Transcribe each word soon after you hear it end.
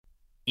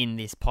In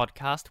this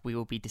podcast, we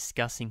will be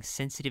discussing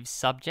sensitive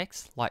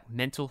subjects like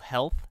mental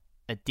health,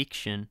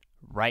 addiction,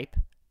 rape,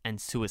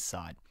 and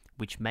suicide,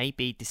 which may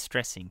be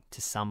distressing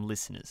to some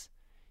listeners.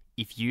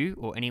 If you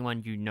or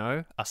anyone you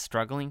know are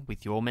struggling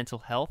with your mental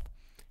health,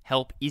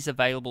 help is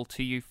available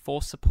to you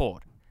for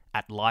support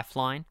at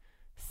Lifeline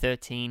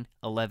 13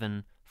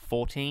 11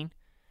 14,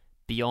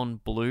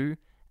 Beyond Blue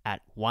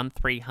at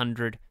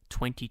 1300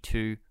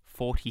 22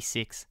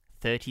 46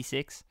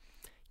 36,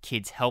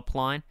 Kids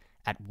Helpline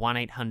at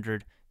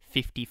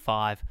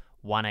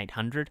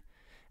 1-800-55-1800,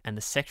 and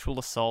the Sexual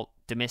Assault,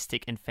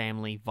 Domestic and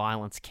Family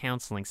Violence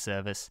Counselling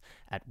Service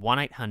at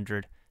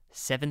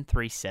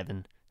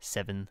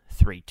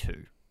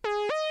 1-800-737-732.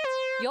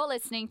 You're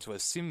listening to a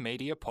Sim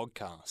Media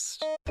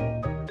podcast.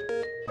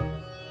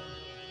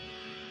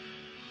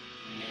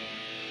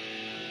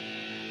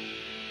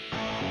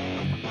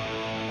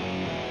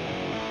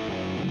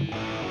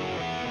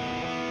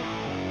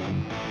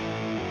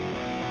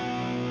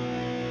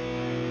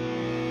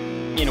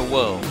 In a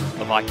world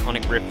of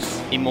iconic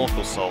riffs,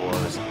 immortal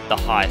solos, the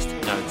highest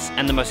notes,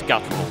 and the most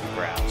guttural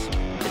growls,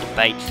 the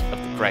debate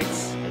of the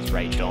greats has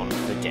raged on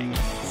for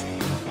decades,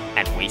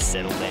 and we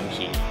settle them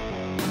here.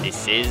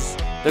 This is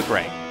the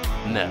Great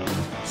Metal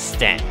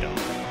Standoff.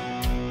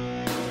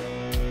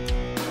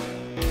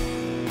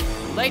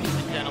 Ladies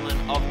and gentlemen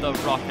of the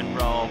rock and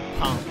roll,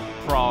 punk,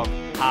 prog,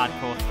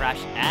 hardcore,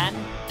 thrash, and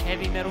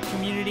heavy metal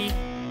community,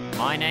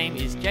 my name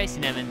is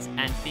Jason Evans,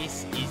 and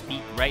this is the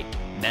Great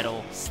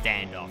Metal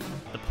Standoff,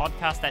 the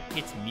podcast that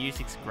pits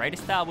music's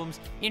greatest albums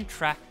in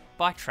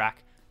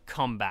track-by-track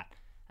combat.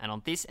 And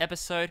on this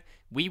episode,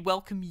 we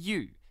welcome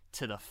you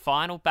to the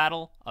final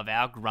battle of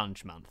our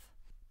grunge month.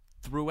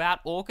 Throughout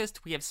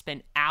August, we have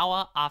spent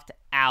hour after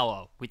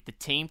hour with the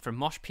team from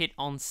Mosh Pit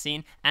on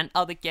Sin and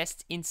other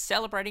guests in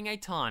celebrating a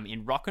time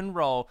in rock and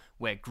roll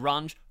where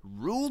grunge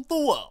ruled the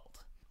world.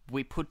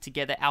 We put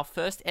together our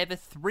first ever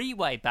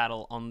three-way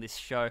battle on this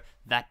show,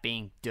 that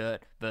being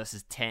Dirt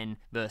versus 10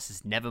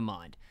 versus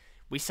Nevermind.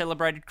 We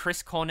celebrated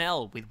Chris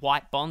Cornell with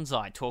White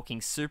Bonsai talking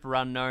Super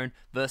Unknown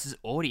versus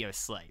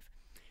Audioslave.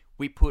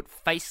 We put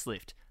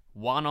Facelift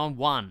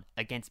one-on-one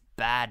against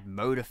Bad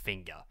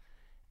Motorfinger.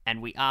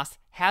 And we asked,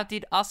 how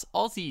did us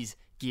Aussies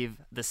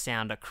give the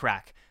sound a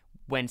crack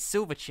when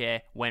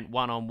Silverchair went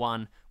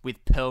one-on-one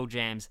with Pearl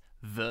Jam's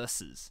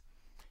Versus?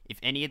 If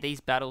any of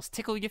these battles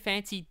tickle your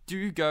fancy,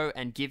 do go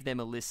and give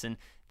them a listen.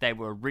 They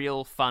were a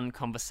real fun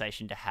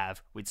conversation to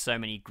have with so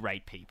many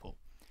great people.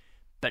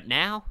 But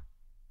now,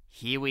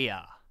 here we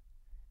are,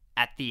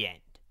 at the end,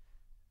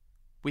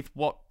 with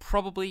what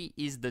probably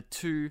is the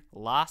two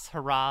last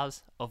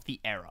hurrahs of the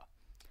era.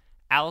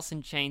 Alice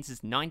in Chains'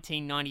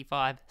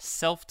 1995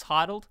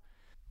 self-titled,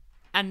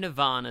 and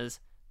Nirvana's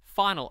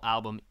final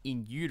album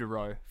In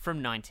Utero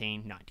from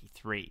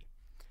 1993.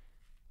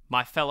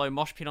 My fellow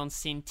Mosh Pit on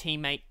Sin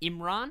teammate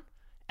Imran,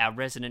 our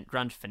resident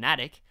grunge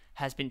fanatic,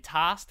 has been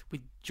tasked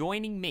with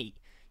joining me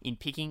in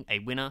picking a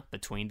winner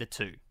between the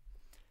two.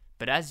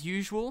 But as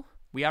usual,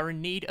 we are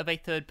in need of a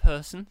third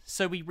person,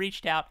 so we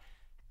reached out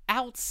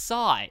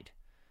outside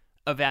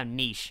of our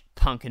niche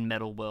punk and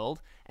metal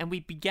world, and we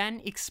began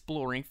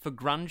exploring for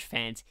grunge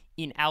fans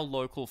in our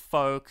local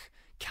folk,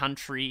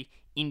 country,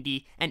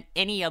 indie, and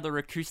any other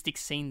acoustic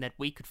scene that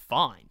we could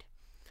find.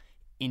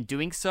 In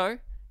doing so,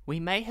 we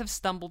may have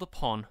stumbled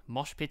upon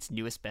Mosh Pit's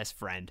newest best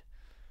friend.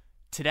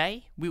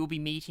 Today, we will be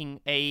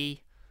meeting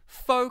a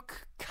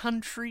folk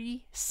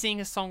country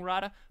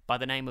singer-songwriter by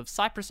the name of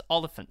Cypress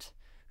Oliphant,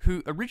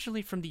 who,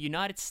 originally from the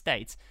United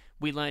States,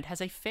 we learned has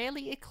a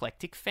fairly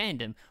eclectic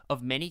fandom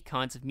of many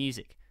kinds of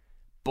music,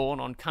 born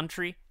on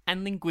country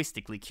and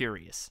linguistically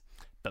curious,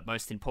 but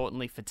most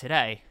importantly for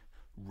today,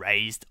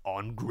 raised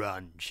on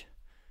grunge.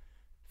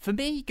 For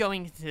me,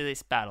 going into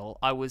this battle,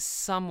 I was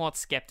somewhat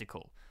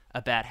skeptical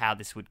about how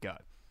this would go.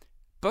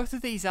 Both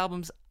of these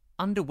albums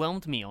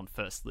underwhelmed me on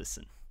first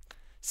listen.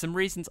 Some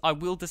reasons I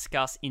will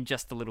discuss in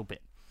just a little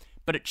bit,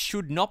 but it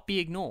should not be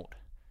ignored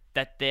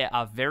that there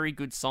are very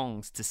good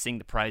songs to sing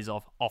the praise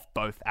of off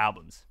both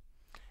albums.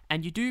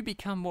 And you do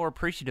become more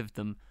appreciative of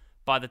them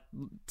by the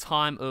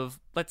time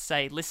of, let's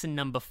say, listen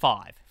number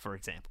 5, for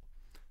example.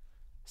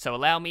 So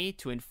allow me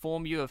to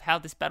inform you of how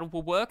this battle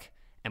will work,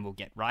 and we'll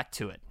get right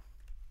to it.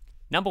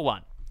 Number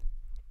 1.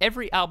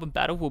 Every album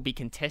battle will be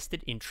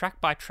contested in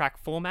track-by-track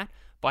format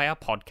by our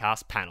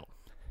podcast panel.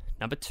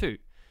 Number 2.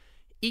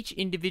 Each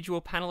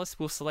individual panelist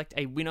will select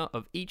a winner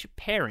of each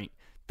pairing.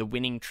 The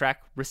winning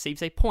track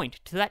receives a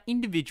point to that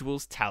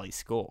individual's tally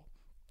score.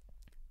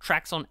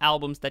 Tracks on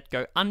albums that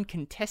go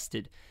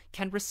uncontested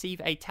can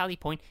receive a tally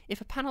point if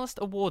a panelist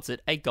awards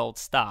it a gold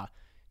star.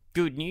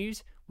 Good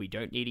news, we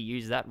don't need to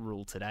use that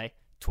rule today.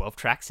 12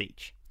 tracks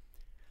each.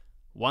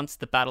 Once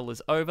the battle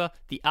is over,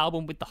 the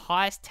album with the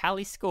highest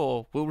tally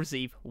score will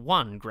receive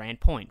 1 grand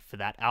point for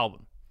that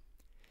album.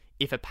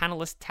 If a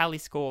panelist's tally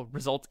score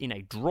results in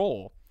a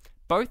draw,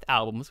 both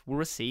albums will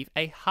receive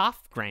a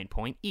half grand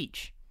point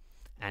each.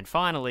 And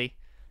finally,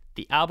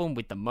 the album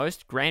with the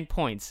most grand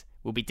points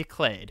will be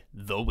declared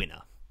the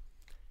winner.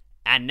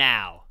 And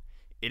now,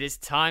 it is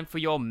time for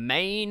your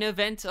main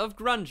event of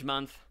Grunge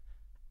Month,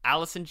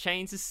 Alice in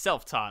Chains'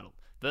 self-titled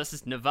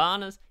versus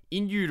Nirvana's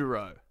In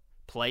Utero.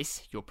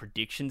 Place your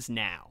predictions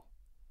now.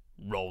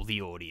 Roll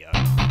the audio.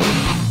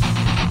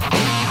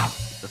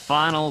 The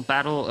final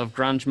battle of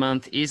Grunge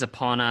Month is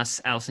upon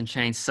us. Alice in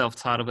Chains'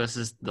 self-titled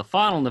versus the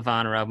final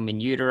Nirvana album In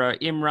Utero.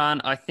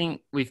 Imran, I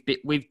think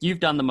you've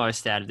done the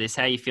most out of this.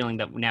 How are you feeling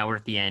that now we're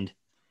at the end?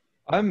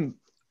 I'm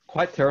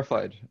quite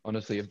terrified,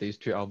 honestly, of these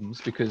two albums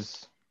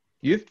because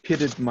you've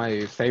pitted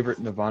my favorite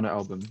Nirvana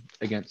album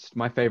against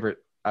my favorite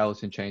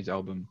Alice in Chains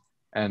album.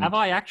 And have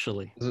I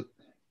actually?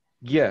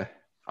 Yeah,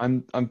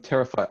 I'm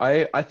terrified.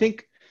 I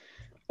think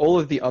all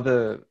of the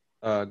other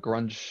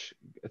grunge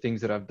things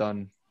that I've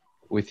done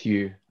with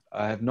you,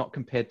 I have not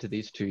compared to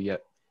these two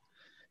yet.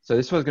 So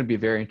this one's going to be a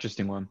very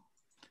interesting one.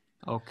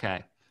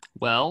 Okay.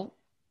 Well,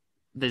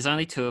 there's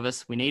only two of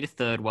us. We need a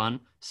third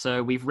one.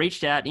 So we've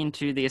reached out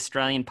into the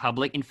Australian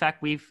public. In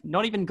fact, we've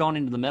not even gone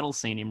into the metal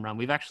scene, Imran.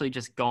 We've actually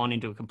just gone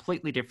into a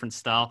completely different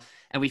style,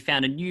 and we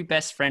found a new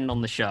best friend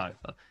on the show.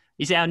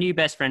 He's our new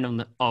best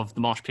friend of the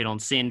Mosh Pit on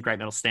Sin, Great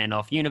Metal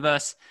Standoff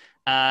universe.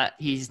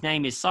 His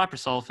name is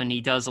Cypress Oliphant.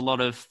 He does a lot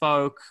of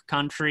folk,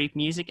 country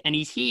music, and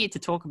he's here to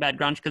talk about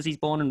grunge because he's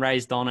born and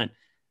raised on it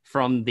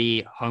from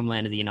the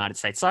homeland of the United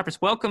States.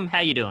 Cypress, welcome. How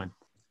you doing?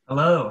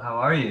 Hello, how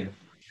are you?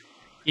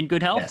 In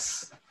good health?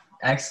 Yes,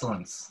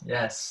 excellent.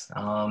 Yes,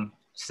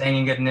 staying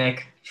in good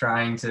nick,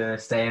 trying to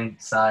stay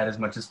inside as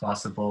much as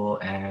possible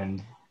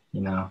and,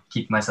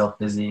 keep myself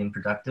busy and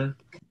productive.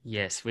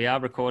 Yes, we are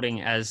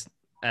recording as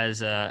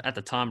at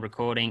the time of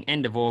recording,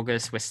 end of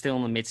August. We're still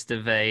in the midst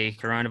of a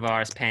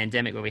coronavirus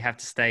pandemic where we have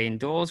to stay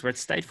indoors. We're at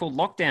state 4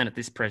 lockdown at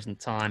this present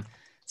time.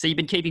 So you've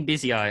been keeping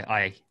busy,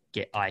 I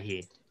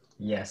hear.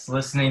 Yes,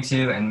 listening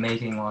to and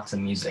making lots of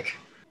music.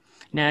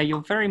 Now,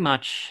 you're very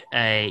much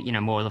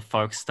more of the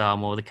folk style,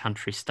 more of the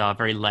country style,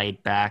 very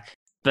laid back.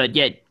 But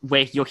yet,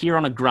 you're here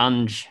on a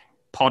grunge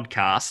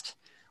podcast.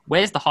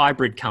 Where's the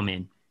hybrid come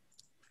in?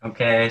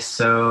 Okay,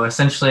 so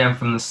essentially I'm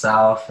from the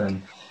South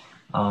and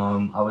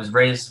I was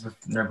raised with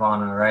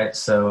Nirvana, right?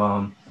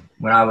 So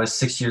when I was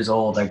 6 years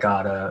old, I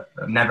got a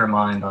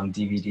Nevermind on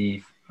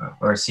DVD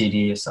or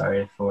CD,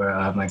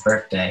 for my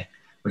birthday,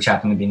 which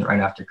happened to be right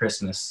after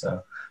Christmas.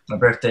 So my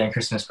birthday and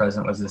Christmas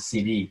present was a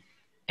CD.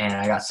 And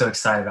I got so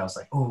excited. I was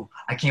like, oh,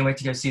 I can't wait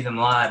to go see them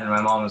live. And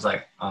my mom was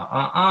like,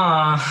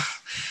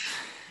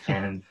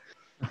 And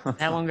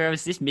how long ago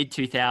was this?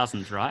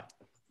 Mid-2000s, right?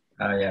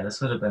 Yeah, this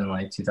would have been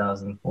like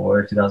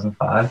 2004,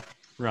 2005.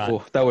 Right.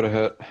 Oh, that would have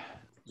hurt.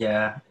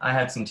 Yeah, I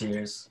had some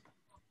tears.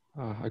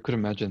 Oh, I could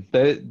imagine.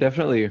 They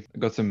definitely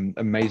got some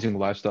amazing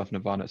live stuff,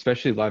 Nirvana,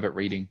 especially live at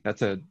Reading. That's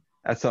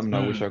something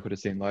I wish I could have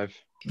seen live.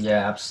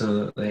 Yeah,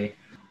 absolutely.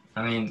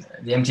 I mean,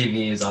 the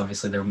MTV is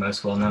obviously their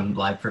most well-known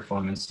live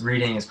performance.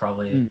 Reading is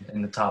probably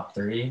in the top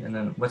 3. And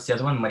then what's the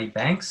other one? Muddy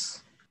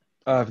Banks?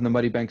 From the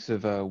Muddy Banks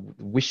of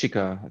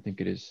Wishika, I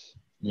think it is.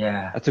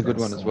 Yeah. That's a good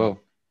one as well.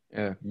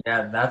 Yeah.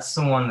 Yeah, that's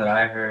the one that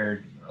I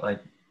heard,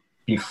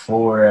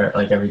 before,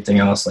 everything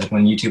else.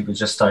 When YouTube was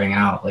just starting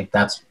out,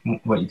 that's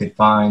what you could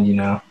find,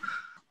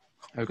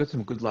 I've got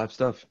some good live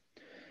stuff.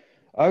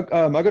 I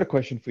got a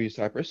question for you,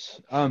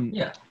 Cypress.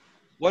 Yeah.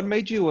 What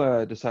made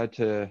you decide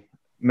to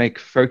make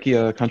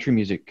folkier country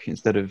music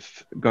instead of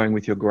going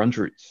with your grunge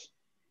roots?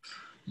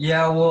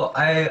 Yeah, well,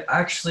 I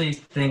actually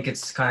think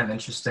it's kind of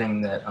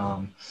interesting that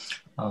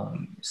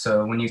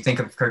so when you think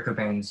of Kurt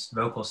Cobain's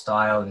vocal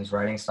style and his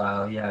writing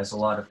style, he has a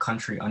lot of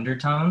country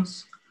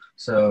undertones.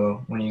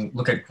 So when you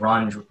look at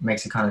grunge, what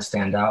makes it kind of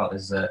stand out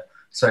is that,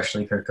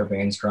 especially Kurt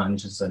Cobain's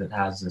grunge, is that it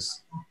has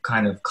this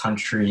kind of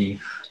country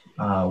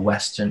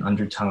Western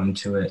undertone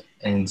to it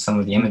in some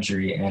of the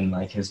imagery and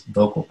his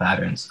vocal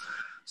patterns.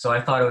 So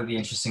I thought it would be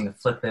interesting to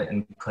flip it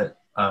and put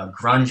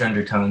grunge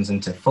undertones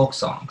into folk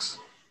songs.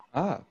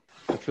 Ah,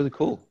 that's really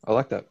cool. I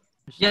like that.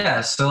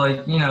 Yeah,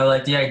 so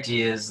the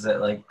idea is that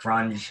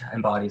grunge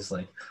embodies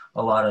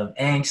a lot of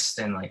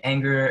angst and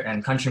anger,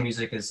 and country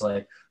music is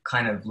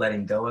kind of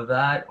letting go of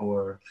that,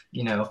 or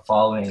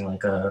following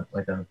a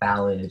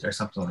ballad or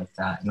something like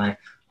that. And I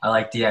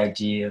like the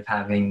idea of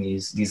having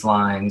these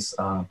lines.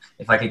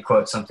 If I could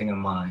quote something of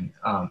mine,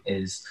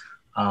 is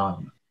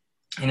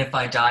and if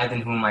I die,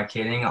 then who am I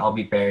kidding? I'll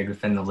be buried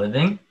within the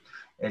living.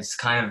 It's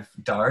kind of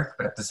dark,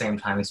 but at the same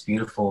time it's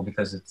beautiful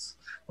because it's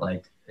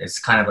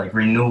kind of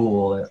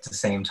renewal at the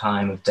same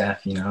time of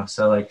death,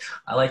 So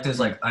I like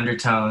those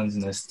undertones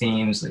and those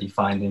themes that you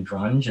find in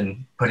grunge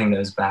and putting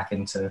those back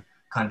into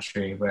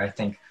country, where I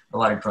think a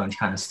lot of grunge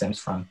kind of stems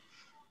from.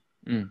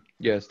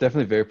 Yeah, it's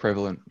definitely very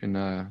prevalent in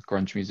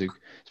grunge music,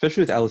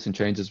 especially with Alice in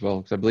Chains as well,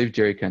 because I believe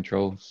Jerry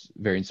Cantrell's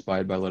very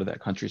inspired by a lot of that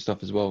country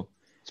stuff as well,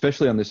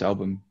 especially on this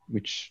album,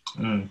 which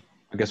I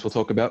guess we'll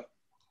talk about.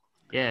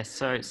 Yeah,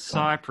 so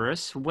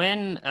Cypress,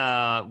 when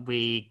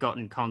we got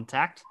in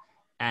contact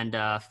and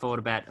thought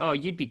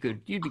about, you'd be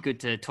good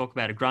to talk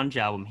about a grunge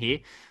album here.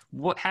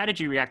 How did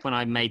you react when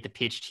I made the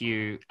pitch to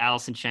you,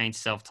 Alice in Chains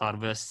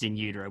self-titled versus In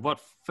Utero? What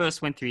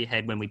first went through your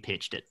head when we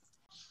pitched it?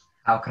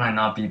 How can I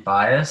not be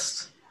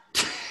biased?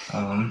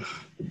 Um,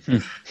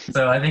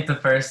 so I think the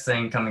first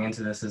thing coming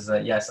into this is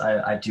that, yes,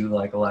 I do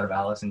like a lot of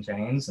Alice in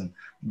Chains, and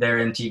their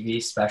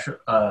MTV special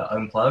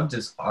Unplugged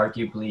is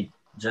arguably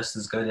just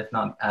as good, if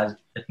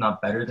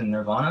not better than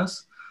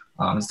Nirvana's.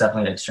 It's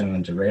definitely extremely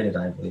underrated,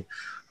 I believe.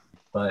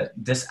 But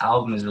this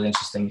album is really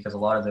interesting because a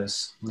lot of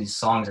these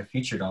songs are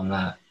featured on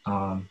that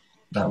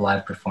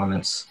live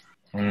performance.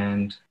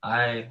 And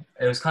it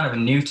was kind of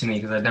new to me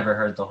because I'd never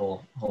heard the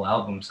whole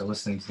album. So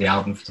listening to the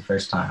album for the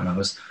first time, I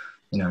was,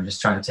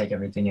 just trying to take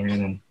everything in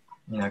and,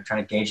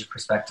 trying to gauge the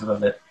perspective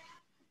of it.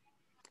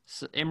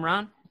 So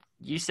Imran,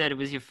 you said it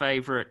was your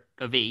favorite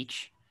of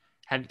each.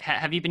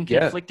 Have you been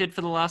conflicted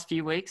for the last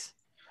few weeks?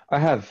 I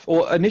have.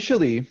 Well,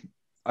 initially,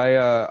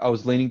 I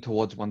was leaning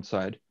towards one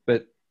side,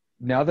 but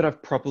now that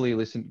I've properly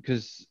listened,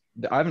 because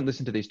I haven't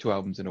listened to these two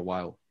albums in a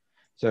while,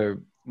 so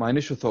my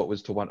initial thought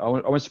was I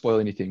won't spoil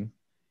anything.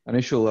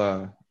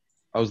 I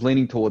was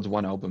leaning towards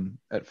one album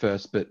at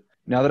first, but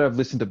now that I've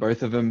listened to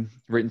both of them,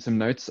 written some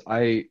notes,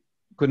 I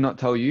could not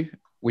tell you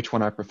which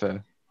one I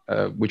prefer,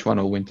 which one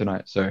will win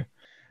tonight. So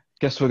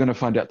guess we're going to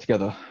find out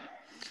together.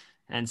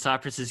 And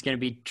Cypress is going to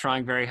be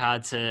trying very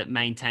hard to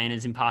maintain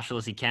as impartial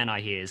as he can,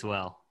 I hear, as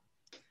well.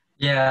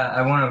 Yeah,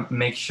 I want to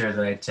make sure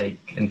that I take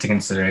into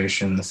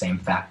consideration the same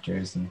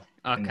factors. In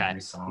every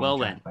song, well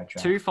then,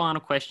 two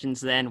final questions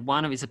then.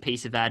 One is a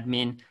piece of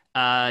admin.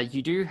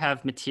 You do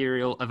have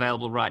material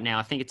available right now.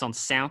 I think it's on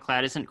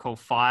SoundCloud, isn't it, called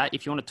Fire?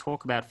 If you want to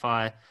talk about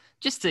Fire,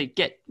 just to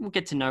we'll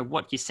get to know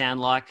what you sound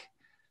like.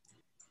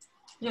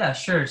 Yeah,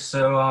 sure.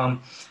 So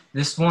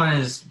this one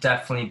is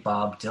definitely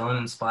Bob Dylan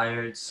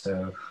inspired.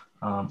 So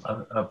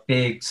a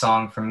big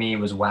song for me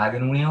was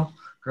Wagon Wheel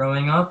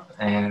growing up,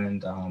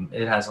 and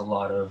it has a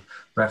lot of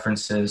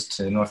references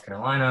to North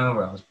Carolina,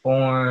 where I was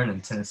born,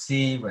 and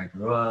Tennessee, where I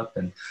grew up,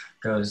 and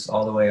goes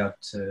all the way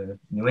up to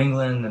New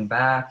England and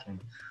back. And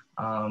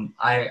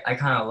I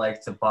kind of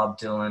like the Bob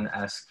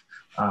Dylan-esque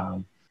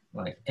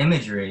like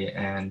imagery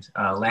and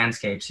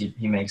landscapes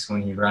he makes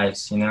when he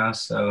writes,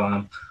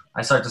 So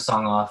I start the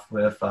song off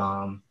with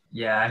some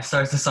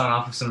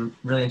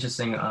really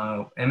interesting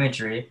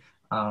imagery,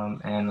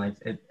 and like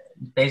it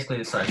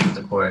starts with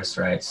the chorus,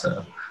 right?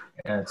 So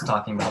it's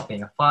talking about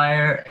being a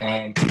fire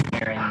and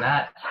comparing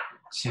that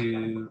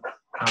to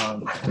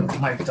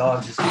my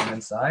dog just came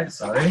inside.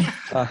 Sorry.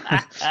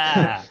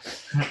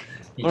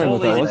 All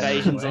these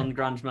invasions on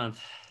Grunge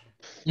Month.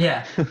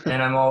 Yeah,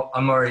 and I'm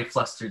already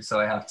flustered, so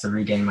I have to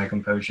regain my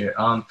composure.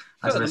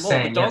 As I was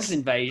saying, the dog's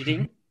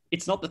invading.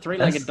 It's not the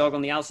three-legged dog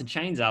on the Alice in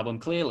Chains album,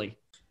 clearly.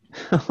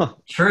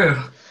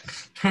 True.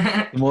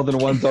 More than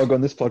one dog on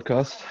this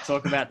podcast.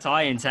 Talk about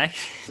tie-ins, eh?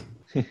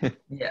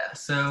 Yeah,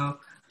 so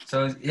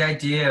the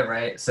idea,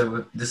 right?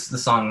 So the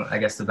song, I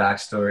guess the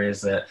backstory is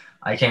that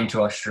I came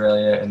to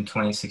Australia in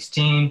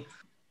 2016,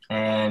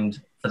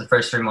 and for the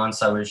first 3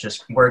 months I was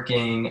just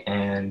working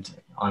and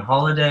on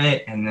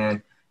holiday, and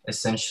then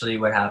essentially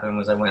what happened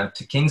was I went up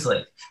to Kings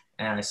Lake,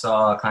 and I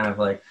saw kind of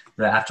like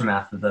the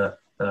aftermath of the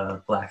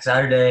Black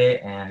Saturday,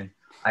 and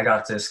I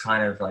got this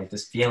kind of like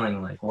this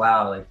feeling like,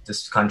 wow, like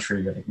this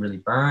country like really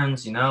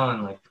burns,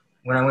 and like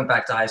when I went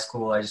back to high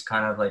school, I just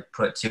kind of like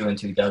put two and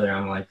two together.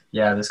 I'm like,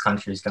 yeah, this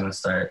country is gonna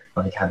start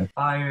like having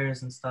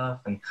fires and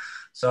stuff, and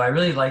so I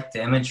really like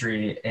the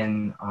imagery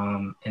in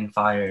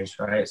fires,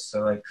 right?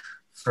 So like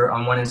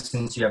on one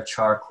instance you have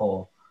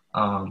charcoal,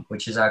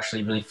 which is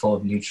actually really full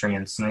of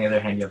nutrients. And on the other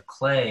hand, you have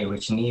clay,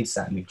 which needs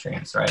that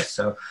nutrients, right?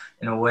 So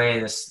in a way,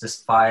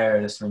 this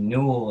fire, this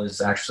renewal is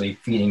actually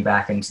feeding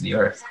back into the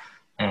earth.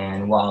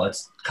 And while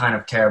it's kind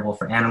of terrible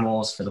for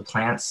animals, for the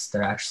plants,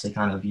 they're actually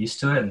kind of used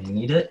to it and they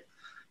need it,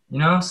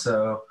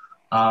 So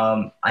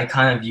I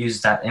kind of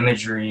use that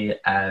imagery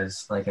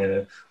as like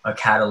a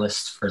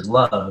catalyst for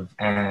love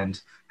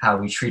and how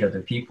we treat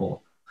other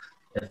people,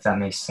 if that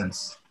makes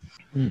sense.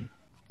 Mm.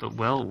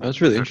 But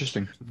that's really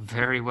interesting.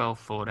 Very well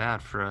thought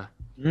out for a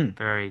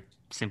very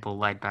simple,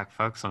 laid-back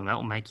folk song. That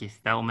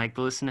will make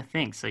the listener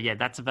think. So yeah,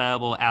 that's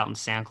available out on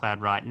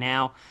SoundCloud right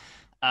now.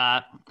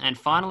 And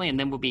finally, and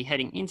then we'll be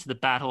heading into the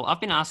battle.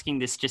 I've been asking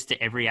this just to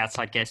every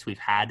outside guest we've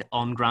had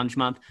on Grunge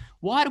Month.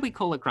 Why do we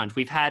call it grunge?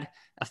 We've had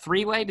a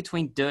three-way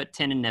between Dirt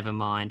 10 and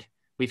Nevermind.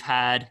 We've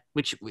had,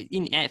 which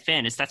in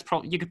fairness,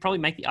 you could probably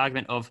make the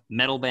argument of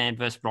metal band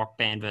versus rock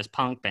band versus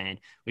punk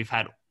band. We've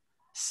had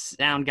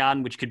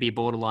Soundgarden, which could be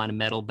borderline a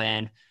metal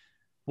band.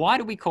 Why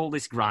do we call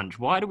this grunge?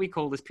 Why do we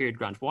call this period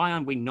grunge? Why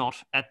aren't we not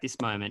at this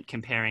moment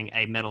comparing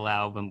a metal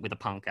album with a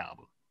punk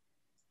album?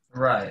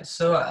 Right.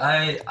 So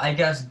I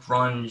guess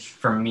grunge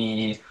for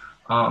me,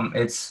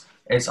 it's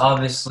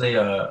obviously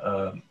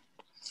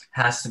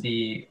has to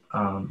be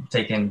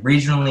taken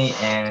regionally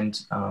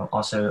and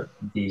also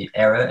the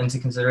era into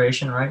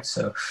consideration, right?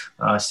 So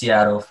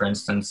Seattle, for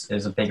instance,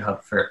 is a big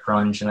hub for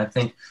grunge, and I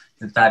think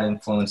that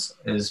influence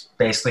is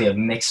basically a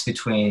mix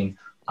between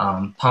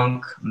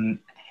punk,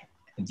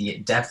 the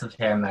depth of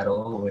hair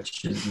metal,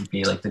 which would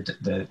be like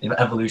the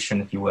evolution,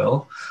 if you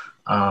will,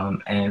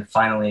 and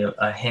finally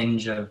a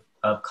hinge of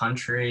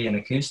country and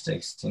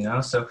acoustics,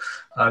 So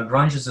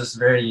grunge is this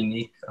very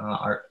unique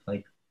art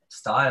like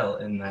style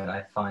in that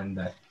I find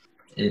that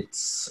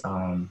it's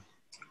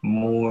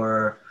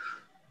more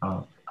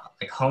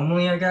like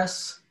homely, I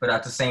guess. But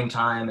at the same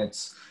time,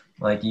 it's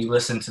like you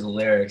listen to the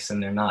lyrics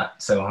and they're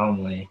not so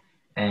homely,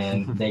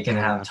 and they can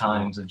have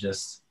times of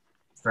just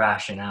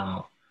thrashing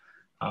out.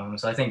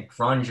 So I think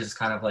grunge is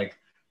kind of like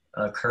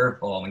a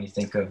curveball when you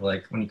think of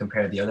like when you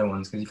compare the other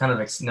ones, because you kind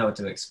of know what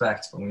to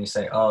expect. But when you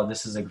say, "Oh,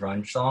 this is a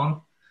grunge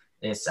song,"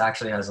 it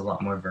actually has a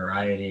lot more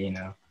variety, you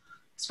know,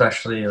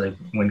 especially like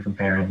when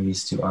comparing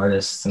these two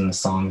artists and the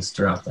songs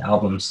throughout the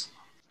albums.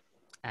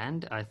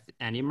 And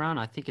Imran,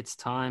 I think it's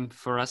time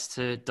for us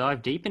to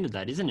dive deep into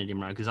that, isn't it,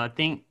 Imran? Because I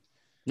think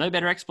no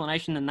better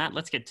explanation than that.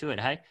 Let's get to it,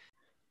 hey?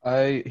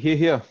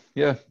 Here.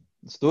 Yeah,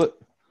 let's do it.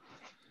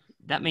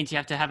 That means you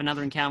have to have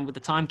another encounter with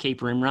the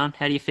timekeeper, Imran.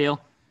 How do you feel?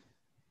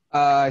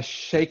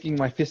 Shaking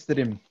my fist at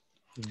him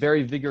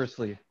very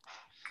vigorously.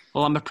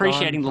 Well, I'm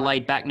appreciating the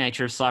laid-back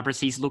nature of Cypress.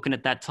 He's looking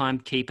at that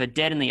timekeeper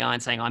dead in the eye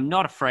and saying, "I'm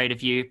not afraid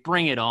of you.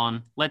 Bring it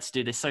on. Let's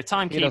do this." So,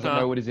 timekeeper... He doesn't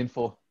know what he's in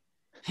for.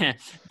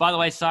 By the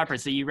way,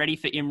 Cypress, are you ready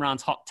for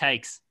Imran's hot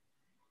takes?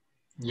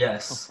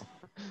 Yes.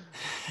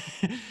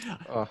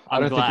 I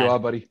don't think you are,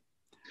 buddy.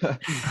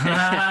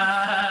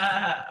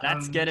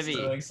 That's going to be...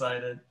 so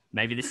excited.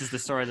 Maybe this is the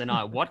story of the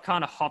night. What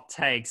kind of hot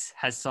takes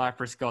has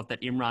Cypress got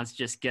that Imran's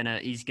just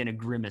he's gonna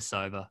grimace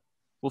over?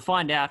 We'll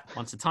find out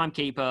once the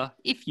timekeeper,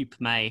 if you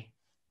may,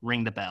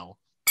 ring the bell.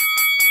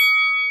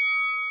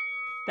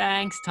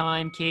 Thanks,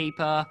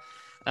 timekeeper.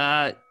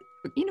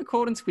 In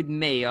accordance with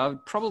me, I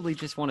would probably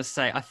just want to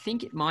say, I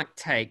think it might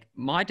take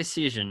my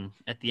decision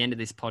at the end of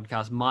this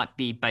podcast might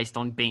be based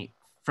on being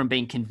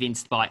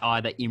convinced by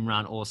either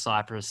Imran or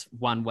Cypress,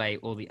 one way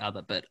or the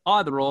other. But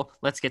either or,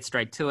 let's get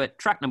straight to it.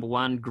 Track number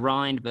 1,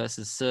 Grind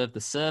versus Serve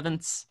the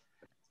Servants.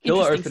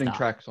 Killer opening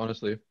tracks,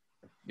 honestly.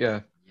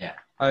 Yeah.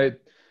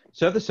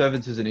 Serve the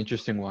Servants is an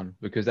interesting one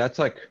because that's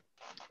like,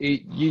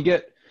 you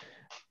get,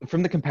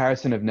 from the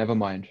comparison of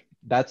Nevermind,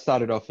 that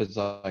started off as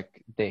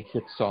like their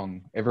hit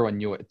song. Everyone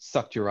knew it. It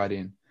sucked you right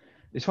in.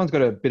 This one's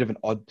got a bit of an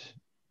odd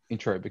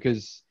intro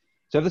because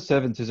Serve the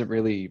Servants isn't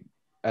really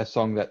a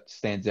song that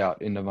stands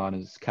out in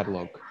Nirvana's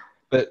catalog.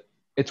 But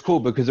it's cool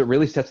because it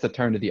really sets the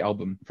tone of the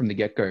album from the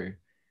get-go.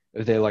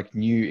 They're like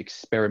new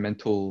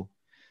experimental,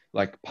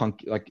 like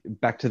punk, like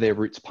back to their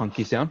roots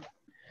punky sound.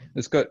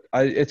 It's got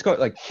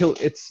like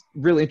it's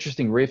really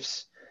interesting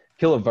riffs,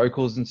 killer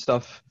vocals and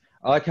stuff.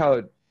 I like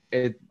how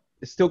it's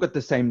still got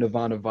the same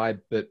Nirvana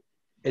vibe, but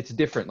it's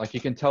different. Like you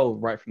can tell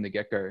right from the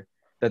get-go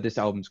that this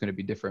album's going to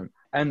be different.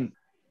 And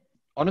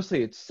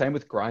honestly, it's same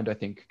with Grind, I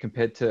think,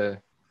 compared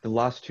to the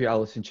last 2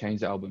 Alice in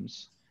Chains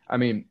albums. I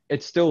mean,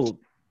 it's still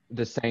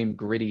the same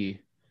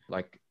gritty,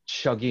 like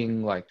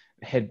chugging, like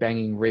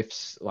headbanging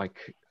riffs,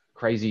 like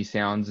crazy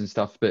sounds and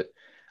stuff. But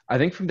I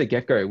think from the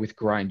get-go with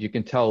Grind, you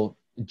can tell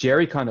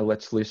Jerry kind of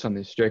lets loose on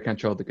this. Jerry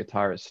Cantrell, the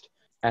guitarist.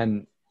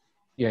 And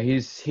yeah, he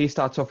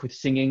starts off with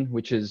singing,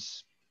 which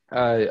is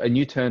a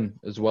new turn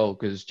as well,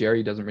 because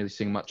Jerry doesn't really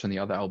sing much on the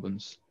other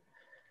albums.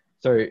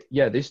 So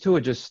yeah, these two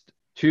are just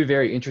 2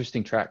 very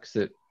interesting tracks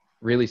that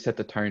really set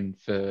the tone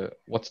for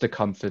what's to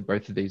come for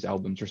both of these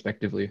albums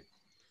respectively.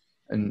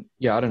 And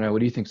yeah, I don't know. What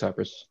do you think,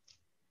 Cypress?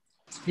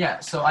 Yeah,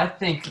 so I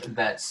think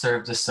that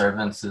Serve the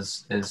Servants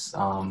is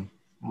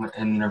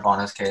in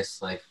Nirvana's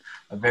case, like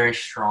a very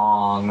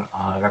strong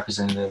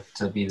representative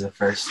to be the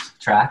first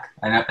track.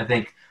 I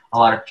think a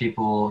lot of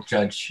people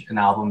judge an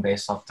album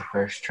based off the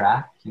first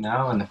track, you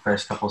know, and the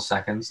first couple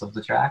seconds of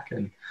the track.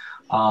 And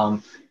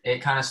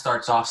it kind of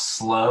starts off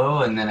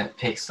slow and then it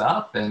picks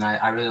up, and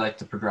I really like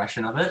the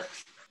progression of it.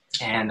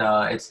 And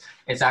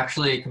it's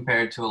actually,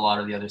 compared to a lot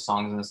of the other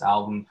songs in this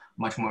album,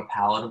 much more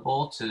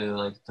palatable to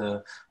like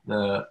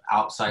the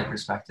outside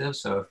perspective.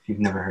 So if you've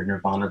never heard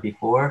Nirvana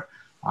before,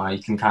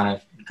 you can kind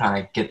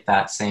of get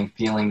that same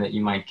feeling that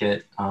you might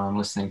get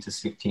listening to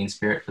Sweet Teen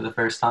Spirit for the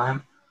first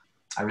time.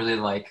 I really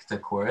like the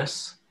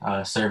chorus.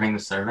 Serving the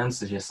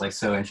servants is just like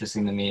so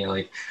interesting to me.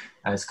 Like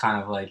it's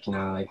kind of like, you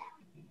know, like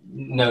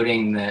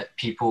noting that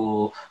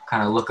people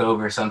kind of look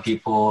over some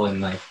people,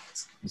 and like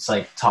it's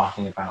like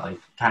talking about like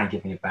kind of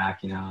giving it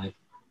back, you know, like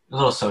a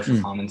little social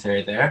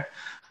commentary there.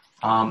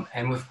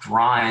 And with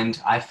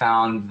Grind, I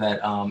found that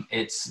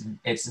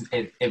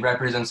it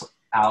represents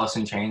Alice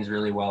in Chains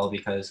really well,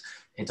 because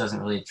it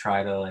doesn't really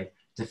try to like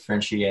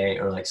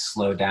differentiate or like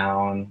slow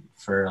down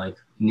for like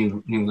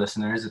new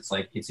listeners. It's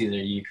like it's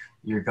either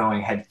you're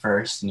going head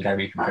first and you gotta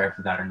be prepared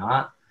for that or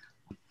not.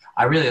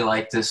 I really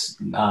like this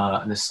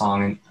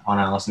song on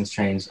Alice in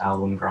Chains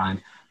album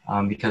Grind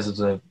because of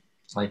the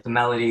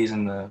melodies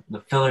and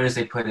the fillers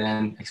they put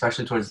in,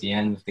 especially towards the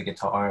end with the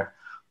guitar.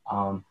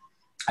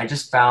 I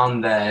just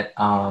found that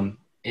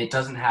it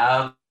doesn't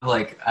have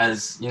like,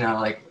 as you know,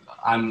 like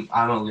I'm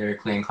a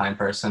lyrically inclined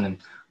person,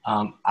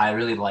 and I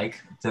really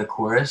like the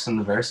chorus and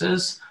the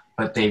verses,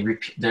 but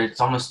it's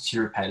almost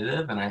too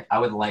repetitive, and I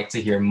would like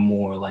to hear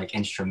more like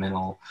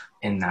instrumental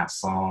in that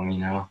song, you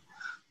know.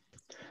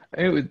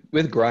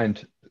 With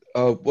Grind,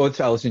 it's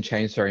Alice in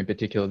Chains, sorry, in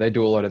particular, they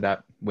do a lot of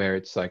that where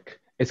it's like,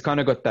 it's kind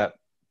of got that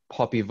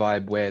poppy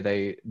vibe where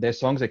their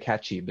songs are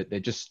catchy, but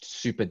they're just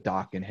super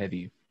dark and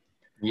heavy.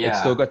 Yeah. It's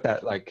still got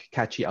that like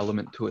catchy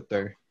element to it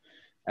though.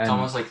 It's And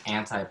almost like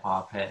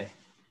anti-pop, hey.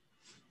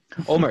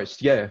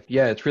 almost, yeah,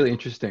 it's really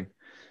interesting.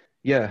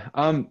 Yeah,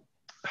 I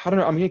don't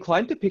know. I'm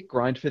inclined to pick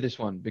Grind for this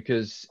one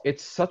because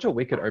it's such a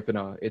wicked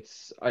opener.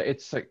 It's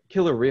like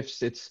killer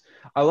riffs.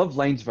 I love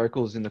Lane's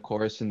vocals in the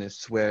chorus in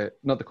this, where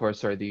not the chorus,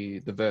 sorry,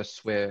 the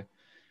verse where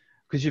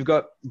because you've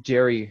got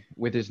Jerry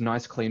with his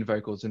nice clean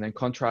vocals, and then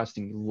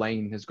contrasting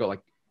Lane has got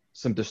like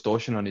some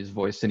distortion on his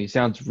voice, and he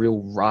sounds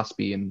real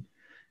raspy and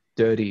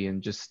dirty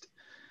and just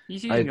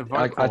He's using a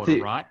I vocoder,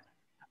 think right?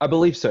 I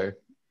believe so.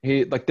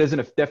 He like there's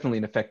definitely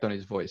an effect on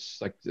his voice,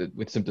 like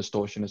with some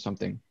distortion or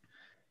something.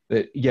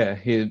 But yeah,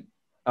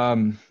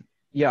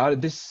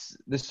 this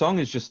song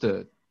is just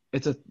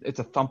it's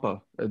a thumper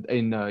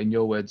in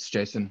your words,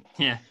 Jason.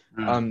 Yeah.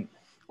 Mm. Um,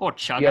 Or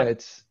yeah,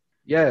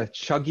 chugger.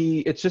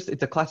 chuggy.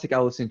 It's a classic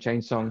Alice in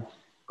Chains song.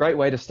 Great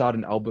way to start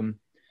an album.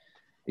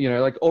 You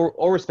know, like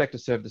all respect to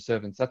Serve the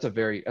Servants. That's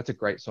a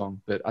great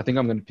song. But I think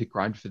I'm going to pick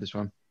Grind for this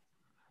one.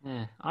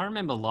 Yeah. I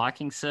remember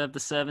liking Serve the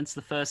Servants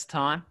the first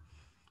time.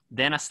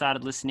 Then I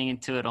started listening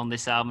to it on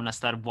this album, and I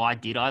started, why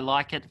did I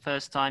like it the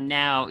first time?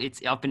 Now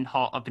I've been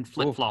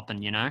flip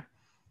flopping, you know.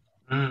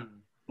 Mm.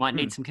 Might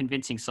need some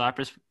convincing.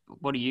 Cypress,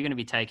 what are you going to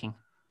be taking?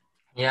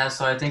 Yeah,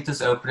 so I think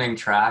this opening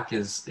track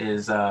is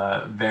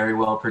very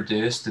well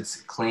produced. It's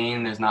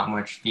clean. There's not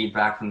much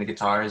feedback from the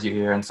guitars you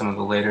hear in some of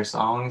the later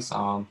songs.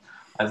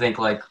 I think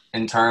like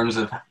in terms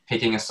of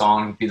picking a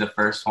song to be the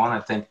first one, I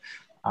think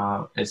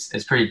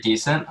it's pretty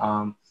decent.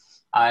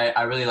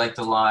 I really like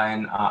the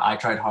line, I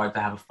tried hard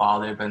to have a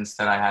father, but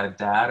instead I had a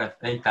dad. I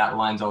think that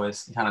line's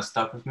always kind of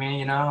stuck with me,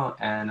 you know,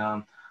 and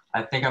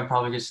I think I'm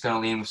probably just going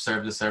to lean with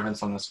Serve the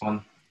Servants on this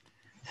one.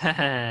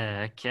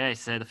 Okay,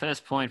 so the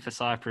first point for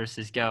Cyprus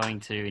is going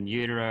to In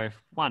Utero,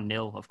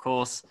 1-0, of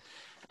course.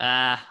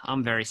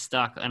 I'm very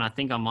stuck, and I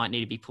think I might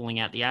need to be pulling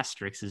out the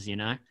asterisks, you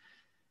know.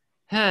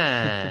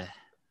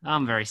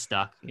 I'm very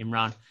stuck,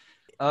 Imran.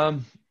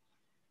 All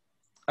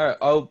right,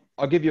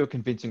 I'll give you a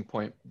convincing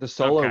point. The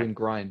solo Okay. in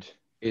Grind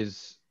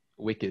is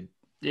wicked.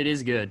 It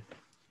is good.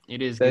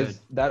 It is good.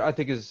 That I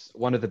think is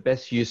one of the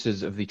best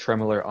uses of the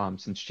tremolo arm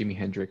since Jimi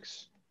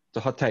Hendrix. It's a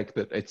hot take,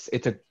 but it's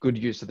a good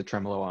use of the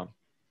tremolo arm.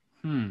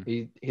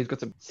 He's got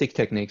some sick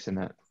techniques in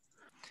that.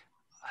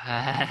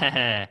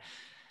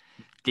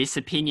 This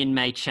opinion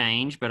may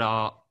change, but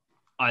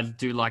I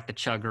do like the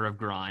chugger of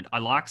Grind. I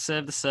like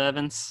Serve the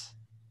Servants,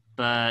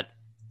 but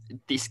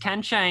this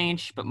can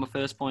change. But my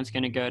first point's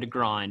going to go to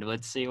Grind.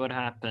 Let's see what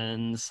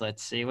happens.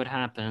 That's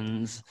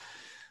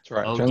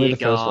right. Oh, It's only dear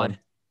the first God. one.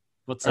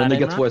 What's It that, only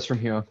gets Imran? worse from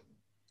here.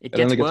 It It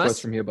gets only gets worse? worse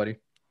from here, buddy.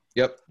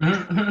 Yep.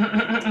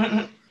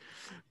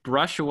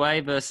 Brush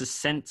Away versus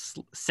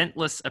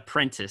Scentless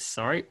Apprentice.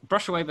 Sorry.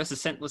 Brush Away versus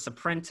Scentless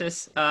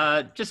Apprentice.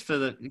 Just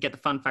get the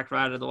fun fact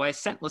right out of the way.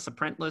 Scentless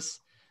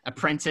Apprentice.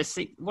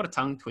 See, what a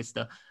tongue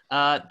twister.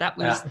 That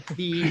was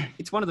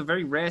it's one of the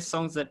very rare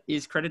songs that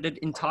is credited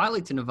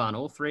entirely to Nirvana.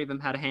 All three of them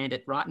had a hand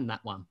at writing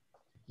that one.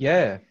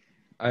 Yeah.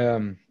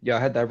 I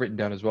had that written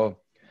down as well.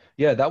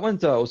 Yeah, that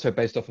one's also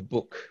based off a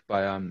book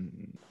by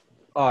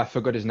I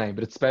forgot his name,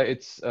 but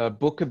it's a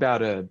book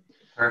about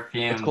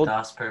Perfume, it's called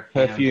Das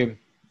Perfume. Perfume.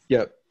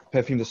 Yeah,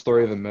 Perfume, the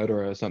story of a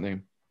murderer or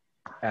something.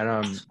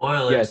 And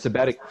Spoilers. yeah,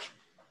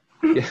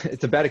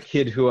 it's about a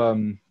kid who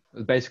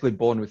was basically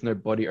born with no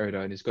body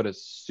odor, and he's got a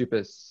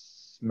super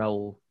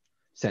smell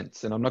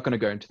sense. And I'm not going to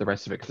go into the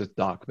rest of it because it's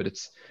dark, but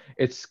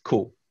it's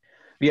cool.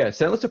 But yeah,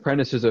 Scentless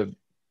Apprentice is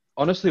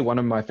honestly one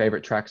of my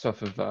favorite tracks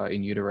off of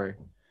In Utero,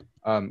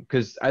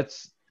 because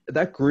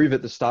that groove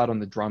at the start on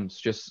the drums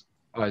just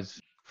is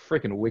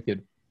freaking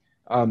wicked.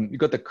 You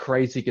got the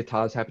crazy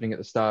guitars happening at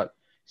the start.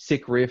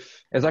 Sick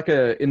riff. It's like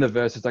in the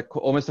verse, it's like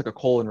almost like a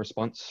call and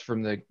response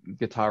from the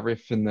guitar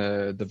riff and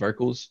the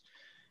vocals.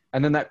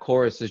 And then that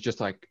chorus is just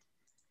like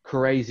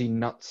crazy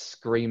nuts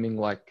screaming,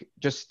 like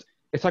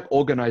it's like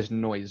organized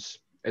noise.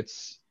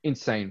 It's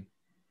insane.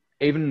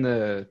 Even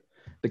the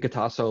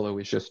guitar solo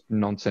is just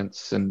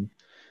nonsense, and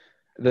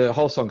the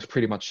whole song's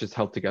pretty much just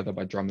held together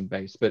by drum and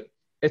bass. But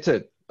it's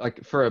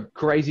for a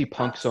crazy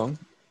punk song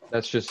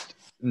that's just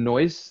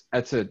noise,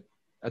 that's a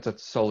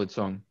solid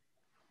song.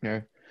 You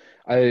know?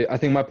 I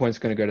think my point's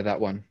going to go to that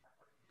one.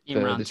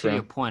 Imran, to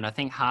your point, I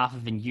think half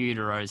of In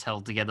Utero is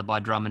held together by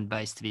drum and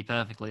bass, to be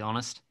perfectly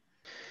honest.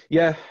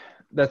 Yeah,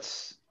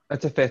 that's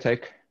a fair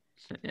take.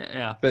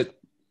 Yeah. But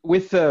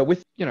with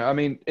you know, I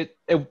mean,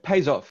 it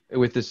pays off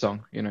with this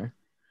song, you know.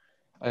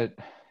 I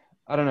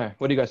don't know.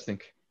 What do you guys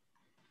think?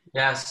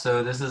 Yeah,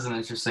 so this is an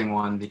interesting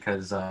one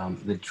because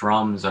the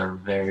drums are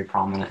very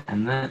prominent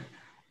in it.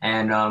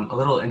 And a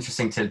little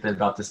interesting tidbit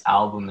about this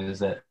album is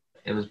that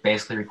it was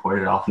basically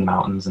recorded off in the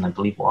mountains in, I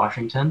believe,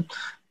 Washington.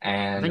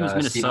 And I think it was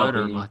Minnesota, Steve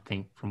Albini, I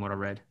think, from what I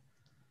read.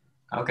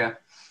 Okay.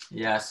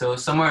 Yeah, so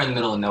somewhere in the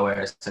middle of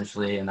nowhere,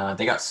 essentially, and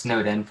they got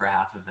snowed in for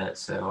half of it.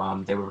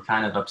 So they were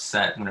kind of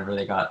upset whenever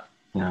they got,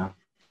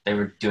 they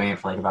were doing it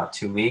for like about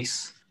 2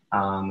 weeks,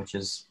 which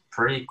is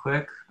pretty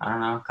quick. I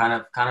don't know,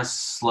 kind of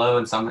slow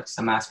in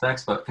some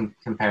aspects, but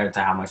compared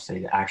to how much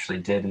they actually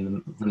did in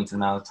the limited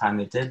amount of time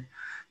they did,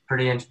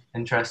 pretty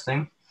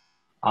interesting.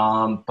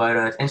 But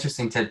an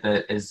interesting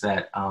tidbit is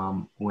that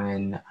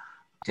when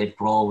Dave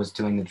Grohl was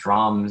doing the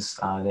drums,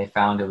 they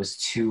found it was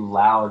too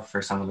loud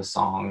for some of the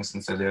songs,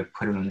 and so they would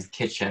put him in the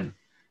kitchen,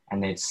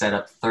 and they'd set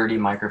up 30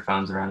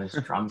 microphones around his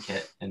drum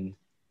kit. And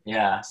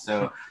yeah,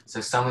 so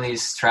some of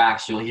these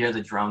tracks, you'll hear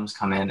the drums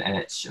come in, and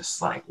it's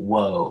just like,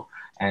 whoa.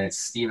 And it's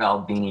Steve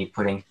Albini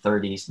putting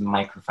 30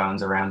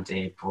 microphones around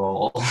Dave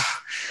Grohl.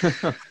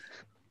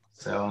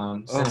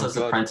 So Senseless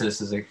Apprentice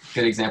is a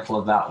good example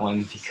of that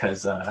one,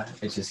 because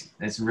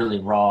it's really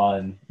raw,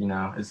 and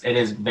it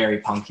is very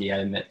punky. I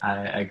admit,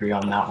 I agree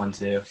on that one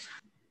too.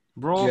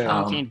 Raw,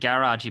 punky, and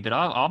garagey, but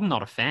I'm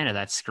not a fan of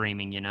that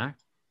screaming.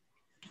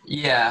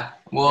 Yeah,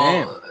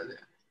 well,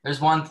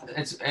 there's one.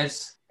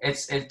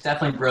 It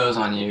definitely grows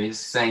on you. He's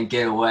saying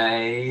 "get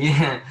away."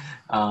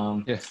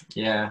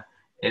 Yeah.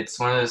 It's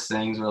one of those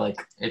things where,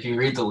 like, if you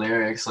read the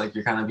lyrics, like,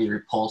 you're kind of be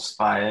repulsed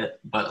by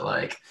it, but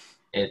like,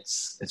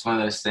 it's one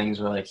of those things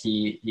where, like,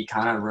 he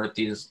kind of wrote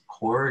these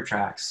horror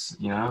tracks,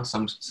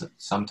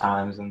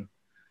 sometimes, and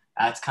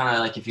that's kind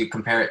of like, if you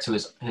compare it to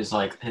his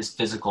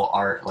physical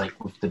art,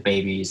 like with the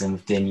babies and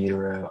with the In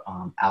Utero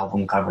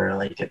album cover,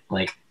 like it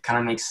kind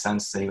of makes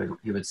sense that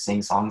he would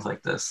sing songs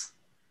like this.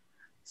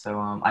 So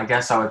I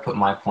guess I would put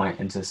my point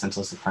into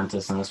Senseless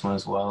Apprentice in this one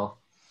as well.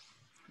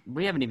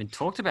 We haven't even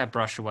talked about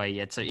Brush Away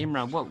yet. So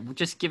Imran,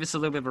 just give us a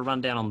little bit of a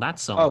rundown on that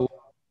song. Oh,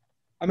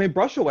 I mean,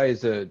 Brush Away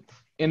is in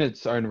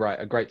its own right,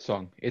 a great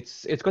song.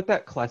 It's got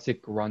that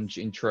classic grunge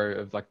intro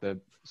of like the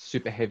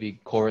super heavy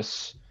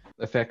chorus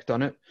effect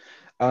on it.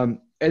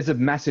 There's a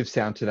massive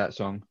sound to that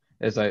song.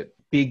 There's like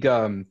big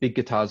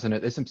guitars in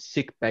it. There's some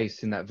sick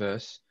bass in that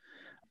verse.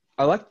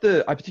 I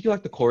particularly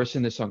like the chorus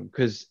in this song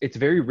because it's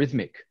very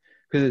rhythmic.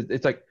 Because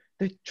it's like,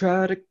 they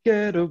try to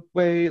get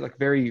away, like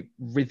very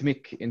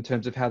rhythmic in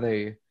terms of how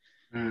they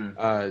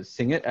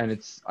sing it, and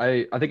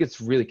I think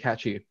it's really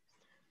catchy.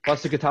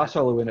 Plus the guitar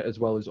solo in it as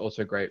well is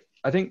also great.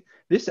 I think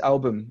this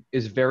album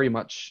is very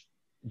much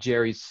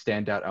Jerry's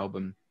standout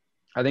album.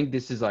 I think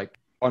this is like,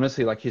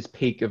 honestly, like his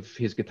peak of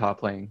his guitar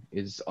playing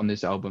is on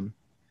this album,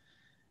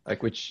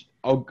 like, which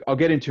I'll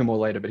get into more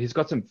later, but he's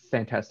got some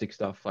fantastic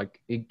stuff. Like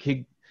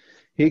he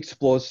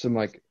explores some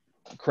like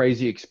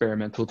crazy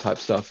experimental type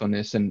stuff on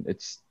this, and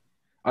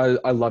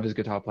I love his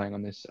guitar playing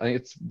on this. I think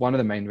it's one of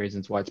the main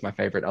reasons why it's my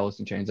favorite Alice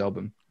in Chains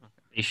album.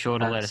 Be sure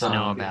to let us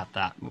know about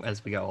that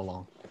as we go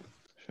along.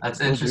 That's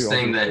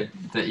interesting that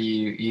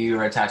you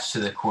are attached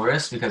to the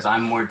chorus, because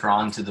I'm more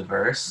drawn to the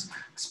verse,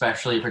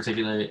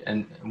 particularly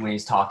when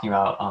he's talking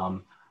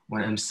about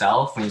when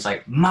he's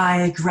like,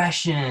 my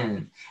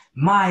aggression,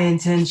 my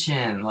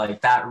intention,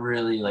 like that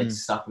really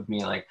stuck with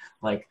me.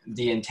 Like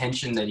the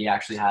intention that he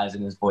actually has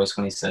in his voice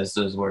when he says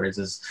those words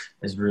is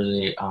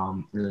really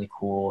really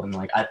cool, and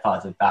like I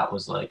thought that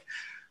was like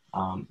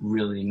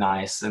really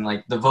nice, and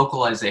like the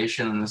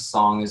vocalization in this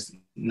song is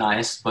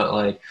nice, but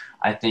like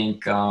I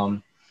think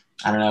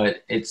I don't know,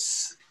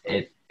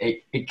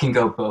 it can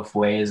go both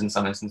ways in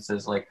some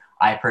instances. Like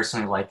I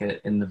personally like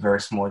it in the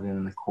verse more than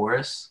in the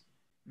chorus.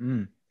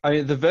 I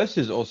mean, the verse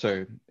is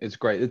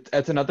great.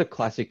 It's another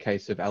classic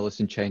case of Alice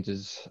in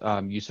Chains'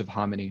 use of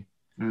harmony.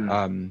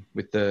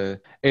 With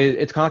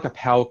it's kind of like a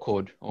power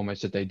chord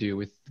almost that they do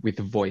with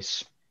the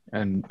voice,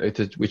 and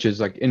which is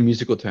like, in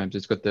musical terms,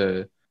 it's got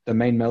the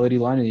main melody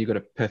line, and you've got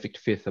a perfect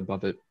fifth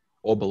above it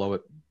or below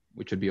it,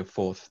 which would be a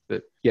fourth.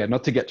 But yeah,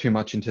 not to get too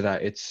much into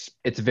that. It's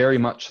very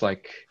much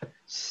like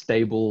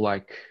stable,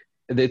 like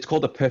it's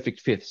called a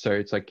perfect fifth. So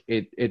it's like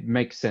it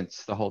makes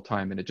sense the whole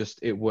time, and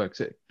it works.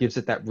 It gives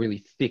it that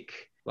really thick,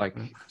 like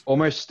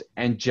almost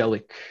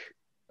angelic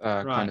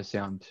kind of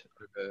sound.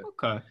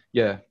 Okay.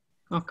 Yeah.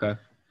 Okay.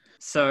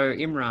 So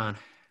Imran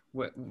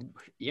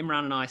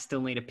and I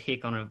still need a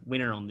pick on a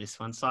winner on this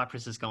one.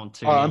 Cypress has gone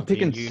 2-0. I'm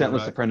picking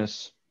Senseless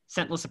Apprentice.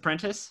 Senseless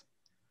Apprentice?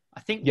 I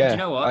think, yeah, you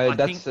know what?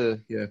 I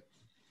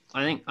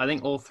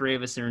think all three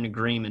of us are in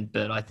agreement,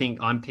 but I think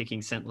I'm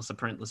picking Senseless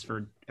Apprentice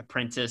for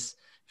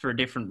a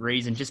different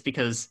reason, just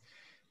because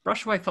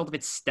Brush Away felt a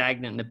bit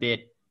stagnant and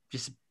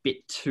just a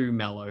bit too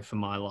mellow for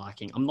my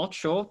liking. I'm not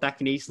sure. That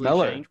can easily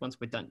change once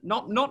we're done.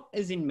 Not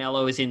as in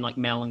mellow, as in like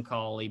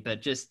melancholy,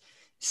 but just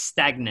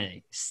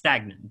stagnant.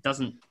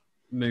 Doesn't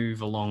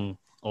move along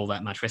all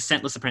that much, where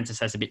Senseless Apprentice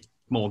has a bit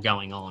more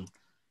going on.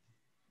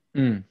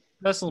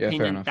 Personal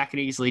opinion, that could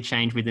easily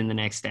change within the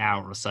next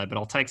hour or so, but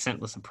I'll take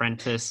Senseless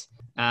Apprentice.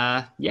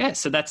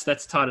 So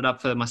that's tied it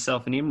up for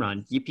myself and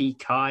Imran.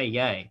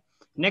 Yippee-ki-yay.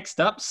 Next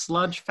up,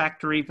 Sludge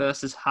Factory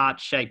versus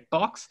Heart-Shaped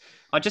Box.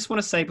 I just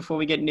want to say before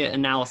we get into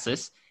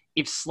analysis,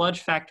 if Sludge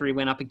Factory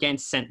went up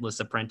against Senseless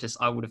Apprentice,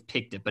 I would have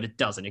picked it, but it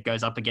doesn't. It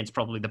goes up against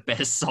probably the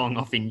best song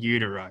off In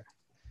Utero.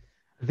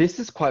 This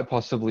is quite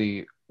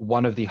possibly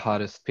one of the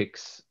hardest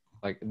picks.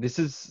 Like, this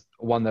is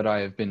one that I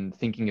have been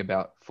thinking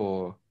about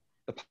for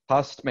the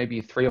past maybe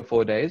 3 or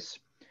 4 days,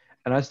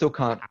 and I still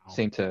can't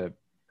seem to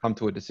come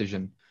to a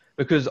decision.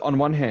 Because on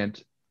one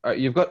hand,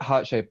 you've got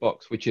Heart-Shaped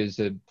Box, which is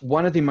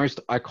one of the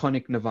most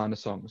iconic Nirvana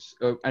songs,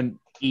 and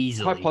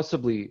easily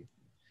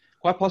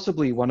quite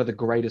possibly one of the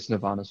greatest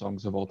Nirvana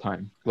songs of all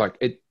time.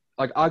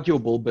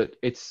 Arguable, but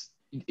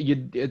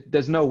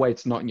there's no way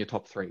it's not in your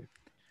top 3.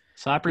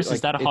 Cypress,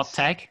 is that a hot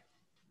take?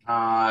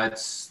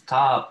 It's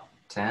top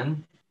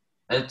 10.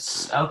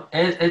 It's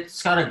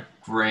got a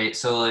great,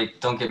 so like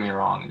don't get me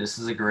wrong, this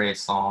is a great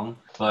song,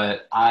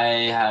 but I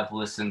have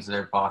listened to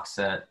their box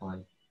set like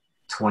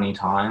 20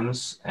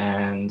 times,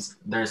 and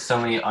there's so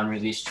many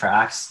unreleased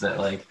tracks that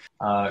like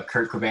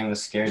Kurt Cobain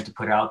was scared to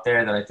put out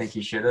there that I think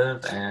he should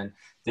have. And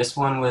this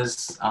one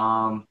was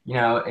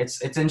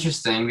it's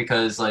interesting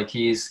because like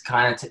he's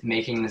kind of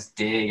making this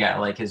dig at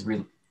like his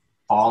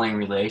falling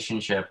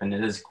relationship, and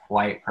it is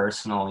quite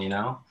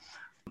personal.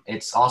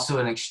 It's also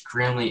an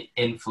extremely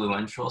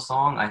influential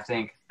song. I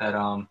think that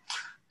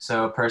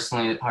so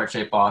personally, Heart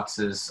Shaped Box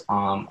is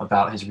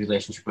about his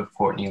relationship with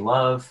Courtney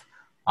Love.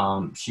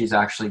 She's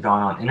actually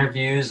gone on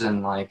interviews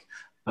and like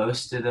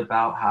boasted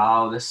about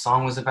how this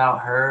song was about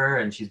her,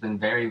 and she's been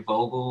very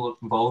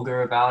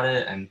vulgar about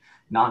it, and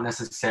not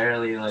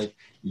necessarily like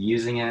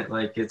using it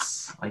like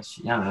it's like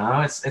I don't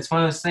know. It's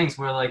one of those things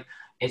where like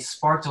it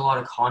sparked a lot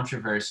of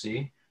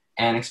controversy,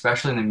 and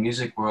especially in the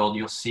music world,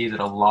 you'll see that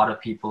a lot of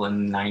people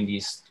in the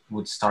 90s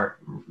would start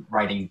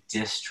writing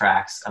diss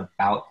tracks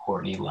about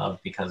Courtney Love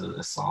because of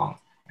this song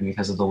and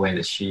because of the way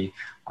that she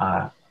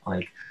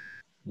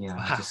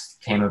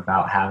just came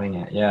about having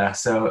it. Yeah.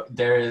 So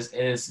it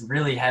is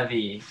really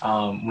heavy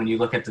when you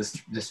look at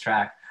this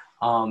track.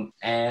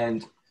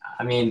 And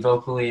I mean,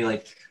 vocally,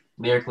 like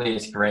lyrically,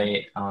 it's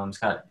great. It's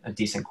got a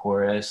decent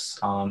chorus,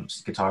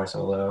 guitar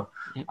solo.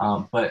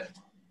 But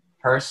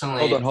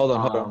personally, Hold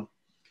on.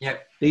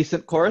 Yep.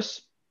 Decent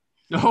chorus.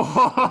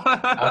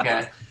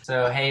 Okay.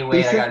 So hey, wait,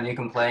 Decent? I got a new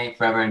complaint.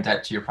 Forever in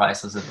debt to your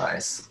priceless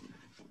advice.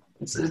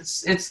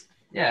 It's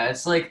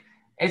like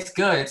it's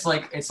good. It's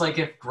like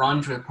if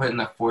grunge was put in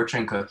a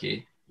fortune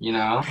cookie,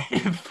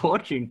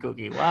 Fortune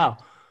cookie. Wow.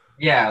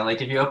 Yeah,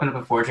 like if you open up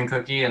a fortune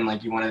cookie and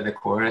like you wanted a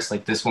chorus,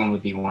 like this one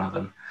would be one of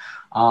them.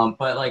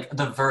 But like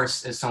the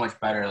verse is so much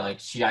better. Like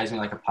she eyes me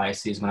like a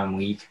Pisces when I'm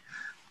weak.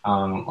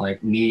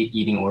 Like me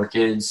eating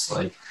orchids.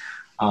 Like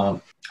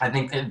I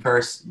think the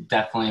verse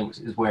definitely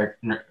is where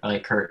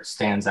like Kurt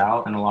stands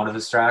out in a lot of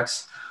his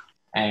tracks.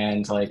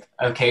 And like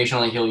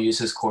occasionally he'll use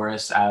his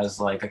chorus as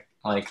to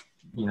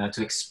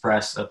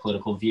express a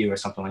political view or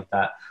something like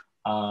that.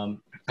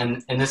 And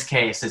in this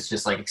case, it's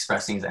just like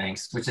expressing his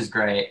angst, which is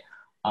great.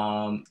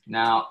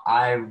 Now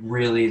I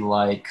really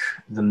like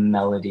the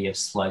melody of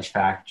Sludge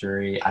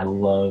Factory. I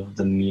love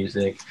the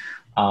music.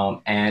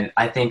 And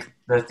I think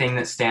the thing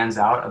that stands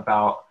out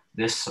about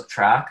this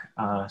track,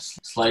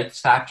 Sludge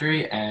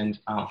Factory and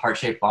Heart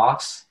Shaped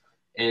Box,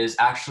 is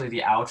actually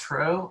the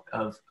outro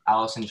of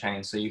Alice in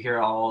Chains. So you hear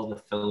all the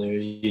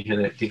fillers, you hear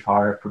the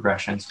guitar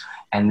progressions,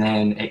 and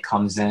then it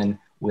comes in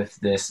with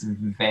this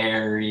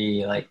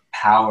very like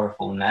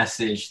powerful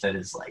message that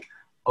is like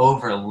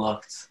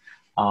overlooked.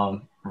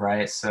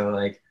 Right? So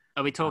like,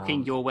 Are we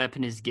talking your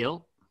weapon is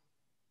guilt?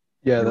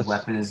 Yeah, your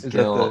weapon is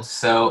guilt.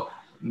 So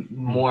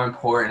more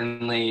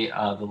importantly,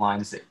 the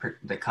lines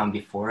that come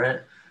before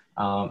it.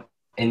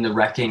 In the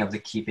wrecking of the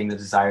keeping the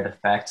desired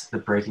effect, the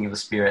breaking of the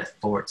spirit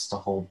thwarts the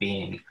whole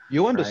being.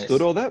 You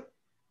understood all that?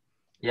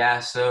 Yeah,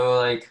 so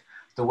like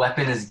the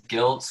weapon is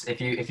guilt. If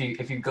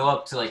you go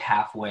up to like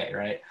halfway,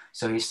 right?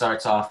 So he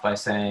starts off by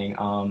saying,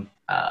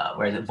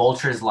 where the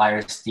vultures,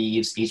 liars,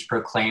 thieves each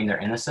proclaim their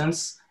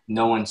innocence.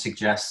 No one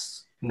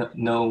suggestions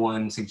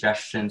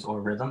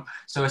or rhythm.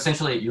 So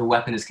essentially, your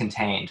weapon is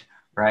contained,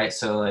 right?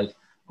 So like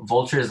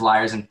vultures,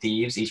 liars, and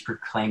thieves each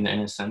proclaim their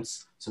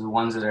innocence. So the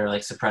ones that are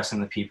like suppressing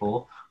the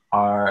people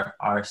are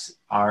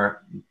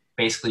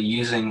basically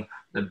using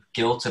the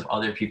guilt of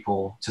other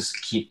people to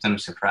keep them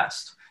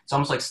suppressed. It's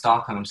almost like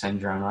Stockholm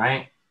syndrome,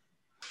 right?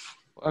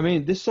 I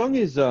mean, this song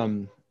is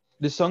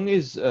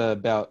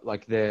about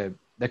like their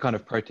kind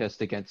of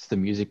protest against the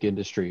music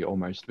industry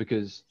almost,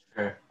 because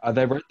Sure.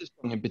 they wrote this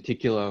song in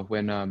particular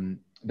when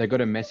they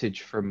got a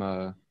message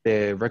from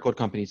their record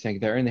company saying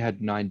they only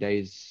had 9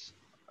 days,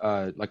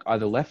 like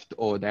either left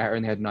or they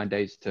only had 9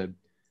 days to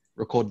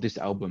record this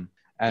album,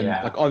 and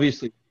like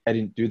obviously they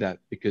didn't do that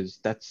because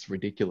that's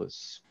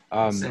ridiculous.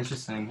 It's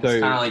interesting. So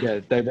it's kind of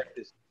like they wrote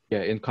this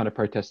in kind of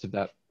protest of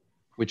that,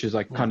 which is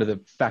like kind of the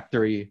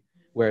factory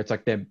where it's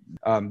like that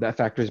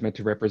factory is meant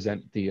to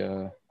represent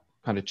the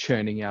kind of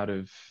churning out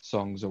of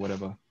songs or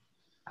whatever.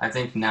 I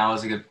think now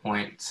is a good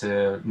point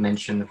to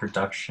mention the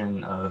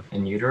production of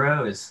In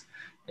Utero is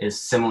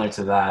similar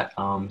to that.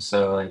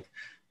 So like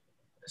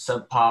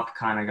Sub Pop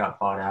kind of got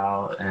bought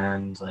out,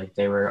 and like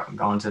they were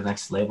going to the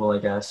next label, I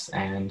guess,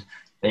 and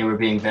they were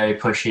being very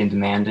pushy and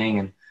demanding.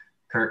 And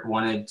Kurt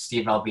wanted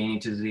Steve Albini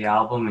to do the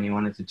album, and he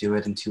wanted to do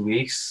it in 2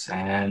 weeks.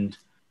 And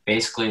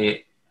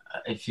basically,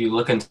 if you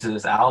look into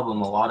this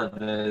album, a lot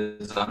of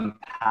it is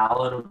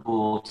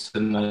unpalatable to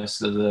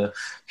most of the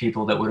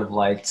people that would have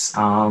liked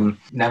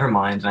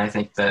Nevermind. And I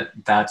think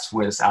that's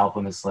where this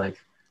album is like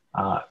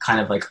kind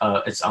of like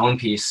its own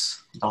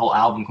piece. The whole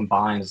album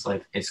combined is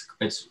like it's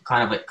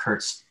kind of like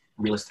Kurt's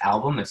realist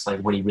album. It's like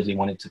what he really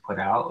wanted to put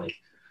out. Like,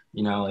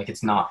 like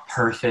it's not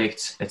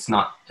perfect. It's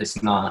not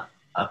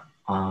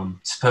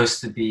supposed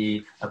to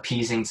be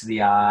appeasing to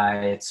the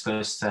eye. It's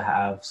supposed to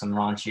have some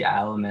raunchy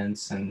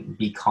elements and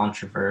be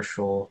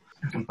controversial.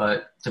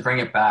 But to bring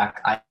it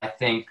back, I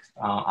think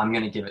I'm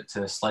going to give it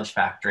to Sledge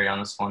Factory on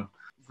this one.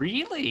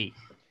 Really?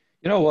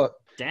 You know what?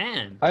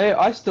 Damn.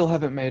 I still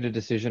haven't made a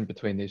decision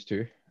between these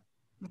two.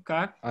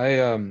 Okay.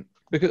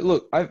 Because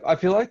look, I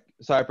feel like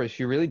Cypress,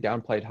 you really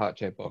downplayed Heart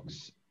Shape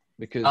Box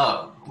because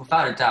Oh,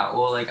 without a doubt.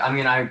 Well, like, I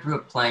mean, I grew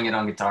up playing it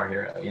on Guitar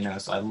Hero,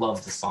 so I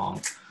love the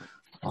song.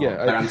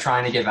 Yeah, But I'm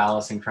trying to give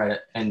Allison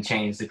credit and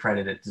change the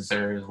credit it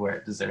deserves where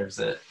it deserves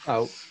it.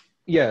 oh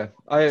yeah,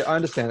 I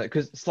understand that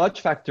because Sludge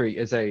Factory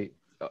is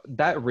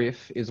that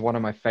riff is one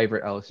of my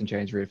favorite Alice in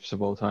Chains riffs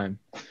of all time.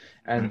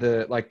 And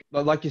the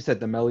like you said,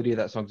 the melody of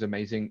that song's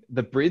amazing.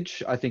 The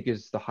bridge, I think,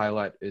 is the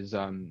highlight. Is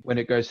when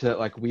it goes to that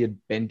like weird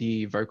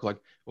bendy vocal, like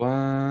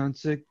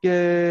once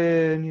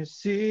again you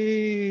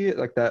see,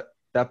 like that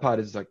part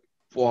is like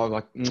wow,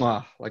 like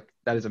mwah, like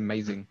that is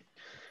amazing.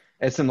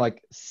 There's some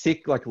like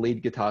sick like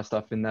lead guitar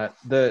stuff in that.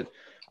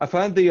 I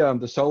find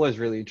the solo is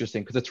really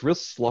interesting because it's real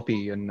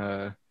sloppy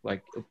and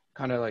like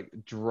kind of like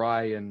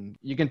dry, and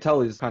you can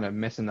tell he's kind of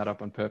messing that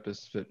up on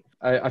purpose. But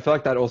I feel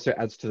like that also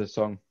adds to the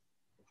song.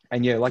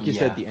 And yeah, like you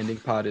said, the ending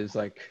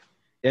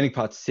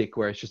part's sick,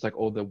 where it's just like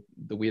all the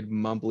weird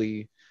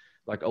mumbly,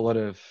 like a lot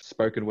of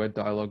spoken word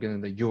dialogue,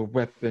 and then your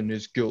weapon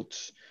is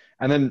guilt,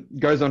 and then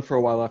goes on for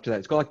a while after that.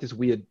 It's got like this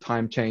weird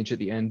time change at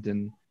the end,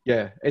 and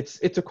yeah, it's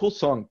a cool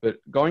song. But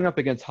going up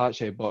against Heart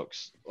Shaped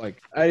Box,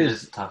 like it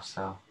is tough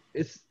stuff.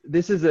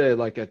 This is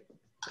a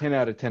 10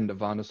 out of 10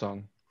 Nirvana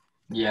song.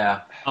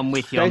 Yeah, I'm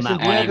with you on that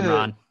one,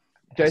 Imran.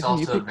 Jason, you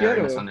also picked very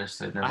yet?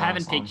 misunderstood. I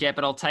haven't picked yet,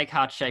 but I'll take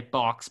Heart-Shaped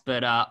Box.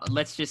 But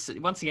let's just,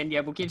 once again,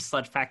 we'll give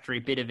Sludge Factory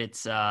a bit of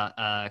its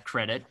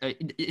credit.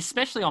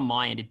 Especially on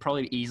my end, it'd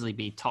probably easily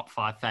be top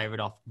 5 favorite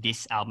off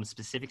this album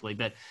specifically.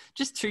 But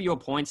just to your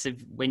points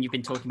of when you've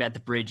been talking about the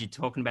bridge, you're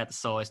talking about the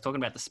solos, talking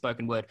about the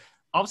spoken word,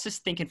 I was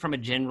just thinking from a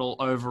general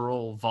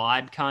overall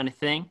vibe kind of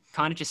thing,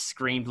 kind of just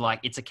screamed like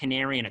it's a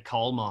canary in a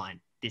coal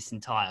mine, this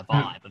entire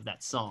vibe of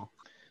that song.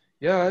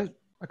 Yeah,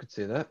 I could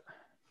see that.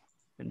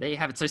 And there you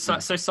have it. So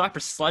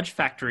Cypress Sludge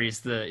Factory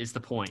is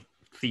the point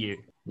for you.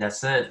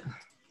 That's it.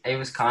 It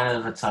was kind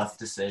of a tough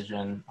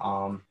decision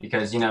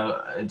because,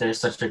 there's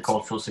such a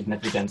cultural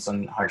significance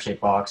on Heart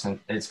Shaped Box, and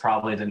it's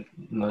probably the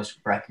most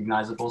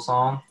recognizable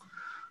song.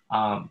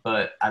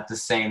 But at the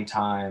same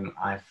time,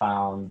 I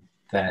found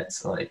that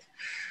like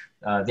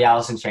the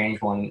Alice in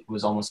Chains one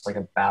was almost like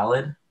a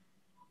ballad,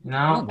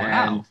 Oh, wow.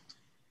 And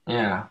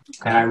yeah,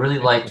 and I really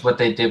liked what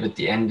they did with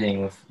the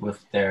ending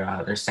with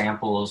their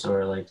samples,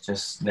 or like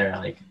just their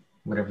like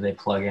whatever they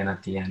plug in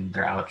at the end,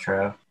 their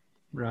outro.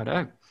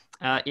 Righto.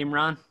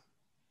 Imran,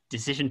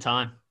 decision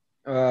time.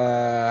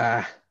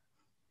 Can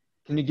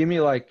you give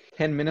me like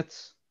 10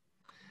 minutes?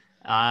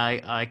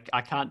 I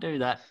can't do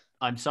that.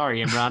 I'm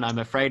sorry, Imran. I'm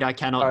afraid I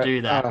cannot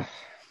do that.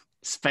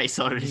 Space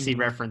Odyssey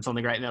reference on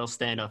the Great Metal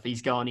Standoff.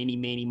 He's gone any,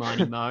 meeny,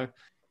 miny, mo.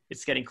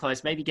 It's getting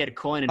close. Maybe get a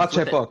coin and Heart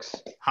flip Shape it. Box.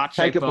 Heart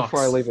Shape Take it Box.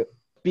 before I leave it.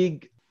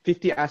 Big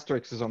 50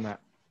 asterisks is on that.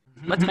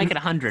 Let's make it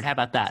 100. How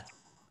about that?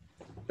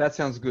 That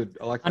sounds good.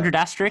 I like that. 100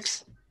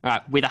 asterisks? All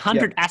right, with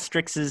 100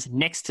 asterisks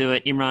next to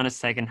it, Imran has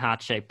taken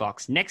Heart Shape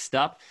Box. Next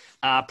up,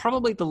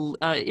 probably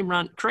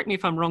Imran, correct me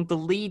if I'm wrong, the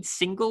lead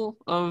single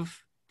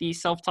of the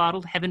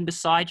self-titled Heaven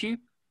Beside You?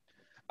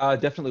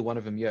 Definitely one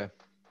of them, yeah.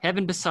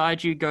 Heaven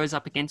Beside You goes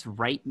up against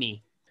Rape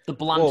Me, the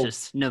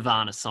bluntest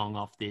Nirvana song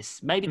off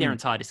this. Maybe their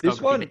entire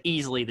discography, but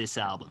easily this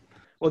album.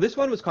 Well, this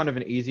one was kind of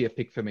an easier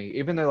pick for me,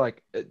 even though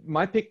like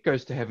my pick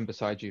goes to Heaven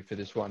Beside You for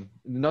this one.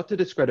 Not to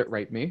discredit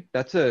Rape Me.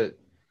 That's a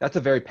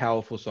very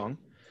powerful song.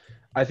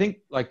 I think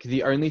like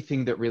the only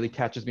thing that really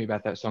catches me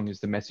about that song is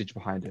the message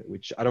behind it,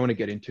 which I don't want to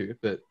get into,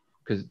 but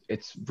because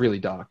it's really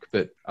dark.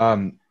 But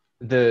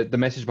the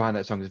message behind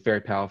that song is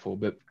very powerful.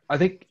 But I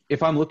think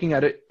if I'm looking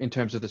at it in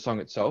terms of the song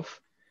itself,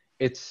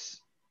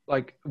 it's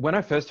like when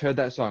I first heard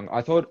that song,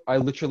 I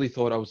literally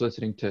thought I was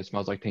listening to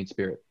Smells Like Teen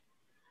Spirit.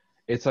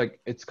 It's like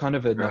it's kind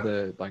of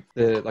another like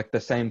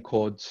the same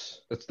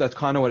chords. That's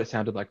kind of what it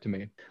sounded like to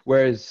me.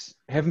 Whereas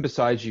Heaven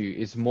Beside You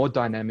is more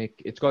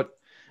dynamic.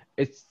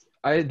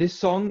 This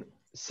song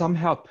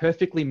somehow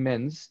perfectly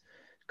mends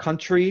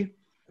country,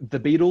 the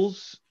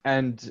Beatles,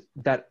 and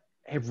that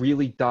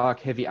really dark,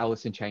 heavy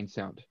Alice in Chains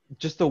sound.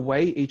 Just the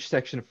way each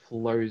section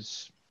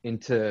flows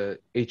into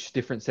each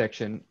different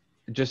section.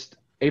 Just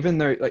even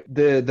though like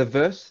the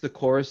verse, the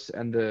chorus,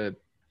 and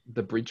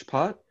the bridge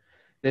part,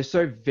 they're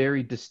so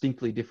very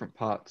distinctly different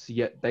parts,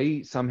 yet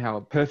they somehow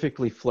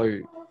perfectly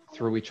flow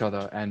through each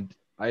other. And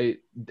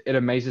it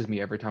amazes me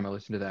every time I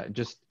listen to that. It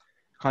just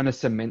kind of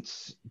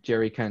cements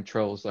Jerry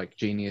Cantrell's like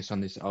genius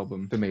on this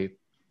album for me,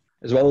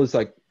 as well as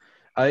like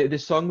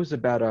this song was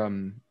about I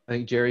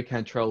think Jerry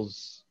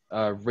Cantrell's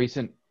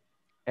recent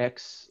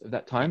ex of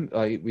that time,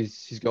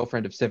 was his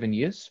girlfriend of 7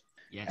 years.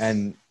 Yes.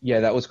 And yeah,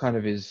 that was kind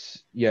of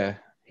his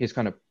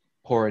kind of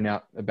pouring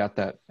out about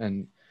that.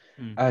 And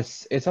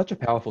it's such a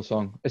powerful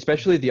song,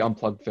 especially the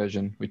unplugged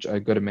version, which I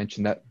got to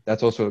mention.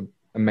 That's also an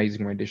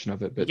amazing rendition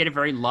of it. But you get a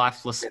very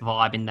lifeless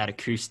vibe in that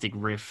acoustic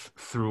riff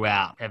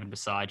throughout Heaven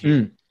Beside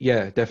You.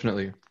 Yeah,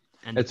 definitely.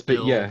 And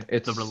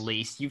the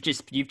release. You've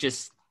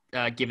just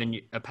given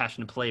you a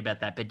passionate plea about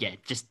that, but yeah,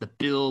 just the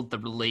build, the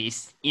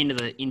release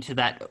into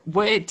that.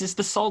 Where does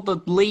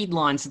the lead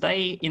lines, are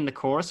they in the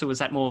chorus, or was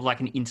that more of like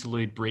an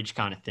interlude bridge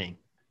kind of thing?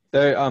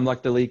 So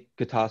like the lead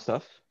guitar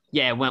stuff.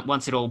 Yeah,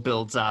 once it all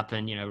builds up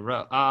and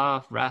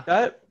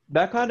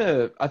That kind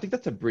of, I think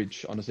that's a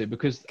bridge, honestly,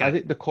 because I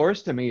think the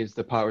chorus to me is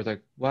the part where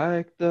it's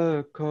like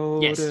the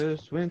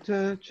coldest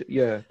winter.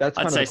 Yeah, that's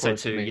I'd kind of say the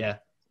chorus so too. to me. Yeah,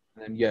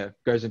 And then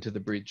goes into the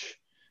bridge,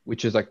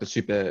 which is like the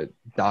super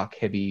dark,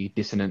 heavy,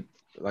 dissonant.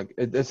 Like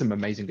there's some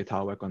amazing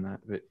guitar work on that.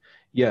 But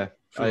yeah,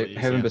 Truly is,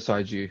 Heaven yeah.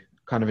 Beside You,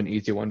 kind of an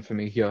easier one for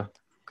me here.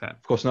 Okay.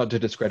 Of course, not to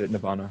discredit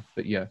Nirvana,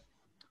 but yeah.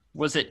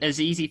 Was it as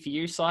easy for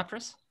you,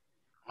 Cypress?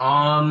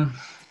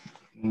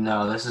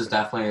 No, this is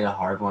definitely a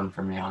hard one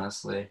for me,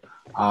 honestly.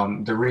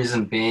 The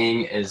reason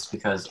being is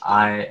because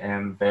I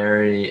am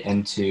very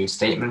into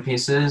statement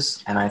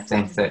pieces, and I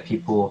think that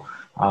people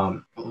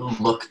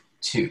look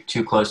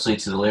too closely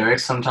to the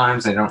lyrics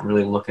sometimes. They don't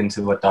really look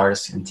into what the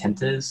artist's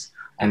intent is,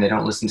 and they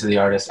don't listen to the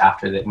artist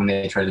after that when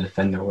they try to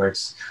defend their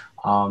works.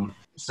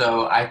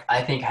 So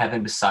I think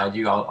Heaven Beside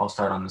You, I'll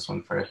start on this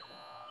one first.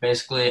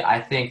 Basically,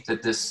 I think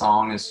that this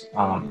song is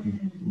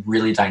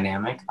really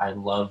dynamic. I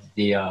love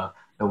the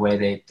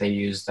way they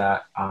use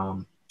that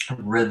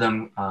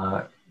rhythm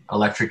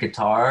electric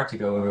guitar to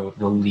go over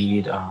the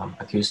lead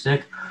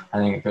acoustic. I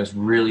think it goes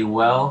really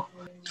well.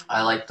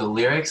 I like the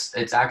lyrics.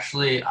 It's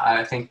actually,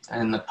 I think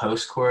in the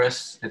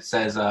post-chorus, it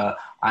says,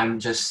 I'm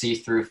just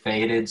see-through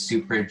faded,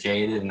 super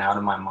jaded, and out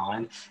of my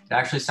mind. It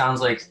actually sounds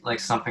like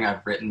something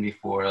I've written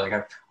before.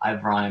 Like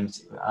I've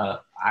rhymed,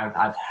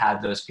 I've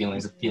had those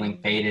feelings of feeling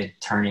faded,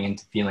 turning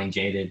into feeling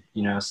jaded,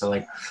 you know? So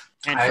like,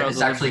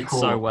 it's actually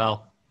cool. So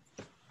well.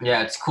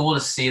 Yeah, it's cool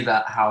to see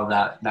how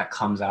that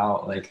comes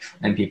out, like,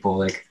 and people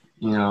like,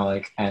 you know,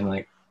 like, and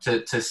like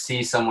to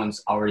see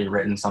someone's already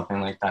written something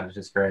like that is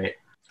just great.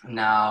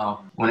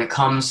 Now, when it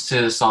comes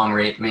to the song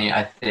Rape Me,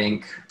 I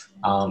think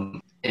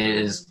it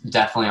is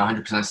definitely a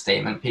 100%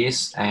 statement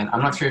piece. And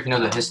I'm not sure if you know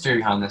the history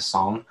behind this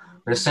song,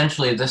 but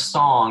essentially this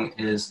song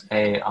is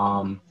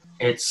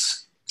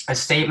it's a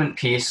statement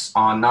piece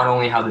on not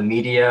only how the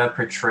media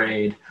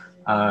portrayed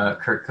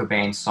Kurt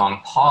Cobain's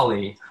song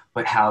Polly,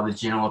 but how the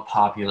general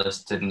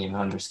populace didn't even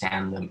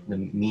understand the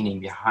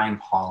meaning behind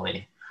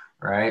Polly,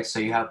 right? So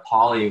you have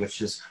Polly, which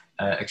is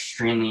an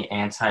extremely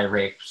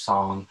anti-rape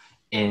song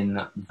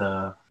in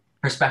the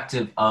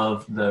perspective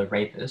of the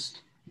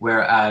rapist,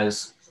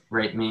 whereas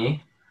Rape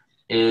Me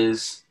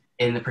is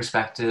in the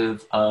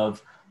perspective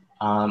of,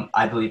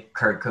 I believe,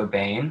 Kurt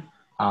Cobain.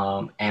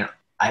 And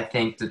I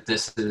think that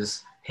this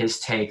is his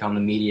take on the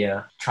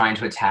media trying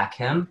to attack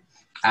him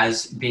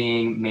as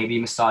being maybe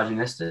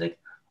misogynistic,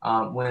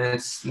 when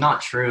it's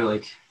not true.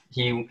 Like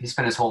he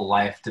spent his whole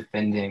life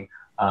defending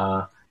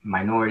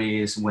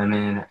minorities,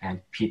 women, and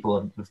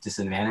people with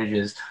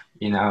disadvantages.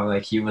 You know,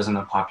 like he wasn't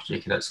a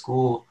popular kid at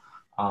school.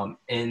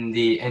 In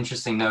the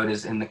interesting note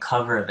is in the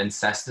cover of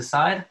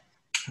Incesticide.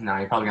 Now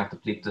you're probably gonna have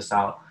to bleep this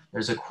out.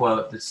 There's a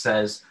quote that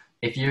says,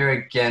 "If you're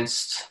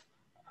against,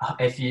 or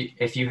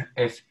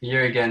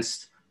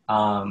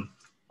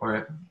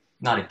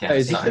not against."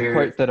 Is this the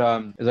quote that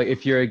is like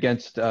if you're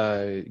against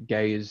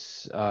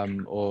gays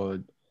or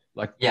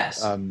like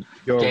yes,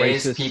 you're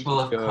gays, racist, people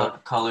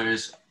of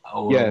colors,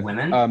 or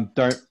women.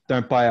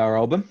 Don't buy our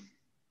album.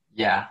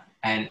 Yeah,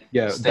 and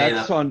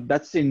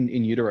that's in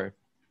Utero.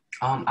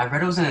 I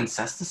read it was an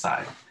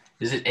Incesticide.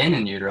 Is it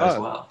in Utero as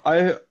well?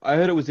 I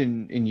heard it was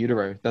in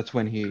Utero. That's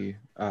when he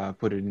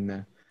put it in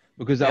there,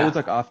 because that was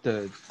like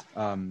after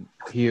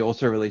he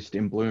also released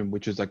In Bloom,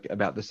 which is like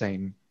about the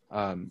same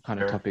kind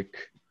of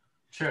topic.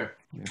 Sure.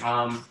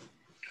 Yeah.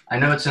 I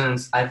know it's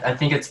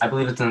I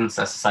believe it's an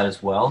Incesticide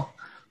as well.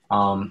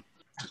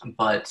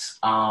 But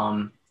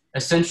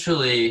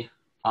essentially,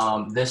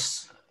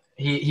 this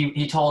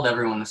he told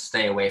everyone to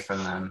stay away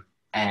from them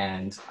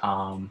and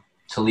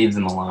to leave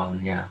them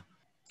alone. Yeah.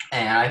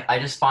 And I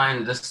just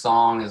find this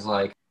song is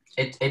like,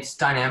 it's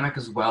dynamic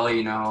as well,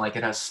 you know, like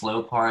it has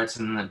slow parts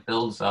and then it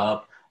builds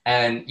up.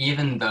 And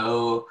even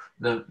though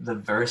the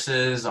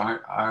verses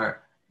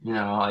are, you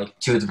know, like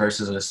two of the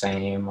verses are the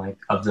same, like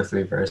of the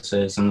three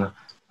verses, and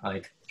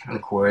the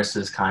chorus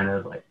is kind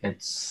of like,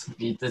 it's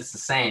the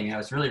same, you know,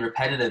 it's really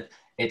repetitive.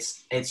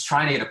 It's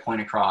trying to get a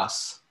point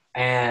across.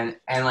 And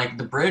like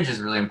the bridge is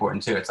really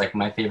important too. It's like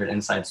my favorite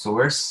inside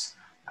source.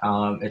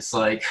 It's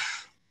like,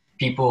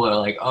 people are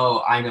like,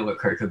 oh, I know what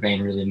Kurt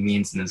Cobain really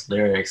means in his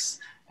lyrics.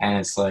 And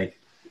it's like,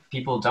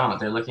 people don't.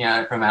 They're looking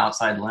at it from an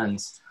outside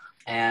lens.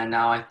 And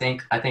now I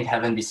think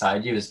Heaven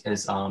Beside You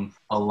is a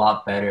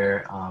lot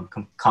better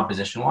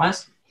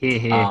composition-wise.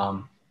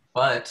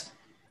 But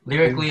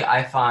lyrically,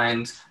 I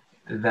find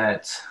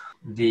that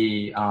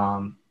the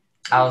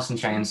Alice in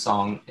Chains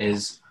song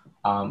is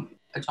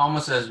it's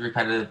almost as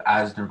repetitive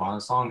as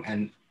Nirvana's song.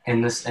 And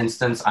in this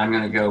instance, I'm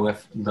going to go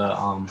with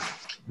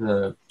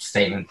the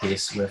statement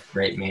piece with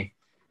Rape Me.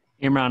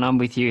 Imran, I'm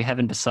with you.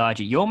 Heaven Beside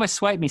You. You almost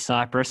swayed me,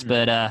 Cypress,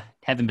 but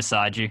Heaven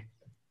Beside You.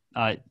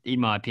 In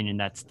my opinion,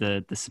 that's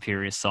the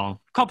superior song.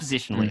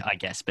 Compositionally, I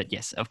guess. But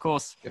yes, of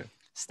course,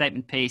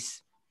 statement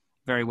piece,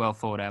 Very well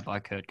thought out by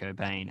Kurt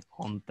Cobain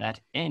on that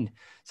end.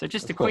 So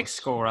just a Of quick course.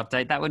 score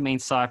update. That would mean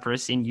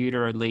Cypress in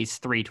utero leads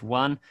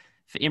 3-1.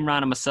 For Imran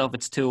and myself,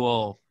 it's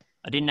 2-all.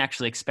 I didn't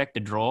actually expect a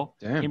draw.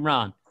 Damn.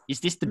 Imran,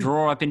 is this the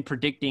draw I've been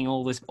predicting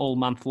all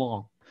month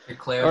long? To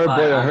clarify,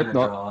 boy, I I'm hope gonna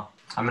not. draw.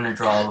 I'm gonna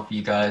draw with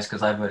you guys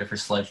because I voted for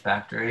Sledge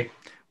Factory.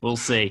 We'll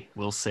see.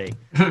 We'll see.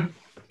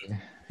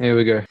 Here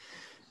we go.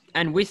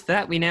 And with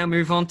that, we now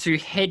move on to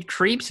Head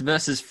Creeps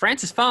versus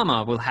Frances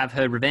Farmer will have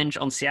her revenge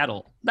on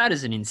Seattle. That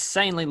is an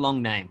insanely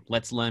long name.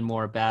 Let's learn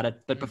more about it.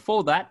 But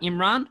before that,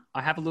 Imran,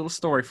 I have a little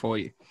story for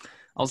you.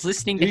 I was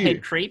listening to Do you?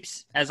 Head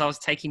Creeps. As I was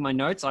taking my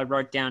notes, I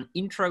wrote down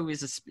intro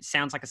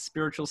sounds like a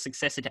spiritual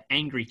successor to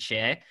Angry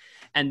Chair.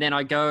 And then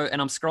I go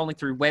and I'm scrolling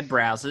through web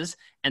browsers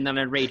and then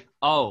I read,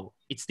 oh,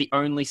 it's the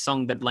only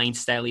song that Lane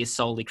Staley is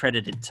solely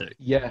credited to.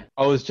 Yeah,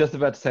 I was just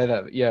about to say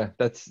that. Yeah,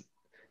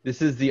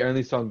 this is the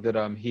only song that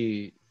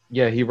he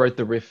wrote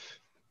the riff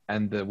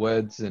and the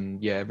words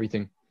and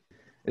everything.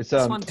 It's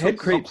This one Head took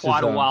Creeps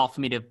quite is, a while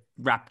for me to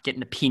get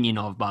an opinion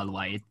of, by the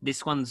way.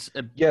 This one's,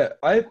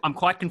 I'm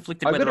quite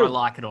conflicted I whether gotta- I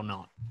like it or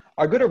not.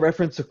 I got to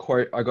reference a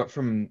quote I got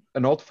from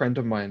an old friend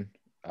of mine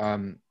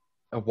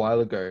a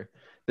while ago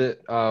that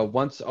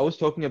once I was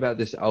talking about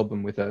this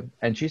album with her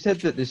and she said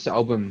that this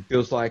album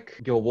feels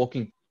like you're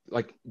walking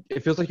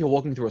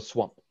through a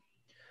swamp,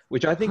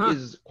 which I think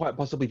is quite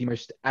possibly the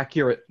most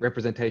accurate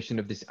representation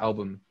of this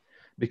album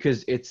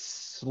because it's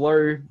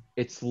slow,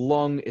 it's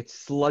long, it's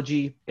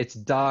sludgy, it's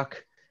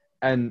dark.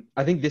 And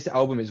I think this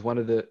album is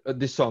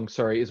this song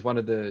is one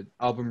of the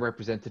album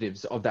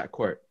representatives of that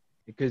quote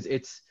because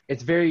it's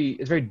very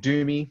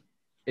doomy.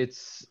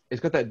 It's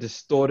got that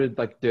distorted,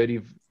 like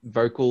dirty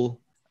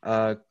vocal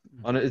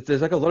on it.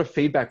 There's like a lot of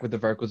feedback with the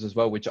vocals as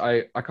well, which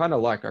I kind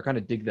of like. I kind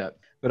of dig that.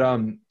 But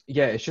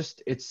it's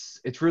just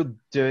it's real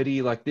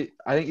dirty. Like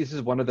I think this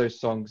is one of those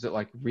songs that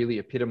like really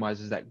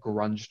epitomizes that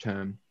grunge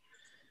term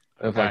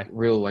of like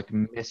real like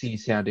messy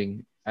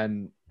sounding,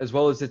 and as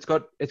well as it's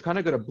kind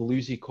of got a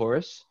bluesy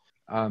chorus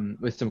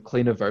with some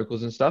cleaner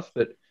vocals and stuff.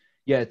 But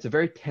yeah, it's a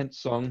very tense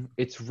song.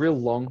 It's real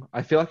long.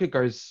 I feel like it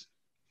goes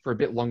for a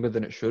bit longer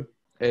than it should.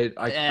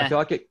 I feel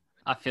like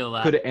I feel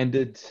that could have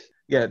ended.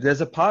 Yeah, there's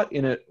a part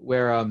in it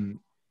where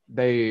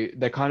they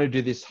kind of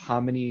do this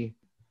harmony,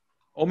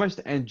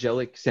 almost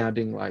angelic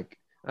sounding like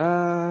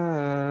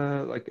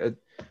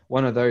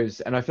one of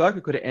those, and I feel like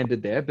it could have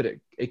ended there, but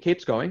it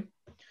keeps going,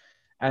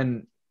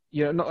 and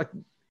not like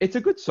it's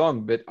a good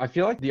song, but I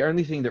feel like the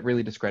only thing that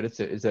really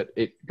discredits it is that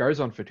it goes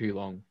on for too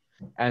long.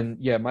 And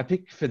yeah, my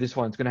pick for this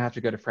one's going to have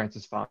to go to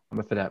Frances Farmer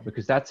for that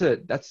because that's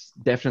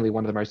definitely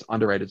one of the most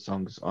underrated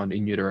songs on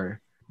In Utero.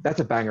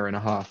 That's a banger and a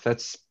half.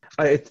 It's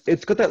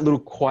got that little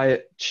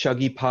quiet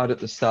chuggy part at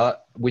the start,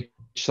 which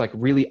like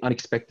really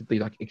unexpectedly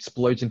like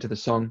explodes into the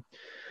song.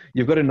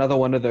 You've got another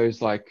one of those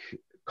like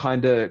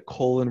kind of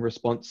call and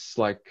response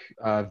like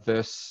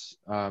verse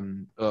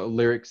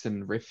lyrics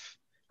and riff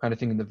kind of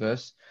thing in the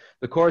verse.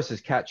 The chorus is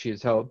catchy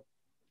as hell,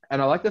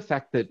 and I like the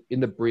fact that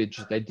in the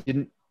bridge they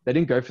didn't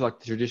go for like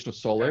the traditional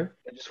solo.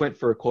 They just went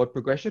for a chord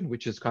progression,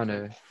 which is kind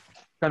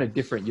of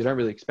different. You don't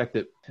really expect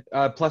it.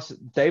 Plus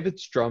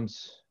David's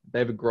drums,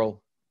 David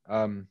Grohl.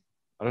 I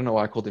don't know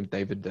why I called him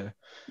David there.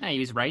 No, he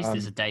was raised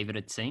as a David,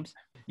 it seems.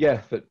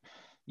 Yeah, but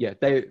yeah,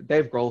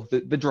 Dave Grohl,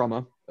 the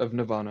drummer of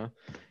Nirvana,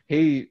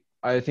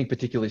 I think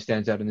particularly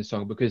stands out in this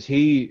song because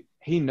he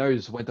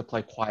knows when to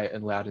play quiet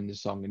and loud in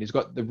this song, and he's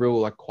got the real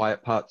like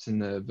quiet parts in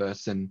the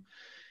verse, and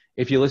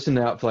if you listen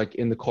out for like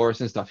in the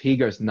chorus and stuff, he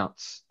goes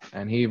nuts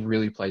and he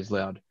really plays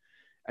loud.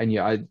 And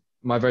yeah,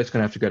 my vote's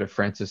gonna have to go to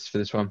Frances for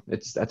this one.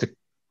 That's a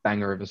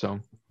banger of a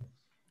song.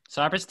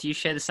 Cypress, do you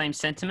share the same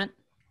sentiment?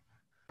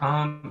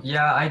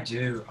 Yeah, I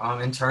do.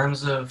 In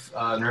terms of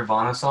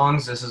Nirvana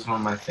songs, this is one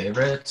of my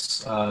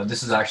favorites.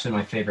 This is actually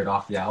my favorite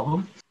off the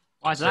album.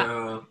 Why is that?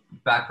 So,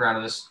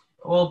 background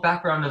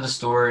of the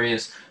story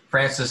is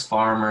Frances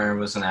Farmer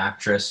was an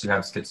actress who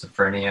had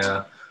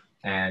schizophrenia,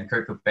 and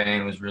Kurt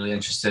Cobain was really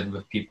interested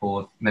with people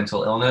with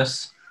mental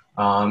illness.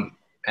 And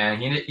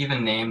he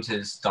even named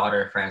his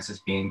daughter Frances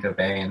Bean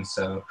Cobain.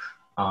 So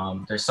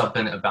there's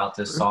something about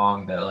this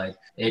song that like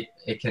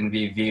it can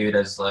be viewed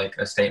as like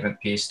a statement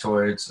piece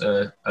towards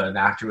an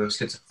actor with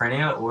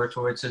schizophrenia or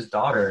towards his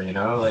daughter,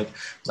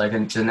 like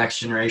in the next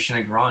generation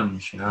of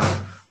grunge,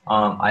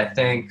 I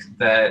think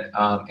that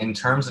in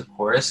terms of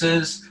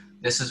choruses,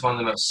 this is one of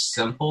the most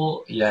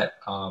simple yet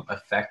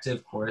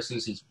effective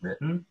choruses he's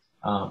written.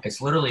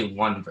 It's literally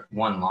one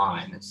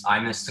line. It's "I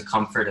miss the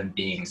comfort of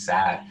being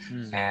sad,"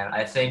 and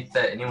I think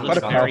that anyone's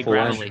gone through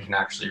depression can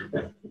actually,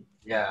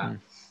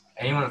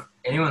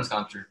 anyone's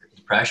gone through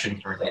depression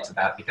can relate to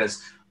that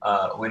because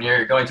when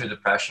you're going through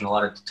depression, a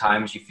lot of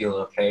times you feel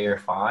okay or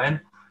fine,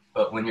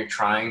 but when you're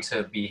trying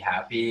to be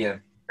happy and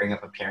bring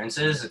up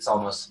appearances, it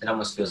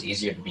almost feels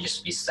easier to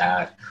just be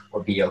sad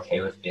or be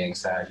okay with being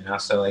sad,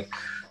 So like,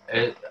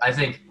 I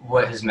think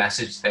what his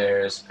message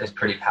there is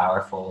pretty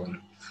powerful and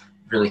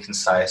really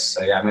concise.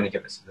 So yeah, I'm gonna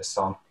give it to this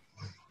song.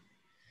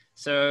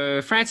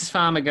 So Francis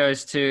Farmer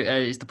goes to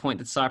is the point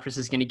that Cypress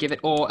is going to give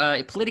it, or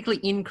politically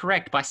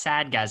incorrect by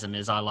Sadgasm,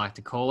 as I like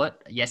to call it.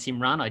 Yes,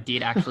 Imran, I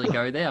did actually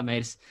go there. I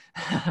made,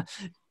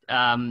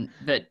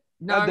 but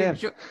no, Goddamn.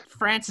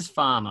 Francis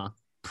Farmer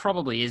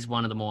probably is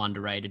one of the more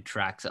underrated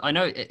tracks. I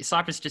know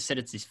Cypress just said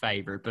it's his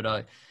favorite,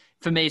 but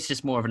for me, it's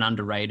just more of an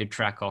underrated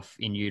track off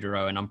In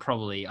Utero, and I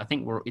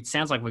think it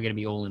sounds like we're going to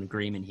be all in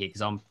agreement here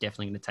because I'm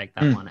definitely going to take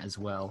that one as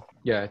well.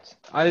 Yeah,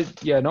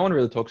 no one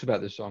really talks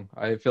about this song.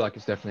 I feel like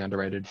it's definitely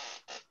underrated.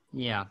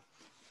 Yeah,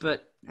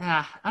 but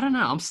I don't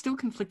know. I'm still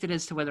conflicted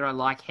as to whether I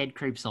like Head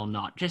Creeps or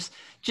not.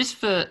 Just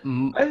for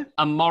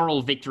a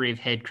moral victory of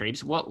Head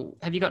Creeps, what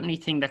have you got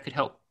anything that could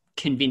help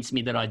convince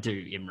me that I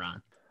do,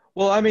 Imran?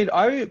 Well, I mean,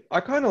 I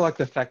kind of like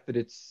the fact that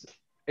it's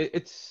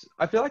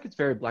I feel like it's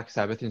very Black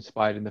Sabbath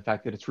inspired in the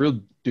fact that it's real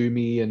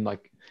doomy and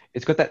like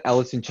it's got that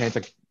Alice in Chains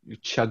like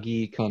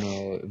chuggy kind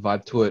of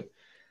vibe to it,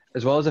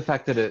 as well as the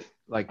fact that it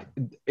like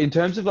in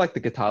terms of like the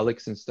guitar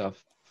licks and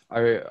stuff,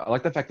 I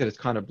like the fact that it's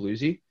kind of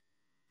bluesy.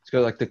 It's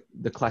got like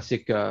the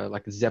classic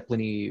like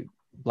Zeppelin-y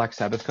Black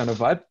Sabbath kind of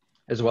vibe,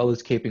 as well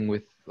as keeping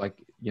with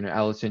like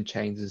Alice in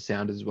Chains'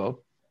 sound as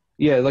well.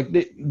 Yeah, like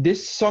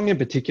this song in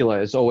particular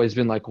has always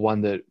been like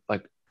one that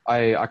like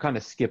I kind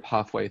of skip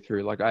halfway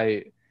through. Like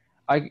I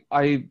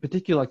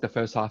particularly like the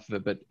first half of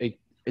it, but it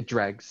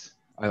drags.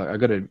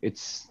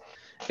 It's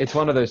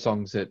one of those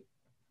songs that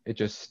it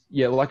just,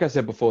 like I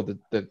said before,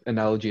 the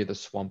analogy of the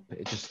swamp,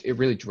 it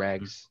really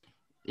drags.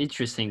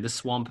 Interesting. The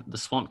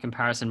swamp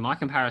comparison. My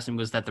comparison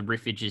was that the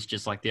riffage is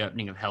just like the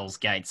opening of Hell's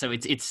Gate. So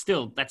that's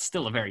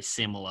still a very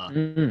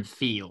similar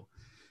feel.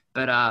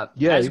 But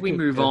as we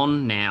move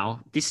on now,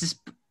 this is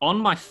on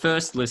my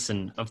first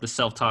listen of the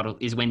self-titled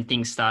is when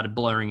things started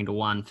blurring into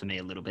one for me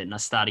a little bit, and I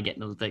started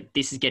getting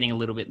this is getting a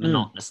little bit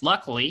monotonous.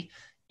 Luckily,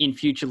 in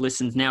future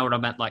listens, now when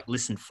I'm at like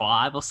listen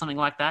 5 or something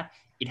like that,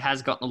 it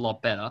has gotten a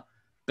lot better.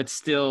 But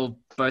still,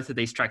 both of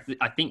these tracks,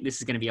 I think this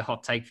is going to be a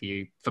hot take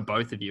for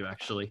both of you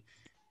actually.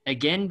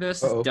 Again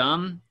versus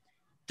Dumb,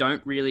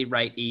 don't really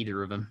rate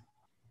either of them.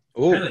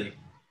 Ooh. Really?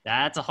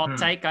 That's a hot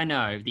take, I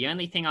know. The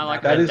only thing I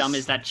like about Dumb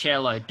is that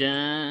cello.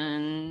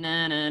 Dun,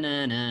 dun, dun,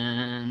 dun,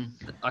 dun.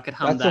 I could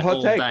hum that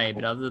all day,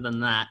 but other than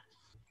that...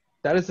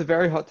 That is a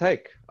very hot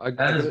take.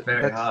 That is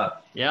very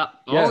hot. Yeah.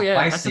 Oh, yeah.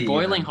 That's Spicy, a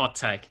boiling hot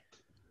take.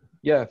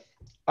 Yeah.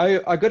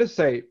 I got to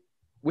say,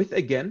 with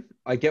Again,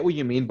 I get what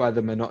you mean by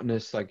the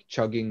monotonous, like,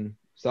 chugging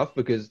stuff,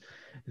 because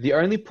the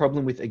only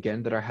problem with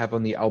Again that I have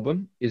on the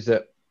album is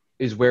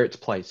where it's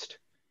placed.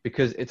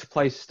 Because it's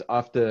placed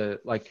after,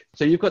 like,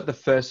 so you've got the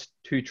first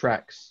 3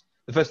 tracks,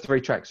 which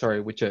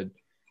are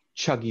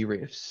chuggy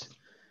riffs.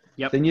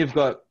 Yep. Then you've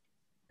got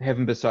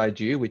Heaven Beside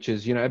You, which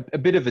is, a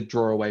bit of a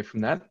draw away from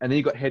that. And then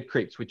you've got Head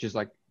Creeps, which is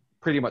like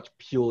pretty much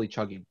purely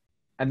chugging.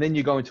 And then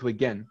you go into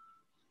Again,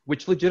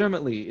 which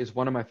legitimately is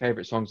one of my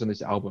favorite songs on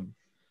this album.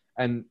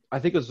 And I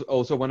think it was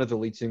also one of the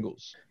lead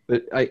singles.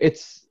 But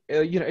it's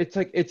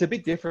a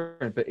bit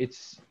different, but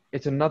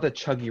it's another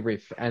chuggy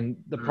riff. And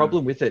the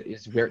problem with it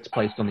is where it's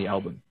placed on the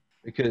album,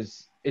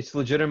 because it's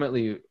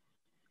legitimately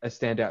a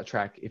standout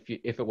track if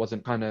it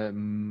wasn't kind of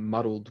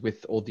muddled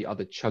with all the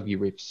other chuggy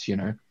riffs,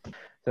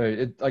 So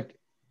it like,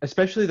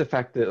 especially the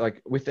fact that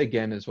like with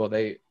Again as well,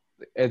 they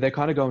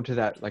kind of go into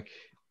that like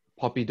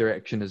poppy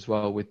direction as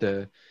well with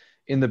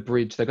in the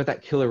bridge. They got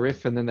that killer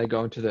riff, and then they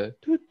go into the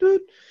toot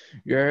toot,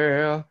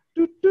 yeah,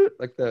 toot toot,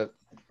 like that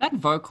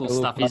vocal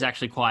stuff is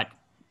actually quite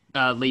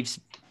leaves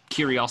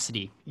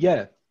curiosity.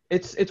 Yeah,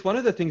 it's one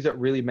of the things that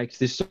really makes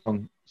this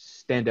song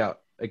stand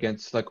out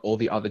against like all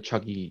the other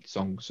chuggy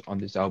songs on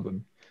this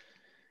album.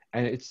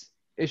 And it's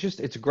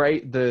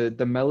great.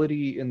 The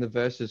melody in the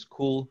verse is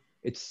cool.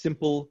 It's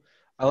simple.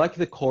 I like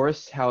the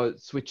chorus, how it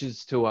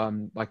switches to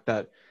like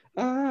that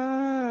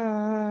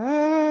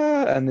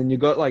and then you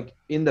got like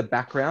in the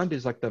background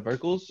is like the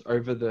vocals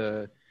over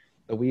the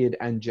weird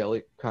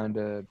angelic kind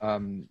of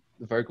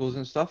vocals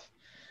and stuff.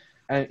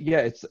 And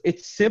yeah,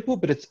 it's simple,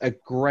 but it's a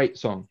great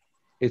song.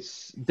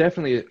 It's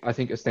definitely, I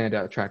think, a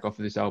standout track off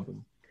of this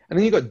album. And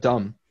then you got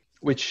Dumb,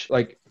 which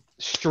like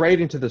straight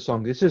into the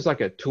song. This is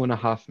like a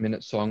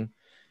 2.5-minute song,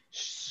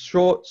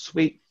 short,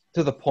 sweet,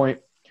 to the point.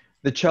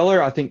 The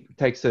cello, I think,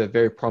 takes a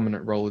very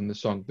prominent role in the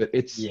song, but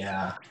it's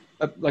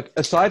like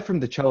aside from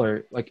the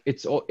cello, like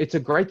it's a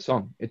great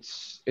song.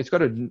 It's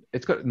got a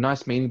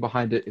nice meaning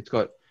behind it.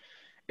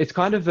 It's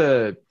kind of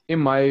in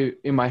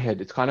my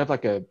head, it's kind of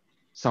like a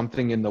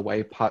Something in the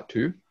Way Part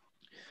 2,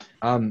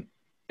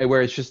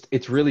 where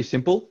it's really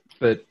simple,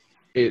 but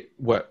it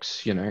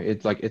works.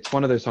 It's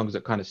one of those songs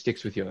that kind of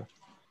sticks with you.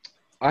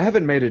 I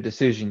haven't made a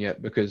decision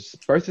yet because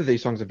both of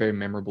these songs are very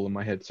memorable in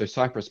my head. So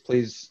Cypress,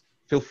 please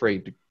feel free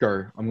to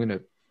go. I'm going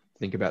to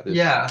think about this.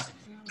 Yeah.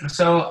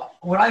 So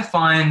what I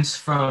find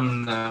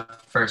from the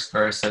first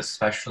verse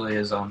especially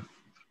is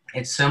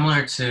it's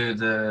similar to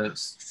the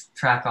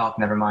track off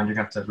Nevermind. You're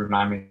going to have to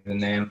remind me of the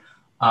name.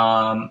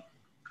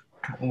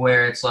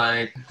 Where it's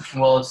like,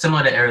 well, it's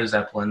similar to Aero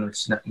Zeppelin,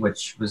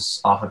 which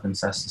was off of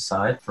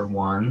Incesticide for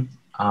one.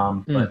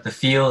 But the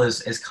feel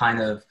is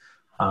kind of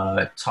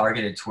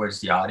targeted towards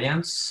the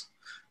audience.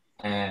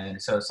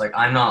 And so it's like,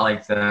 I'm not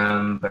like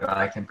them, but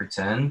I can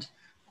pretend.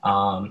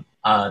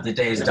 The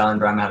day is done,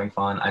 but I'm having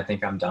fun. I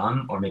think I'm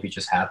dumb, or maybe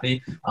just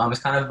happy. It's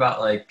kind of about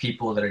like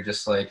people that are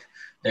just like,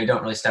 they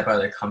don't really step out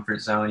of their comfort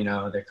zone. You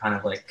know, they're kind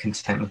of like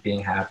content with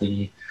being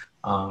happy.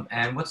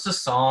 And what's the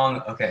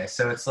song? Okay,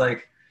 so it's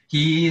like,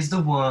 he's the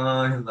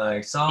one who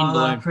likes all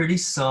our pretty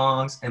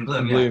songs. In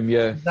Bloom, In Bloom,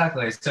 yeah.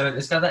 Exactly. So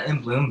it's got that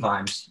In Bloom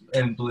vibes.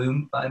 In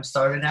Bloom vibes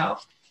started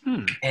out.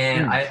 And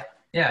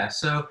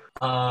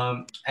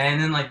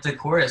and then like the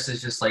chorus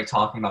is just like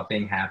talking about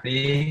being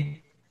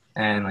happy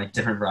and like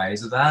different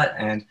varieties of that.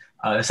 And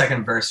the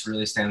second verse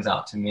really stands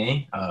out to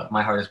me.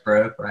 My heart is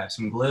broke, but I have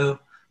some glue.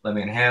 Let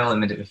me inhale,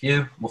 admit it with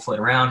you. We'll float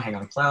around, hang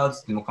on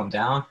clouds, then we'll come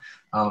down.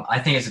 I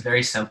think it's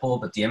very simple,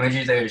 but the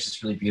imagery there is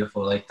just really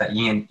beautiful. Like that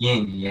yin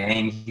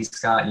yang he's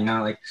got, you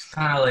know, like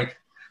kind of like,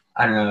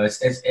 I don't know.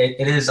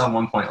 It is on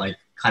one point like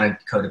kind of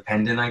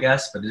codependent, I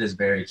guess, but it is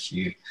very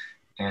cute.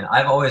 And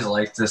I've always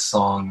liked this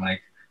song,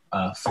 like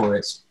for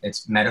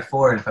its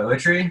metaphor and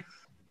poetry.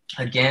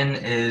 Again,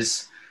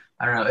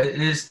 I don't know.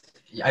 It is.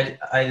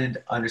 I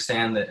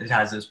understand that it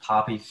has those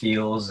poppy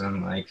feels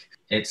and like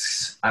I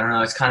don't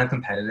know. It's kind of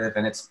competitive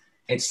and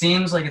it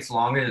seems like it's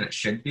longer than it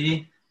should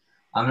be.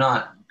 I'm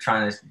not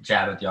trying to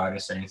jab at the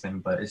artist or anything,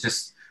 but it's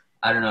just,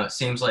 I don't know. It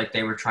seems like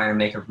they were trying to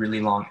make a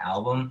really long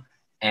album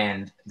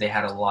and they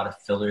had a lot of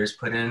fillers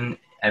put in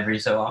every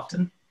so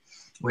often,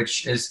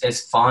 which is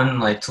fun,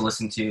 like to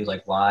listen to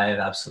like live,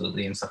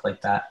 absolutely, and stuff like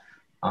that.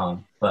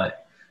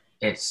 But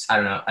I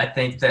don't know. I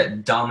think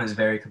that Dumb is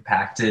very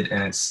compacted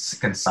and it's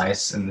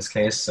concise in this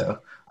case, so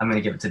I'm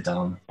going to give it to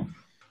Dumb.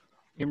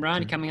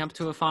 Imran, coming up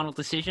to a final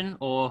decision,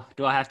 or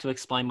do I have to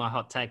explain my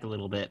hot take a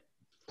little bit?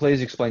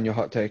 Please explain your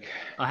hot take.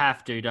 I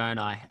have to, don't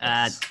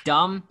I?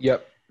 Dumb.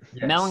 Yep.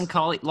 Yes.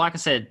 Melancholy. Like I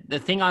said, the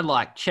thing I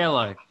like,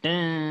 cello.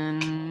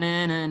 Dun,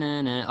 na, na,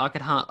 na, na. I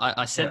could hum.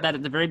 I said that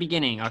at the very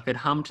beginning. I could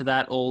hum to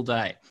that all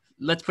day.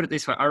 Let's put it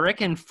this way. I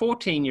reckon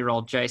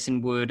 14-year-old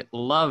Jason would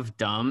love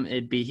Dumb.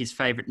 It'd be his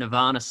favorite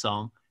Nirvana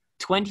song.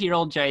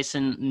 20-year-old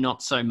Jason,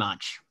 not so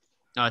much.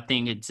 I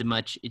think it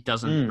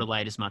doesn't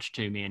relate as much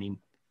to me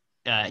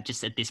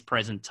just at this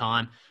present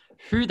time.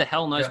 Who the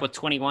hell knows what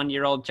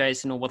 21-year-old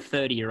Jason or what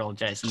 30-year-old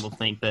Jason will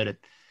think, but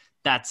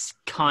that's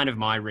kind of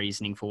my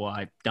reasoning for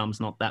why Dumb's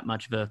not that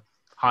much of a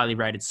highly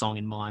rated song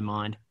in my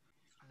mind.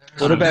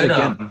 What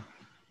about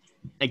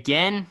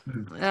Again?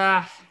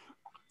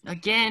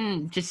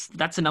 Again, just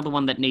that's another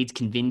one that needs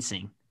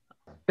convincing.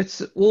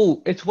 It's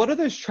one of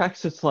those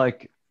tracks that's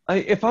like,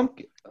 I don't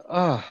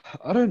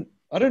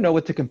know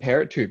what to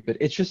compare it to, but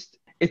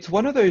it's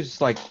one of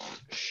those like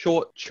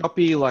short,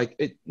 choppy,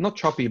 like not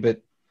choppy, but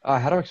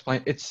how do I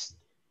explain it?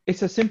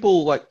 It's a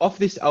simple, like off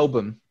this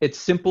album, it's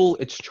simple,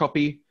 it's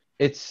choppy,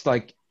 it's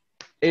like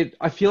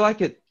I feel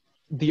like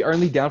the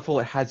only downfall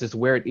it has is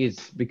where it is,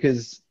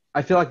 because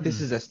I feel like this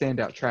is a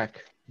standout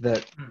track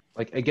that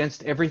like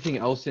against everything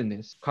else in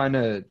this kind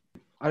of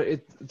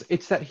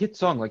it's that hit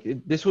song. Like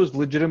this was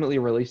legitimately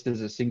released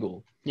as a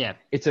single. Yeah,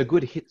 it's a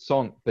good hit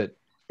song, but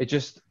it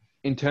just,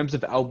 in terms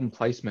of album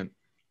placement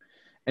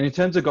and in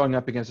terms of going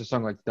up against a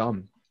song like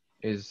Dumb,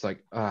 is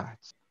like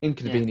it's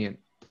inconvenient.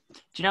 Do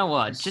you know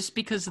what? Just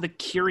because of the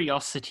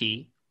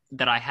curiosity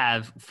that I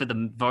have for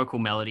the vocal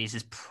melodies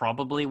is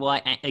probably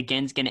why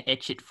Again's going to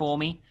etch it for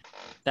me.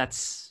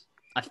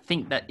 I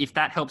think that if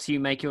that helps you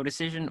make your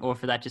decision, or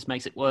if that just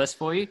makes it worse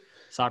for you,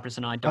 Cypress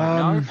and I don't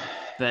know.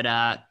 But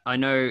I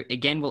know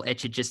Again will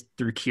etch it just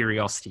through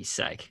curiosity's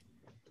sake.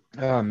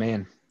 Oh,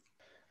 man.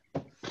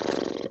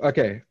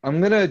 Okay, I'm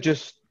going to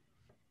just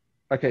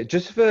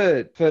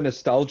for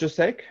nostalgia's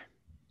sake,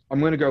 I'm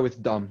going to go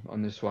with Dumb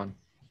on this one.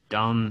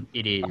 Dumb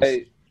it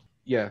is.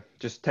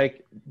 Just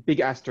take big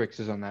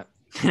asterisks on that.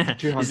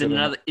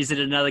 Is it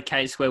another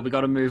case where we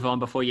got to move on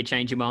before you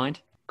change your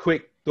mind?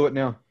 Quick, do it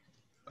now.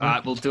 All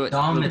right, we'll do it.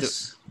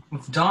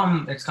 With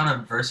Dumb, it's kind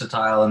of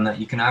versatile in that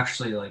you can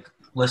actually like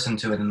listen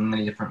to it in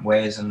many different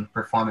ways and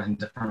perform it in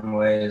different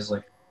ways.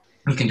 Like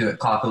you can do it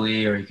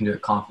cockily or you can do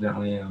it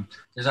confidently.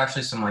 There's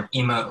actually some like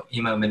emo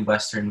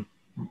Midwestern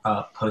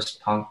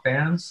post-punk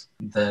bands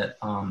that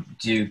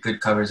do good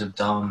covers of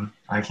Dumb.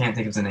 I can't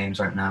think of the names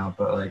right now,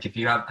 but like if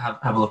you have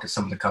a look at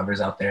some of the covers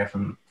out there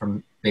from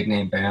big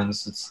name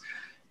bands, it's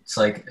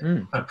like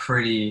a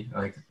pretty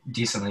like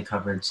decently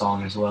covered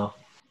song as well.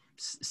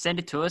 Send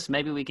it to us.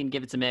 Maybe we can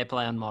give it some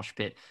airplay on Mosh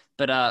Pit.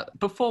 But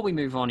before we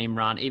move on,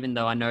 Imran, even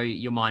though I know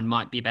your mind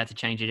might be about to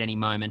change at any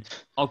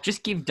moment, I'll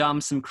just give Dumb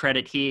some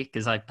credit here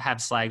because I have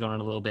slagged on it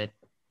a little bit.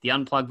 The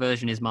unplugged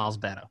version is miles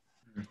better.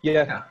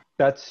 Yeah.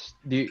 That's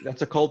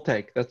a cold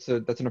take. That's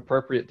an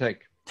appropriate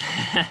take.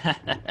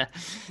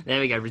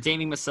 There we go.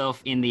 Redeeming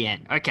myself in the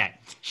end. Okay.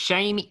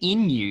 Shame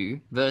in You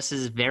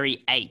versus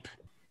Very Ape.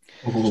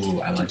 Ooh,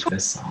 I like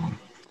this song.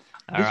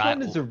 This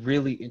one is a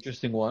really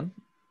interesting one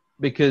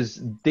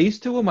because these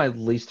two are my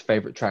least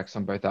favorite tracks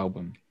on both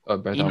albums.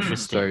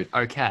 Interesting.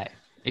 Okay.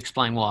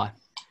 Explain why.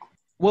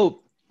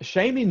 Well,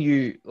 Shame in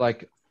You,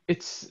 like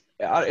it's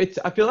I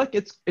feel like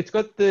it's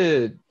got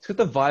the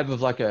vibe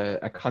of like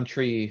a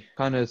country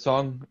kind of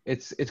song.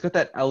 It's got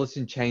that Alice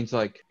in Chains,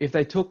 like if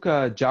they took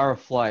Jar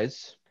of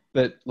Flies,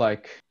 but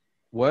like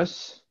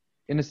worse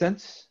in a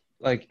sense.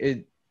 Like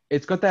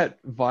it's got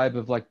that vibe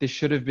of like this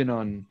should have been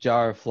on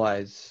Jar of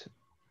Flies,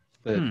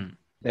 but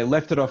they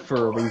left it off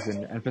for a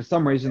reason, and for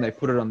some reason they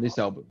put it on this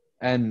album.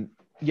 And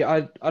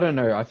yeah, I don't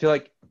know. I feel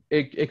like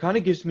it kind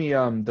of gives me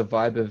the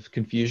vibe of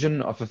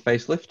Confusion off of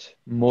Facelift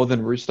more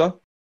than Rooster.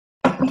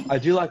 I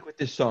do like with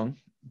this song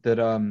that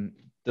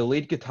the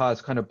lead guitar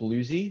is kind of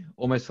bluesy,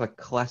 almost like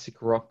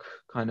classic rock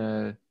kind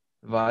of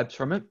vibes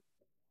from it.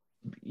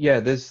 Yeah,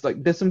 there's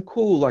some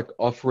cool like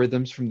off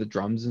rhythms from the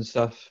drums and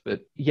stuff,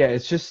 but yeah,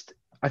 it's just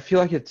I feel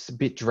like it's a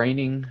bit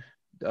draining.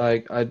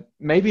 Like I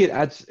maybe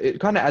it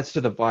kind of adds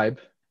to the vibe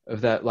of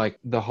that, like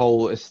the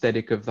whole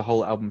aesthetic of the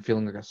whole album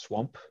feeling like a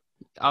swamp.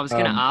 I was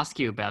going to Um, ask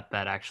you about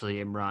that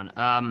actually,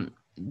 Imran.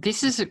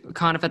 This is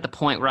kind of at the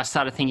point where I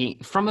started thinking,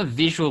 from a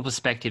visual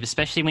perspective,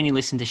 especially when you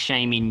listen to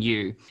 "Shame in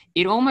You,"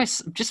 it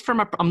almost just from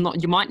a. I'm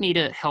not. You might need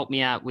to help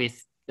me out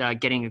with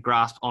getting a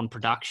grasp on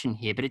production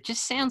here, but it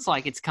just sounds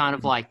like it's kind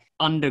of like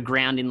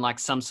underground in like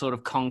some sort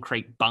of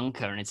concrete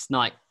bunker, and it's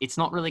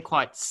not really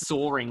quite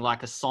soaring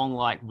like a song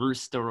like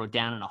 "Rooster" or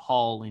 "Down in a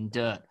Hole in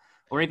Dirt,"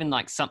 or even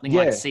like something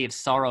like yeah, "Sea of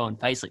Sorrow" and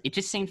 "Facelift." It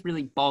just seems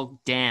really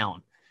bogged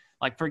down.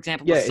 Like, for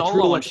example, the yeah, it's real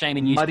solo on like "Shame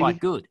in You" is quite muddy.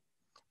 good,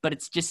 but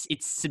it's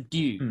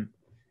subdued. Hmm.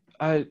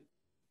 I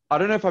I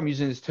don't know if I'm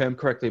using this term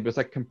correctly, but it's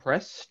like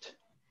compressed,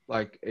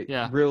 like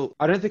Yeah. real.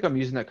 I don't think I'm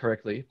using that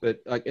correctly, but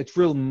like it's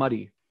real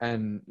muddy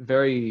and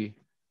very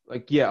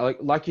like yeah,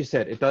 like you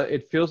said,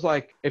 it feels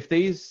like if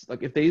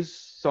these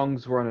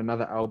songs were on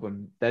another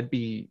album, they'd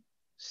be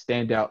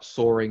standout,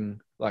 soaring,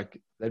 like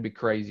they'd be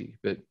crazy.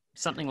 But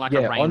Something like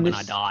a yeah, Rain on When I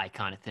this, Die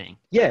kind of thing.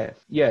 yeah,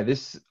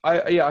 this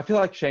I feel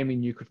like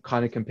Shaming You could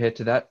kind of compare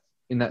to that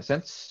in that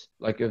sense,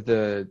 like of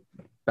the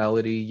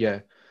ballady, yeah.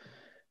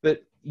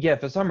 But yeah,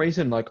 for some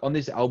reason, like on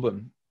this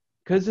album,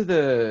 because of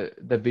the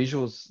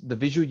visuals, the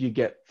visual you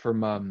get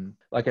from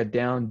like a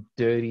down,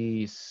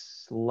 dirty,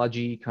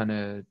 sludgy kind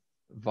of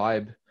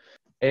vibe,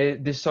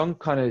 this song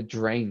kind of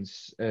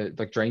drains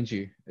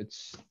you.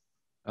 It's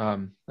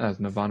that's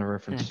a Nirvana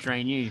reference.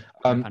 Drain You,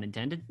 no Um, pun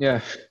intended.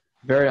 yeah,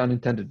 very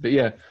unintended, but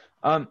yeah,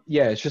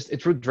 yeah,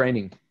 it's real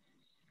draining.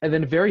 And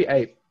then Very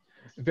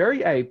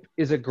Ape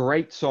is a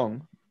great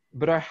song,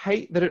 but I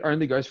hate that it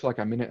only goes for like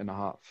a minute and a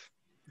half.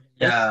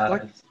 That's Yeah,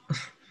 like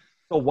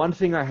the one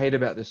thing I hate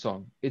about this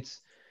song.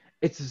 It's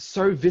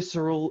so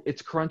visceral,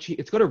 it's crunchy,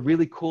 it's got a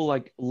really cool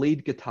like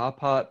lead guitar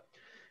part.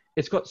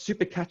 It's got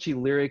super catchy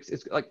lyrics.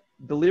 It's like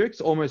the lyrics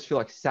almost feel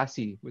like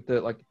sassy with the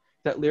like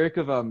that lyric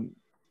of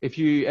if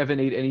you ever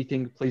need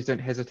anything, please don't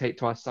hesitate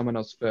to ask someone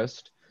else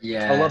first.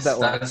 I love yes, that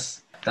line.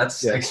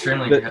 that's Yeah.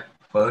 extremely But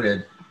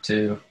quoted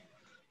too.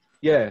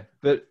 yeah,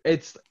 but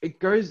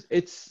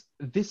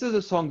this is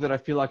a song that I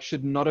feel like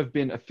should not have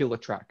been a filler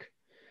track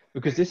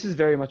because this is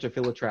very much a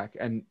filler track,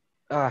 and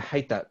I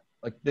hate that.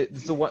 Like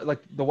the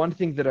one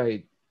thing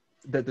that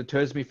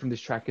deters me from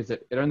this track is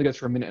that it only goes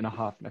for a minute and a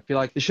half, and I feel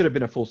like this should have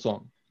been a full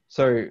song.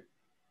 So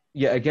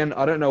yeah, again,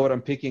 I don't know what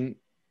I'm picking.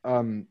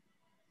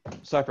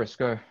 Cypress,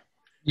 go.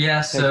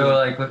 Yeah, Take it so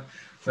away. like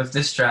with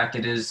this track,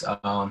 it is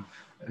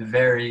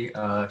very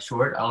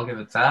short. I'll give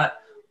it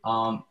that.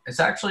 It's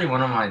actually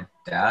one of my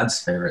dad's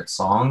favorite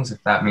songs,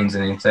 if that means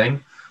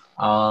anything.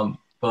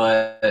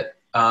 But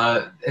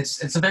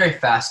it's a very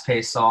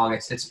fast-paced song.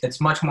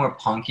 It's much more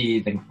punky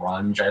than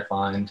grunge, I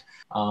find.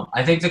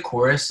 I think the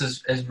chorus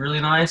is really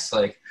nice.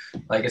 Like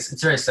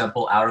it's very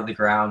simple. Out of the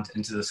ground,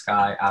 into the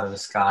sky, out of the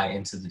sky,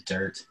 into the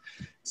dirt.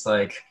 It's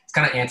like it's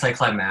kind of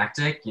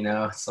anticlimactic, you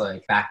know. It's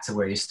like back to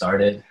where you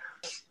started.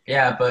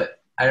 Yeah, but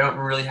I don't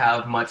really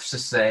have much to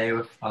say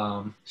with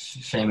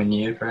Shame and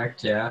You,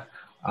 correct? Yeah.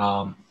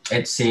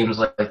 It seems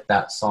like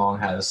that song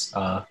has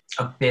a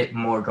bit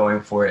more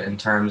going for it in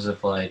terms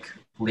of like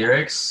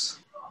lyrics.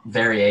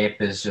 Very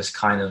Ape is just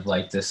kind of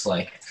like this,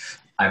 like,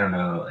 I don't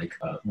know, like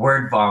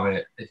word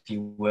vomit, if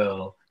you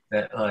will,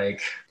 that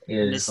like And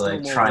there's is still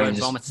like more trying word to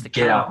just vomits to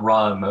get come. out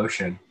raw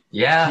emotion.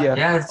 Yeah, Yeah,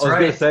 yeah, I that's was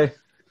gonna right. say.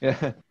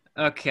 Yeah,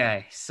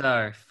 Okay,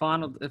 so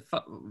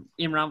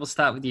Imran, we'll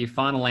start with you.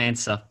 Final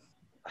answer.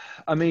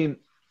 I mean,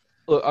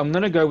 look, I'm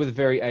gonna go with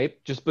Very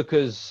Ape just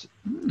because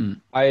Hmm.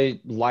 I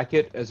like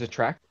it as a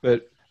track,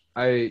 but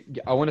I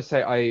want to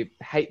say I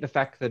hate the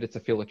fact that it's a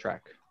filler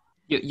track.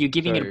 You're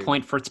giving it a So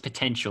point for its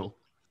potential.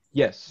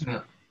 yes,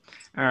 Yeah.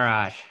 All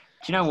right.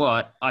 Do you know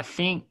what? I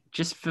think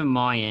just for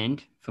my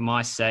end, for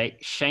my sake,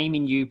 Shame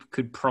in You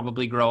could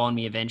probably grow on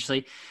me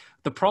eventually.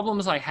 The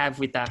problems I have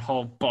with that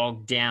whole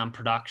bogged down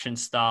production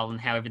style and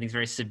how everything's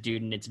very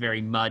subdued and it's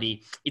very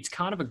muddy, it's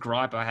kind of a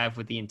gripe I have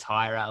with the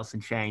entire Alice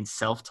in Chains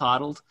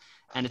self-titled.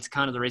 And it's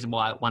kind of the reason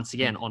why, once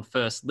again, on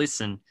first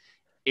listen,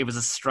 it was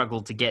a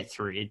struggle to get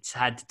through.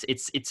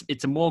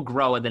 It's a more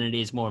grower than it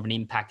is more of an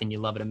impact, and you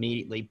love it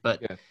immediately.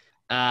 But yeah.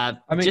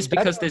 I mean just that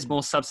because there's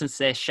more substance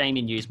there, Shame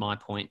in You is my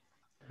point.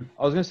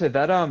 I was gonna say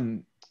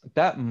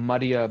that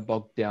muddier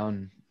bogged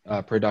down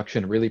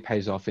production really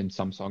pays off in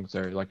some songs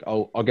though. Like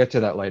I'll get to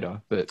that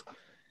later, but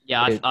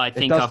Yeah, I It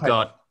think does I've take-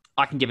 got.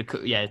 I can give it.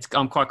 Yeah,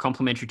 I'm quite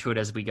complimentary to it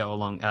as we go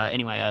along.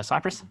 Anyway,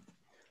 Cypress.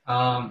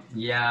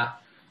 Yeah.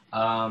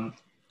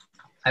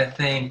 I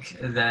think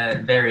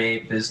that Very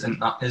Ape is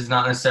not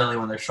necessarily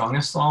one of their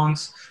strongest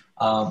songs,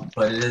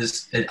 but it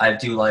is. I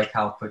do like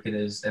how quick it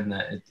is, and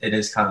that it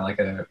is kind of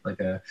like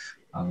a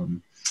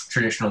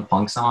traditional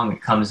punk song.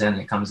 It comes in,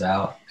 it comes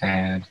out,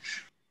 and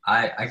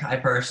I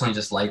personally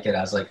just like it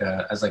as like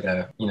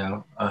a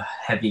a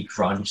heavy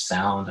grunge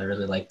sound. I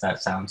really like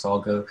that sound, so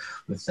I'll go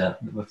with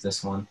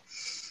this one.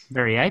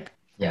 Very Ape.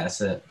 Yeah,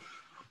 that's it.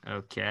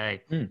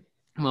 Okay. Mm.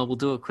 Well, we'll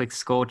do a quick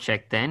score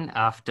check then.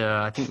 After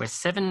I think we're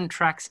 7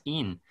 tracks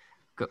in,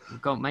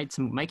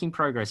 making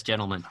progress,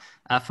 gentlemen.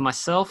 For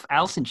myself,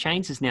 Alice in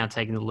Chains has now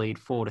taken the lead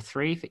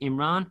 4-3 for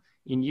Imran.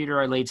 In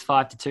Utero leads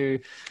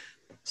 5-2.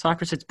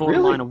 Cypress, it's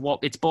borderline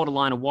it's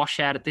borderline a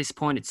washout at this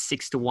point. It's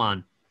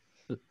 6-1.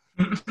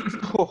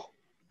 Oh,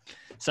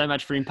 So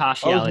much for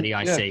impartiality,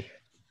 I yeah. see.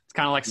 It's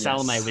kind of like Yes.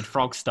 Salome with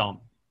Frog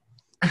Stomp.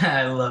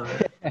 I love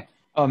it.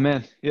 oh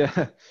man,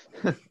 yeah.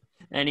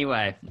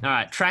 Anyway, all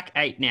right, track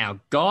 8 now.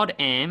 God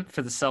Am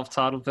for the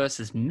self-titled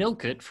versus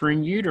Milk It for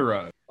In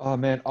Utero. Oh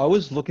man, I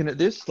was looking at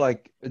this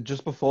like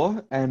just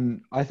before,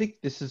 and I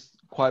think this is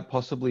quite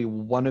possibly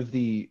one of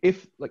the,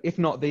 if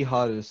not the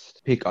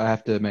hardest pick I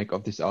have to make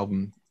of this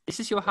album. This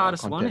is your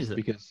hardest one, contest, is it?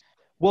 Because,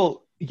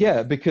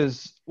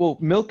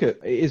 Milk It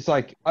is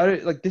like, I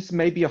don't like, this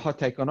may be a hot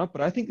take or not,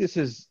 but I think this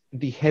is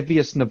the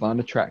heaviest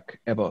Nirvana track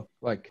ever.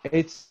 Like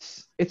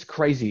it's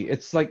crazy.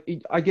 It's like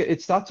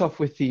it starts off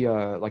with the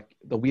like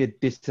the weird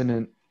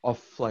dissonant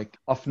off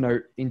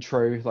note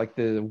intro, like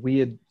the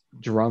weird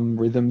drum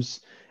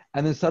rhythms,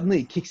 and then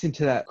suddenly it kicks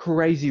into that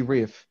crazy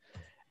riff,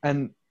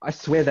 and I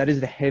swear that is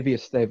the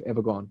heaviest they've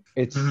ever gone.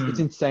 It's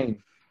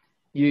insane.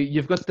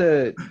 You've got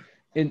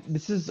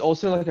this is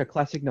also like a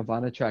classic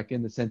Nirvana track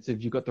in the sense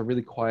of you've got the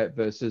really quiet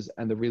verses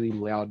and the really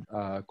loud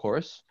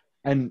chorus,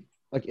 and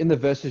like in the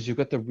verses you've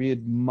got the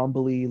weird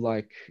mumbly,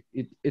 like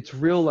it's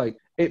real, like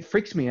it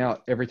freaks me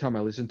out every time I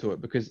listen to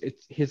it because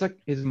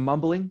he's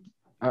mumbling.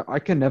 I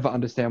can never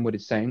understand what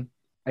he's saying,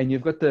 and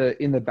you've got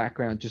in the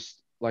background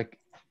just like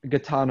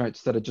guitar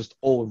notes that are just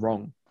all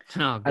wrong.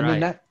 Oh, great.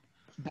 And then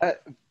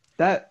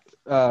that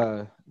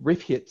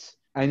riff hits,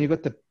 and you've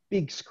got the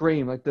big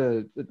scream, like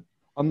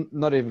I'm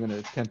not even going to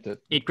attempt it.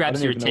 It I grabs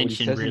don't your even know what he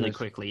attention says in really those.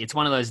 quickly. It's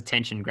one of those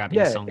attention-grabbing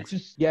Yeah,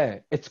 songs.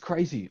 it's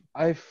crazy.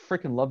 I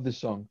freaking love this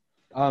song.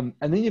 And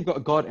then you've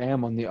got God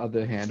Am on the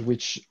other hand,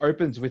 which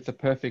opens with the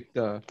perfect,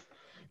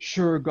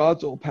 sure,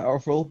 God's all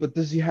powerful, but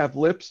does he have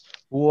lips?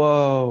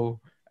 Whoa.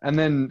 And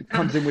then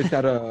comes in with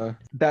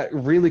that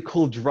really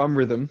cool drum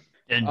rhythm.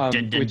 Dun,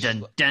 dun, dun, which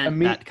dun, dun.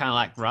 That kind of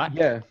like, right?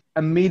 Yeah,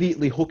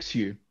 immediately hooks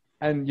you.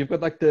 And you've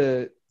got like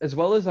as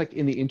well as like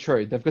in the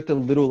intro, they've got the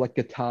little like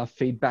guitar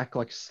feedback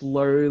like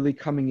slowly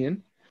coming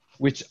in,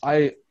 which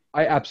I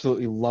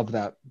absolutely love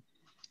that.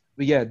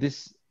 But yeah,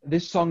 this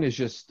song is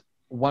just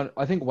one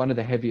of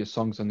the heaviest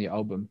songs on the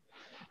album.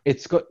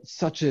 It's got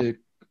such a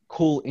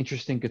cool,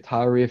 interesting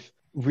guitar riff,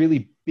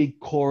 really big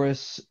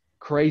chorus,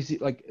 crazy.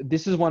 Like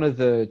this is one of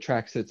the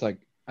tracks that's like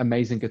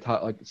amazing guitar,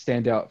 like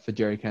stand out for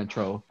Jerry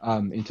Cantrell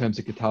in terms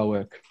of guitar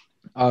work.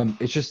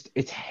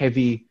 It's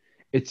heavy.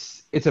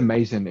 It's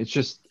amazing. It's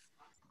just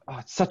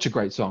it's such a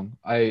great song.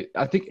 I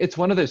think it's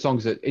one of those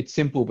songs that it's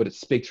simple, but it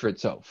speaks for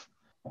itself.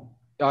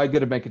 I got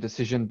to make a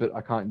decision, but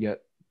I can't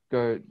yet.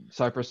 Go,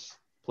 Cypress,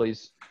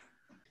 please.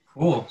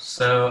 Cool.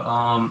 So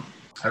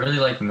I really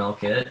like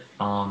Milk It.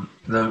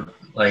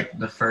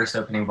 The first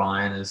opening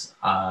line is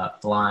I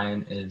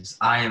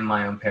am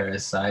my own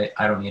parasite.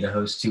 I don't need a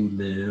host to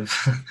live,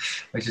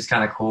 which is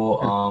kind of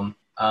cool.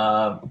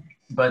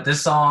 But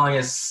this song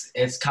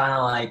it's kind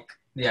of like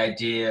the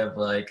idea of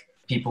like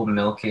people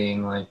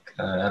milking like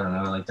I don't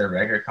know, like their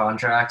record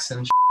contracts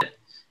and shit,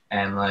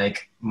 and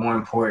like more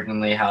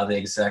importantly how the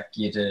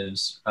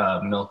executives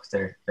milk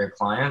their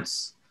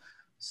clients.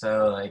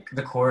 So like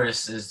the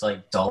chorus is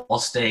like doll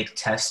steak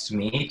test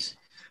meat,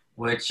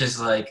 which is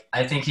like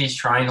I think he's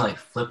trying to like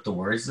flip the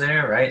words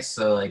there, right?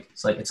 So like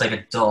it's like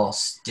a doll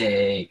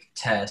steak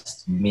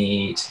test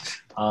meat.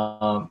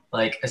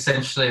 Like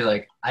essentially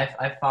like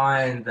I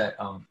find that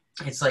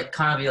it's like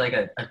kind of be like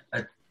a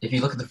if you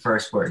look at the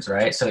first words,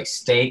 right? So like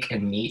steak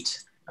and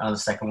meat, the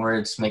second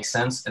words make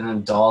sense, and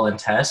then doll and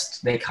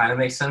test, they kind of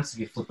make sense if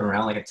you flip it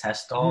around like a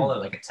test doll or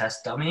like a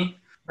test dummy,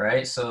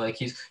 right? So like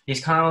he's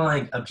kind of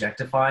like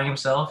objectifying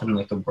himself in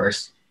like the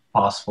worst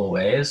possible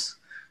ways.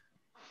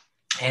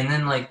 And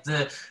then like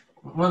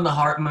one of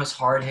the most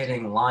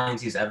hard-hitting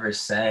lines he's ever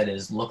said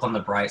is "Look on the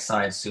bright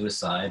side,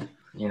 suicide."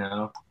 You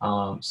know,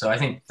 so I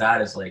think that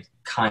is like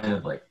kind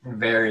of like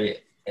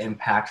very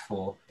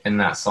impactful in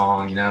that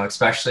song, you know,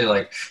 especially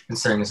like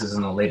considering this is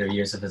in the later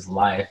years of his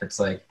life. It's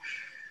like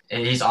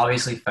he's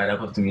obviously fed up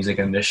with the music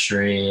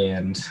industry,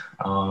 and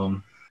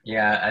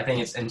I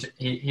think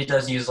he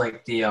does use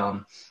like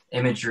the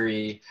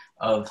imagery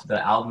of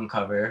the album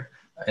cover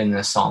in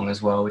this song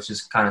as well, which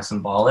is kind of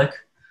symbolic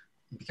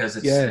because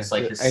it's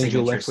like his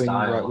angel signature left wing,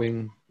 style. right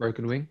wing,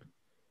 broken wing.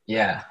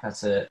 Yeah,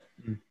 that's it.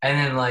 Mm. And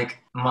then like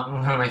one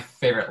of my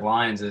favorite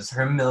lines is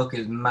her milk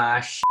is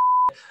my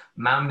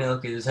my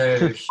milk is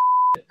her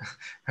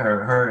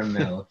her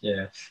milk.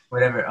 Yeah,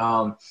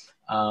 whatever.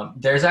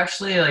 There's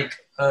actually like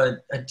a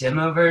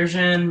demo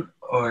version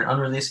or an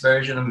unreleased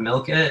version of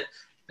Milk It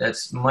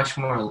that's much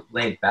more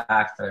laid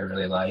back that I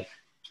really like,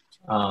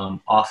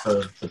 off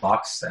of the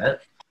box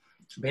set.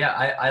 But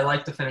yeah, I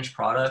like the finished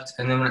product.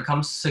 And then when it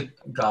comes to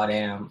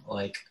Goddamn,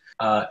 like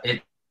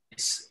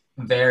it's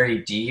very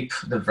deep.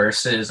 The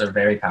verses are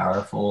very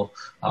powerful.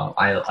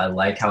 I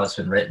like how it's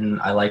been written.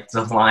 I like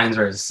the lines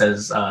where it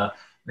says,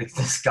 like,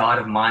 this god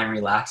of mine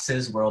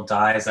relaxes, world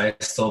dies, I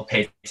still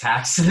pay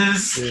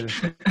taxes. Yeah.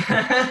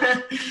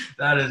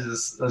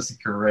 That's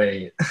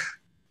great.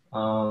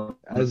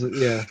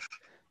 Yeah.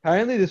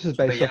 Apparently, this was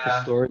based off a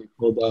yeah. story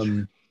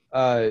called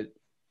 "I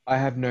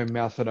Have No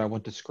Mouth and I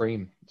Want to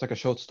Scream." It's like a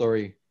short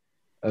story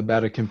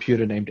about a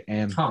computer named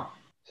Am. Huh.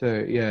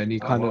 So yeah, and he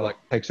Oh, kind of wow. like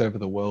takes over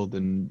the world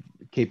and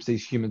keeps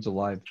these humans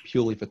alive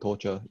purely for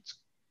torture. It's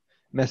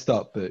messed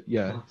up, but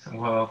yeah.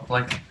 Well,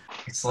 like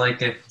it's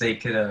like if they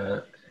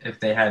could, if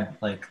they had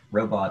like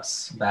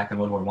robots back in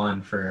World War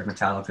One for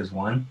Metallica's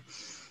One.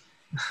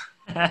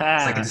 It's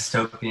like a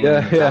dystopian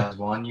Yeah, Metallica's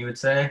One, you would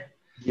say.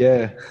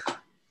 Yeah.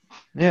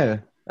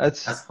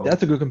 That's That's cool.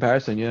 that's a good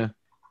comparison. Yeah.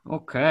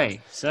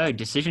 Okay, so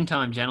decision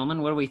time,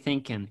 gentlemen. What are we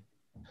thinking?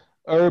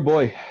 Oh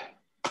boy.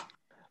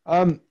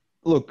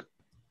 Look,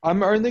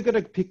 I'm only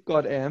gonna pick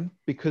God Am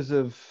because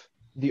of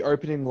the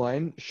opening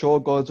line. Sure,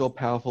 God's all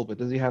powerful, but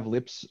does he have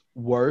lips?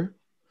 Whoa.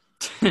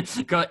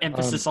 Got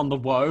emphasis on the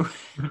woe.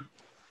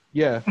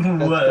 Yeah.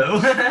 Whoa.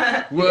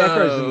 The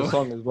echoes in the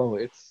song as well.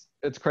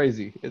 It's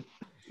crazy. But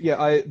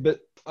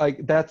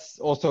like that's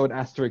also an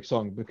asterisk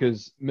song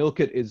because Milk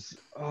It is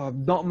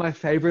not my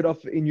favorite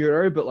of In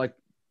Euro, but like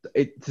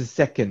it's a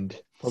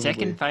second. Probably.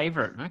 Second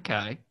favorite.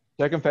 Okay.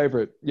 Second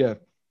favorite. Yeah.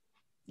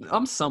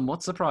 I'm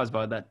somewhat surprised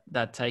by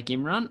that take,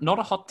 Imran. Not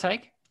a hot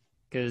take,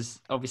 because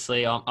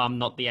obviously I'm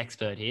not the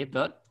expert here,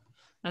 but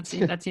that's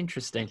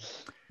interesting.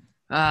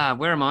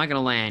 Where am I going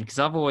to land?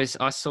 Because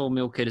I saw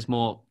Milk It as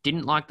more,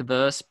 didn't like the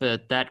verse,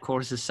 but that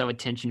chorus is so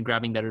attention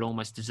grabbing that it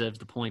almost deserves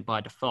the point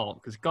by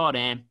default. Because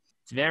goddamn,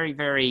 it's very,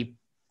 very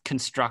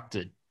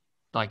constructed.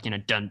 Like,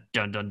 dun, dun,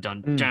 dun,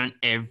 dun, dun.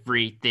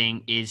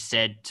 Everything is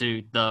said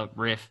to the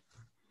riff.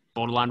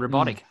 Borderline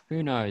robotic.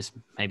 Who knows?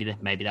 Maybe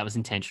that was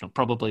intentional.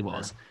 Probably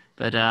was.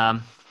 But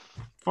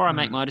before I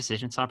make my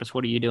decision, Cypress,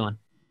 what are you doing?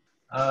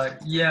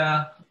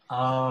 Yeah.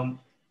 I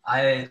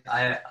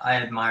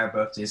admire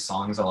both these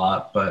songs a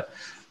lot, but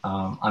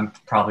I'm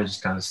probably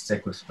just gonna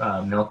stick with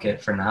Milk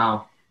It for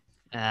now.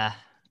 All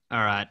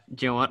right.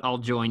 Do you know what? I'll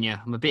join you.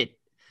 I'm a bit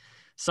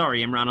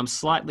sorry, Imran. I'm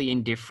slightly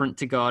indifferent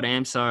to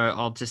Goddamn, so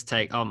I'll just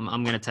take. I'm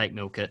going to take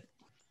Milk It.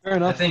 Fair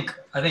enough. I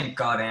think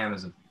Goddamn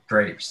is a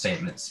great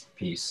statement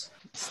piece.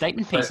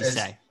 Statement pieces,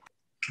 say.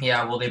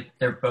 Yeah, well,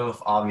 they're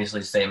both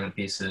obviously statement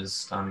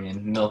pieces. I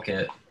mean, Milk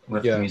It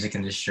with the music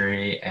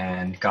industry,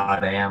 and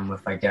Goddamn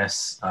with, I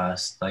guess,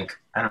 like,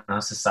 I don't know,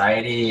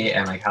 society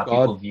and like how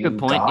people view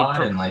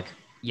God and like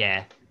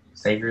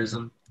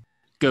saviorism.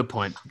 Good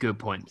point.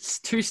 It's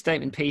two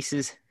statement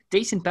pieces.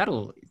 Decent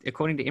battle,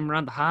 according to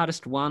Imran, the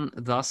hardest one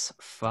thus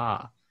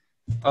far.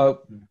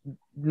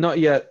 Not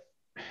yet.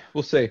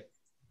 We'll see.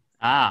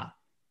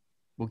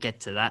 We'll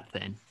get to that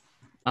then.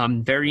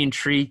 I'm very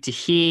intrigued to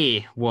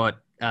hear what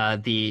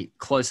the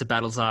closer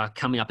battles are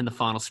coming up in the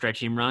final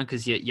stretch, Imran,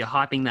 because you're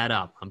hyping that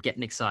up. I'm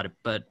getting excited.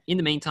 But in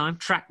the meantime,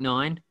 track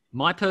 9,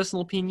 my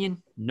personal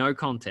opinion, no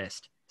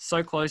contest.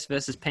 So Close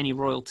versus Penny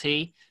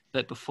Royalty.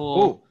 But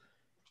before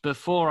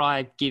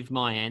I give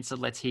my answer,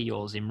 let's hear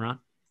yours, Imran.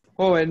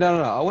 Oh, wait,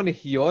 no. I want to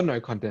hear your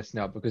no contest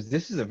now because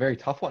this is a very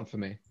tough one for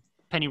me.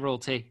 Penny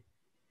Royalty.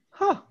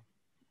 Huh.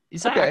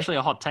 Is that actually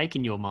a hot take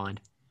in your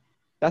mind?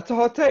 That's a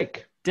hot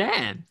take.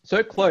 Damn.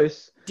 So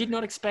Close. Did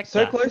not expect So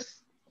that.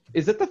 Close.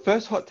 Is it the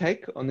first hot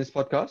take on this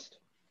podcast?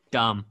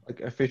 Dumb. Like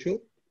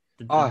official?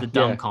 The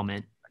dumb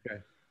comment. Okay.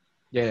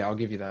 Yeah, I'll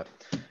give you that.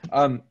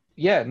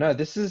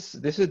 This is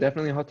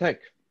definitely a hot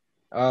take.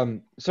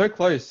 So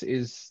Close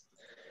is,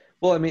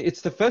 well, I mean,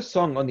 it's the first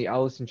song on the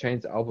Alice in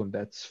Chains album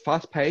that's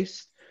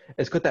fast-paced.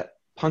 It's got that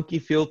punky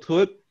feel to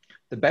it.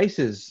 The bass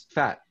is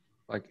fat.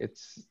 Like,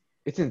 it's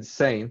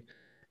insane.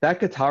 That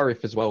guitar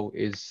riff as well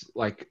is,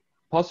 like,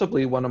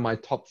 possibly one of my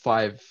top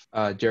 5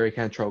 Jerry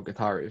Cantrell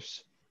guitar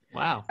riffs.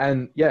 Wow.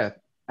 And,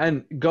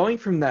 and going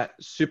from that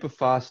super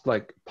fast,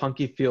 like,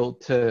 punky feel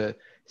to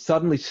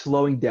suddenly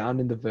slowing down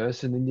in the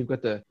verse, and then you've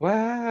got the,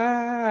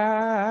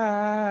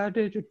 why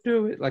did you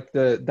do it? Like,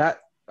 that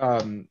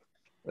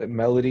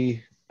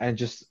melody, and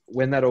just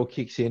when that all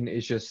kicks in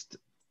is just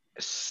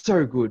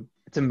so good.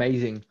 It's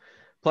amazing.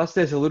 Plus,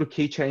 there's a little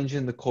key change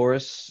in the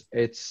chorus.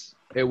 It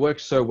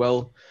works so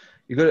well.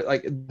 You got it,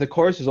 like, the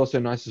chorus is also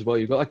nice as well.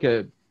 You got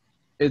like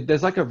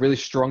there's like a really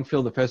strong feel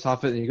in the first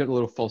half of it, and you got a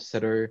little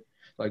falsetto,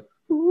 like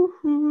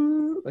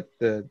woo-hoo, like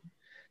that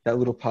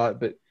little part.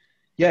 But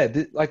yeah,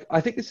 like I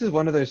think this is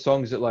one of those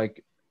songs that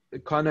like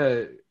kind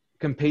of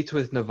competes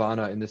with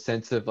Nirvana in the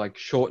sense of like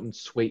short and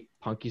sweet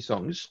punky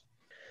songs.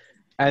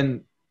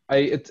 And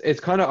it's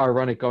kind of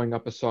ironic going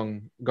up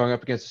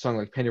against a song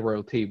like Penny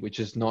Royalty, which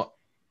is not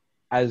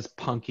as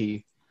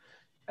punky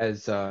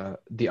as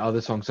the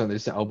other songs on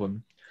this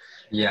album.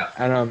 Yeah.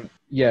 And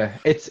yeah,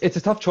 it's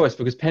a tough choice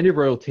because Penny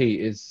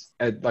Royalty is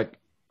like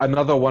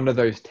another one of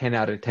those 10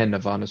 out of 10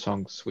 Nirvana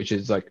songs, which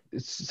is like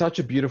it's such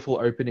a beautiful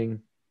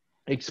opening,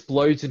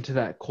 explodes into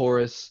that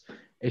chorus.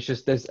 It's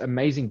just there's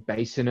amazing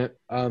bass in it.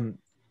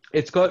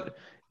 It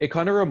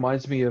kind of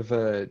reminds me of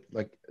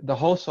like the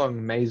whole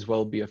song may as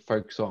well be a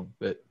folk song,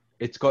 but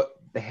it's got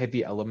the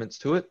heavy elements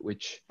to it,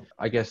 which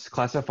I guess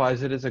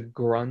classifies it as a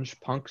grunge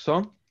punk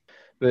song.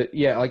 But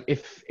yeah, like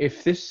if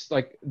this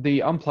like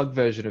the unplugged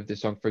version of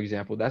this song, for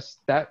example,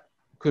 that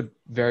could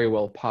very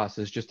well pass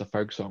as just a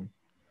folk song.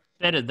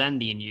 Better than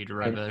the in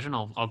utero version.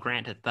 I'll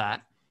grant it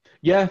that.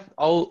 Yeah,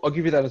 I'll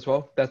give you that as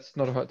well. That's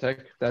not a hot take.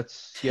 I'll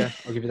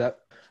give you that.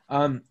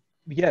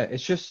 Yeah,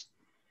 it's just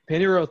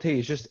Penny Royalty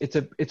is just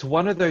it's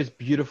one of those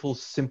beautiful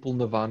simple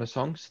Nirvana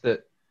songs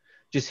that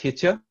just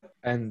hits you.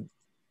 And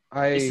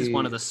This is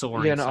one of the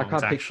soaring I songs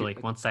can't actually.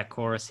 picture. Once that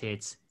chorus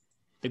hits,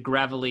 the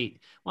gravelly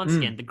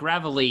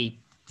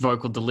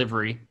vocal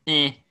delivery,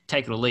 take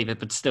it or leave it,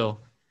 but still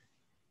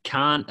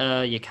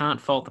you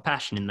can't fault the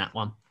passion in that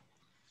one.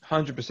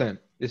 100%.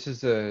 This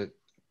is a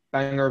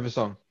banger of a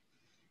song.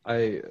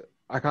 I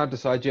can't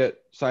decide yet.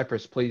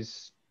 Cypress,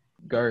 please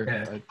go.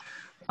 Yeah.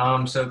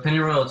 So Penny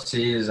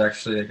Royalty is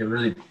actually like a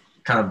really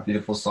kind of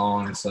beautiful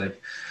song. It's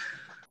like,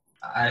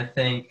 I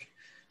think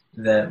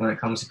that when it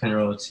comes to Penny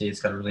Royalty,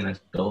 it's got a really nice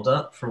build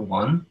up for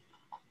one.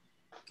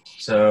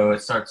 So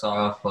it starts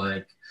off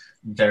like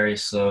very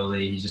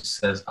slowly. He just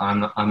says,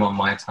 I'm on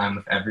my time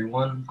with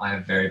everyone. I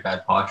have very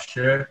bad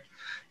posture.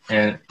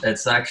 And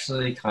it's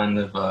actually kind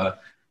of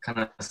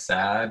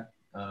sad.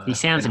 He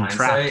sounds in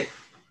entrapped.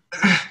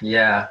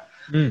 Yeah.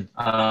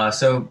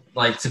 So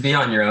like to be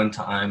on your own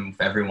time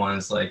with everyone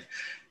is like,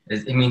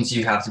 it means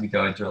you have to be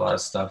going through a lot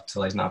of stuff to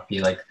like not be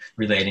like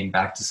relating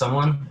back to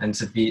someone, and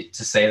to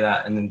say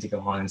that and then to go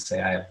on and say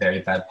I have very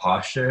bad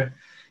posture.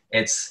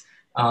 It's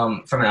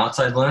from an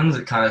outside lens,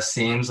 it kind of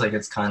seems like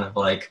it's kind of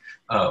like,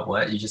 oh,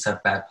 what, you just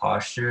have bad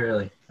posture,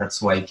 like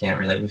that's why you can't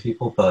relate with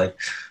people. But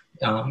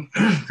like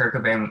Kurt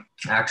Cobain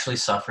actually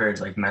suffered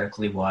like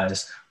medically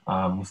wise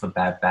with a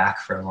bad back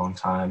for a long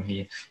time.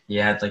 He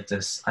had like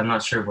this, I'm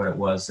not sure what it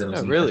was that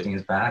was affecting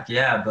his back.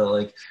 Yeah, but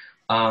like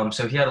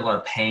so he had a lot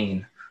of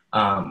pain.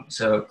 I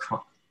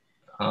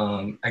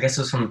guess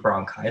it was from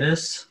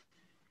bronchitis.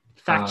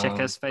 Fact check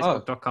us,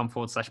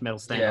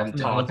 facebook.com/metalstand. Yeah,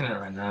 I'm looking at it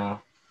right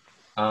now.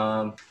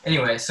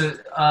 Anyway, so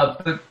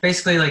but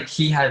basically like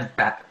he had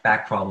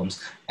back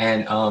problems,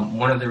 and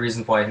one of the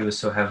reasons why he was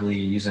so heavily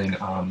using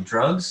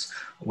drugs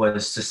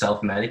was to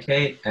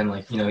self-medicate, and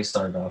like he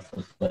started off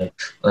with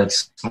like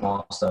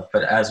small stuff,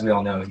 but as we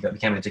all know, he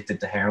became addicted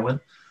to heroin,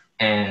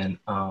 and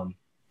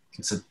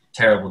it's a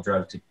terrible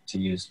drug to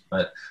use.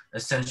 But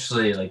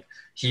essentially, like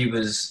he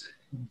was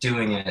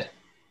doing it,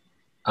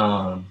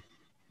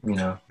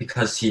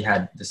 because he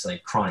had this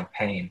like chronic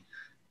pain.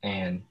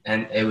 And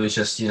it was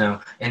just,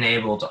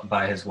 enabled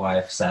by his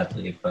wife,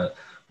 sadly, but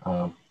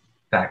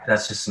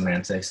that's just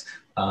semantics.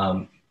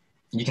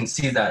 You can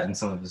see that in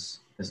some of his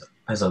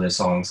other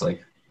songs,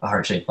 like A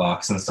Heart-Shaped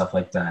Box and stuff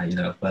like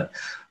that, but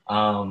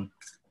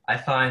I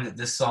find that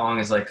this song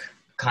is like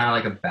kind of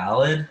like a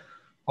ballad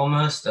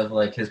almost of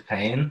like his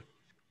pain.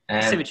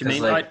 And I see what you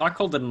mean. like, I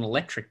called it an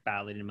electric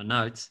ballad in my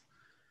notes.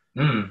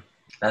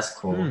 That's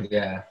cool.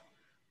 Yeah.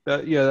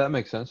 Yeah, that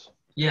makes sense.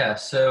 Yeah,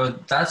 so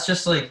that's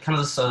just like kind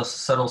of the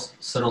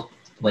subtle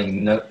like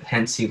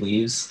hints he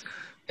leaves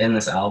in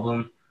this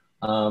album.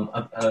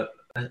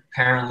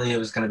 Apparently, it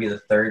was going to be the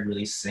third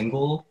release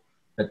single,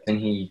 but then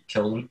he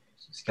killed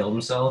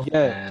himself.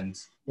 Yeah,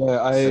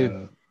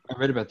 I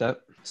read about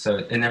that. So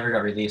it never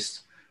got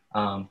released.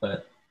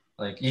 But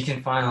like you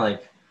can find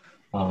like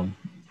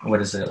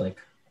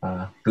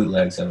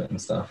bootlegs of it and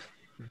stuff.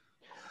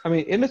 I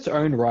mean, in its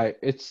own right,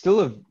 it's still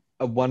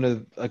a one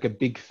of like a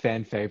big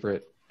fan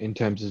favorite in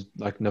terms of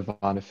like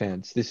Nirvana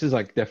fans. This is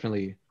like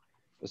definitely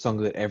a song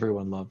that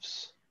everyone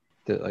loves,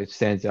 that like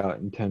stands out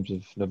in terms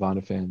of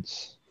Nirvana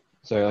fans.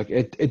 So like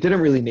it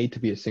didn't really need to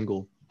be a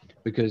single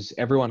because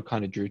everyone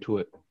kind of drew to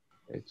it.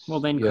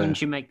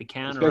 Couldn't you make the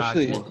counter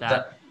argument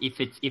that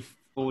if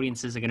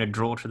audiences are going to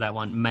draw to that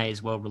one, may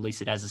as well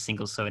release it as a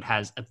single so it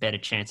has a better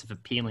chance of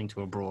appealing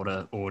to a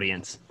broader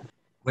audience?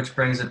 Which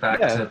brings it back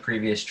to the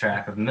previous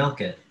track of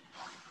Milk It.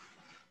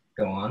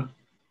 Go on.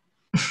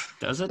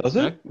 Does it? Does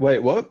it? Wait,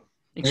 what?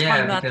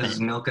 Explain that because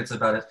then. Milk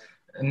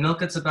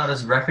It's about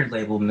his record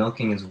label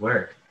milking his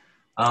work.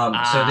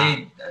 So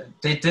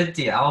they did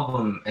the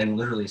album in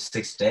literally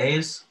 6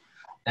 days,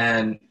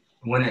 and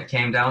when it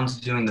came down to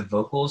doing the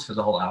vocals for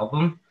the whole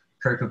album,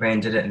 Kurt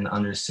Cobain did it in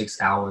under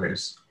 6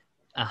 hours.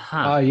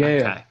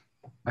 Yeah.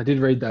 I did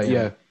read that.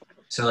 Yeah.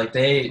 So like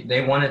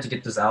they wanted to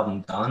get this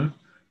album done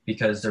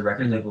because the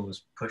record label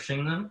was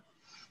pushing them,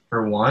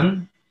 for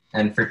one,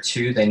 and for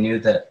two, they knew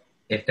that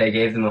if they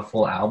gave them a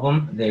full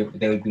album, they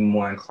would be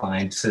more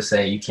inclined to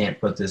say you can't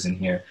put this in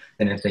here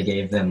than if they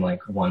gave them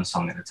like one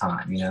song at a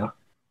time,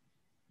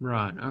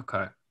 Right.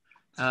 Okay.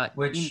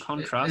 Which in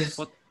contrast,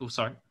 is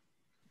sorry.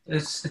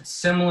 it's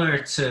similar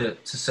to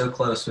So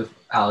Close with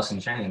Alice in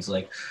Chains.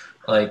 Like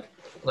a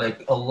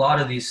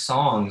lot of these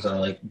songs are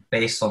like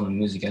based on the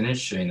music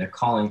industry, and they're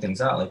calling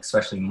things out, like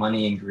especially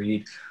money and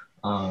greed.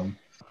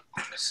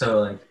 So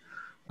like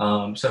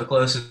So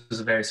Close is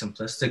a very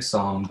simplistic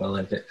song, but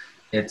like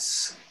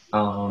it's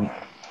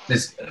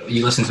this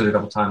you listen to it a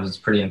couple times, it's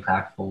pretty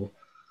impactful.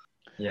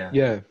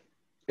 Yeah.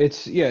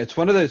 It's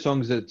one of those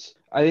songs that's,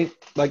 I think,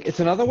 like, it's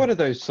another one of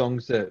those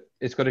songs that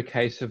it's got a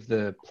case of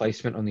the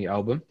placement on the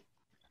album.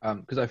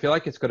 Because I feel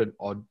like it's got a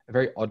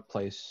very odd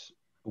place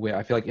where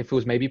I feel like if it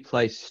was maybe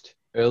placed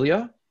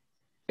earlier,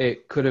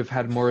 it could have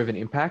had more of an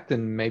impact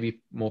and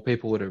maybe more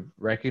people would have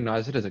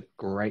recognized it as a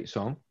great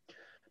song.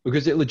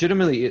 Because it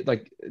legitimately,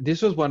 like,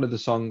 this was one of the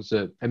songs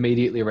that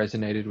immediately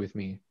resonated with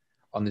me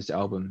on this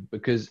album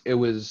because it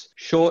was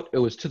short, it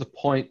was to the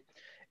point,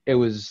 it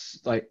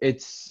was like,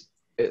 it's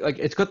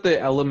got the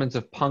elements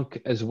of punk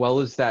as well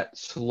as that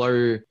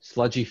slow,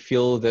 sludgy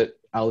feel that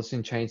Alice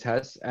in Chains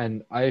has,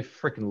 and I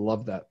freaking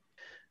love that.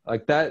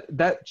 Like that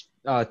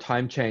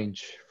time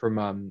change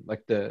from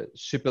like the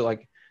super,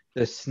 like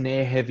the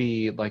snare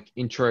heavy like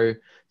intro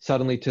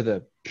suddenly to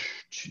the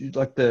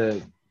like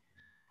the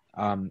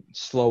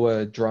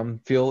slower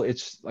drum feel.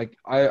 It's like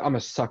I'm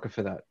a sucker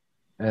for that,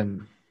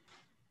 and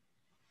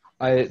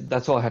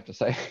that's all I have to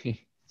say.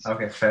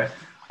 Okay, fair.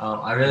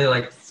 I really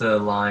like the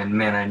line,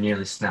 "Man, I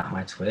nearly snapped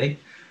my twig."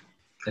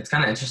 It's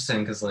kind of interesting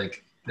because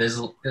like there's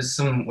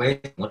some way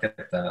to look at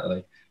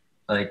that,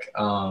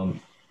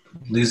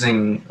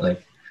 losing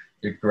like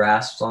your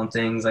grasp on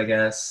things, I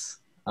guess.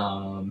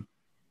 Then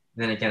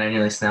again, I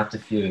nearly snapped a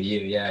few of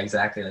you. Yeah,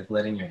 exactly. Like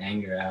letting your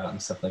anger out and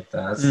stuff like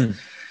that.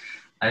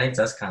 I think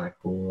that's kind of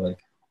cool. Like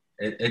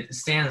it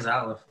stands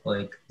out with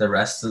like the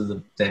rest of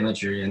the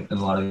imagery and a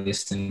lot of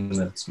these things.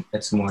 That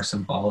it's more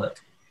symbolic.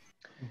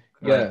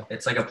 Yeah, Like,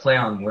 it's like a play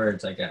on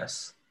words, I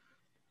guess.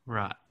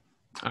 Right.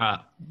 All right.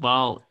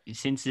 Well,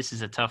 since this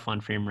is a tough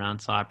one for Imran,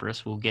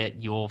 Cypress, we'll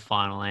get your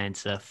final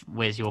answer.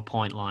 Where's your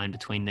point line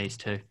between these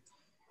two?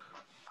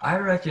 I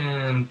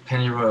reckon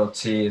Penny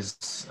Royalty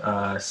is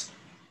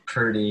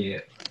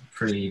pretty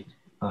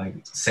like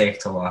safe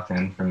to lock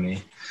in for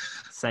me.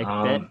 Safe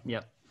bet?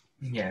 Yep.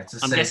 Yeah, it's a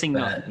I'm safe guessing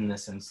bet not, in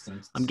this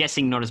instance. I'm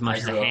guessing not as much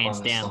as a grew up hands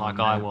on this down song, like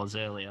I man. was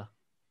earlier.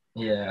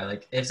 Yeah,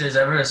 like if there's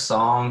ever a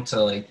song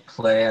to like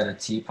play at a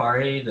tea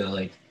party to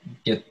like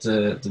get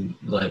the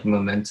like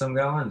momentum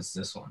going, it's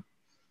this one.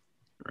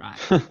 Right.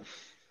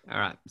 All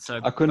right. So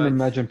I couldn't both-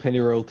 imagine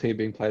Pennyroyal Tea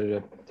being played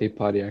at a tea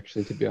party,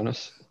 actually, to be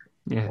honest.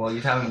 Yeah. Well, you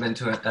haven't been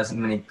to as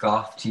many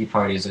goth tea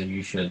parties as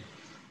you should.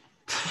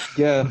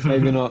 Yeah,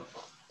 maybe not.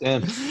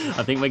 Damn.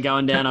 I think we're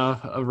going down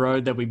a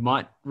road that we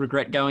might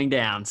regret going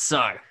down.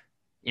 So,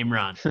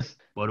 Imran,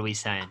 what are we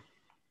saying?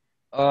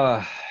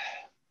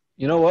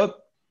 You know what?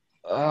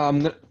 I'm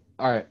gonna.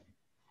 All right.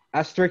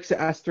 Asterisk,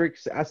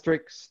 asterisk,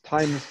 asterisk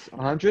times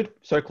 100.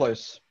 So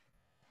close.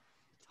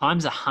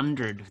 Times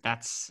 100.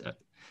 That's,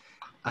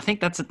 I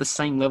think that's at the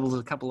same level as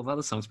a couple of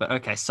other songs. But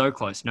okay, so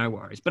close, no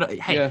worries. But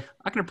hey, Yeah.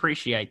 I can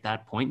appreciate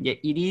that point. Yeah,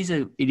 it is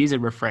a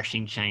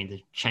refreshing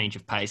change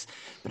of pace.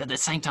 But at the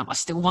same time, I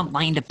still want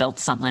Lane to belt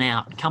something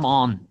out. Come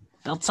on,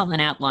 belt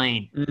something out,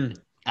 Lane.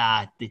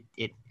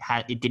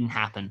 It didn't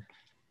happen.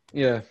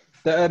 Yeah.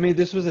 I mean,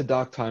 this was a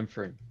dark time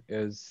for him.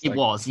 It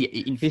was. Yeah,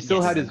 He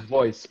still had his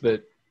voice,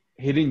 but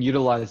he didn't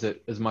utilize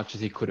it as much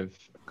as he could have.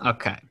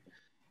 Okay.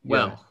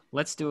 Well,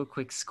 let's do a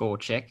quick score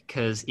check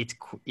because it's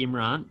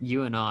Imran.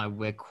 You and I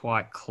we're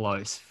quite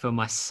close. For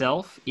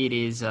myself, it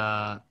is.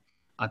 I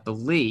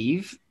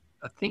believe.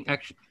 At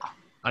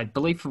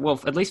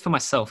least for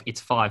myself,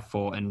 it's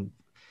 5-4, and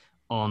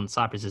on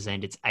Cypress's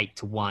end, it's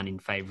 8-1 in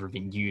favor of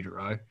In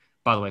Utero.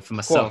 By the way, for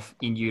myself,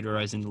 In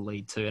Utero's in the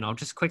lead too, and I'll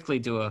just quickly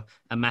do a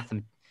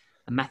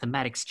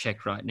mathematics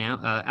check right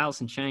now.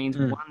 Alice in Chains,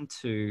 1,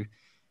 2,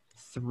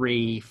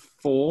 3,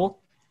 4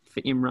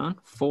 for Imran.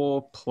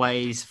 4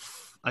 plays.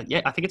 I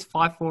think it's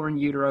 5-4 in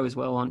Utero as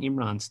well on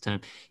Imran's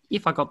term.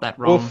 If I got that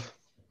wrong,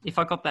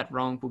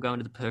 we'll go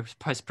into the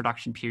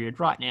post-production period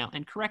right now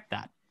and correct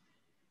that.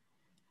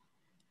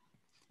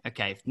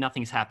 Okay, if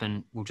nothing's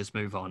happened, we'll just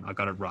move on. I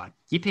got it right.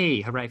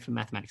 Yippee! Hooray for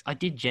mathematics. I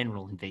did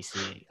general in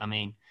VCE. I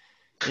mean,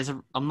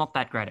 I'm not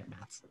that great at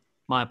maths.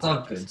 My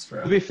apologies.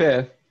 Bro. To be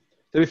fair,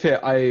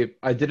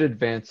 I did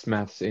advanced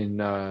maths in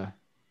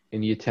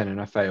year 10 and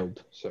I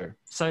failed. So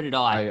did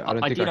I. I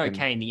don't I think did I can...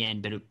 okay in the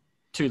end, but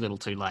too little,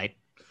 too late.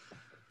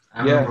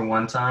 I remember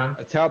one time.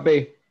 That's how it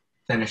be.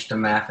 Finished a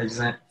math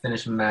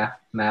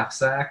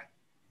sack,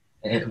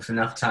 and with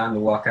enough time to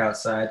walk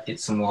outside, get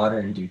some water,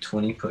 and do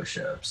 20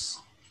 push-ups.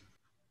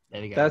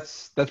 There we go.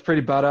 That's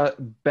pretty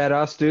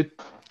badass, dude.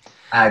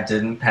 I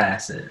didn't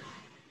pass it.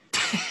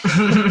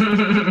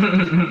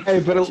 Hey,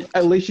 but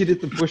at least you did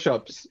the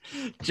push-ups.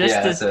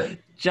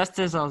 Just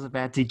as I was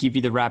about to give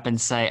you the rap and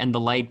say, and the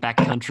laid-back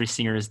country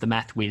singer is the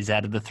math whiz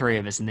out of the three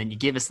of us, and then you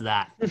give us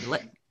that.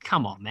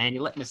 Come on, man,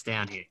 you're letting us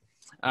down here.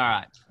 All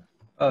right.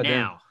 Oh,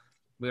 now,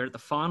 we're at the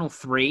final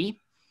three.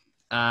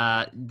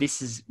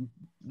 This is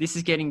this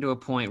is getting to a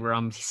point where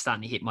I'm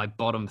starting to hit my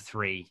bottom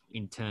 3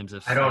 in terms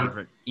of I don't-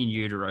 favorite In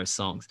Utero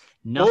songs.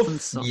 Nothing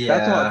Oof, song. Yeah.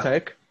 That's a hot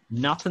take.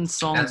 Nothing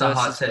song That's a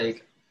hot versus.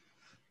 take.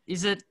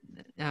 Is it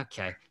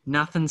okay?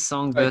 Nothing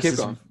song Alright, keep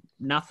versus. going.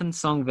 Nothing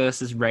song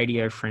versus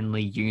radio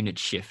friendly unit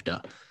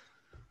shifter.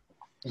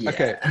 Yeah.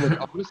 Okay, look,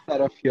 I'm gonna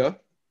start off here.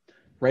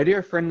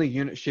 Radio Friendly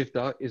Unit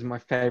Shifter is my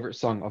favorite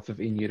song off of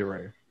In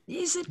Utero.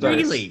 Is it Nice.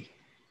 really?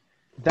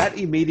 That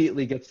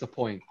immediately gets the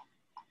point.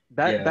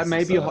 Yeah, That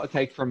may it's be a up. hot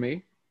take from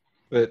me,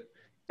 but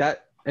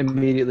that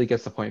immediately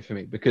gets the point for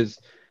me because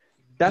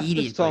that's the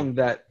Immediately. song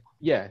that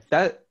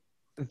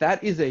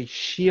that is a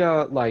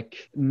sheer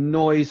like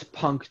noise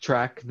punk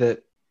track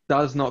that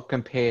does not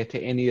compare to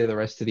any of the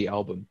rest of the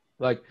album.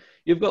 Like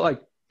you've got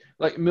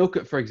like Milk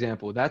It, for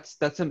example. That's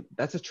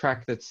a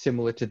track that's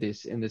similar to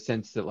this in the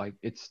sense that like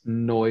it's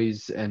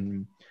noise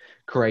and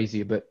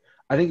crazy, but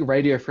I think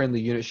Radio Friendly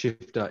Unit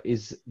Shifter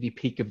is the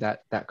peak of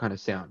that kind of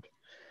sound.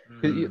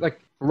 'Cause like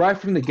right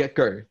from the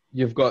get-go,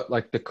 you've got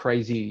like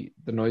the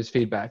noise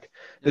feedback.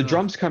 The Ugh.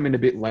 drums come in a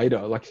bit later,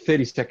 like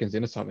 30 seconds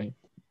in or something.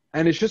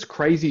 And it's just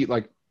crazy.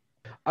 Like,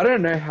 I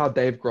don't know how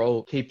Dave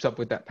Grohl keeps up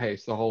with that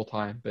pace the whole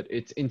time, but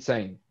it's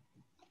insane.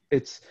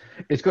 It's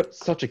got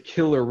such a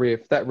killer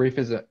riff. That riff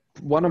is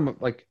one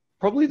of like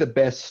probably the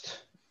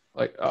best,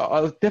 like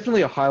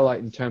definitely a highlight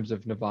in terms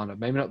of Nirvana.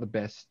 Maybe not the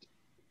best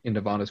in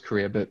Nirvana's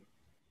career, but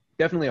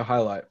definitely a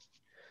highlight.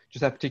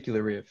 Just that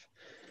particular riff.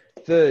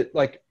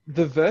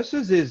 The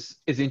verses is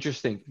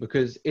interesting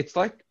because it's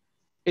like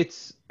it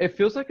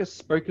feels like a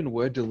spoken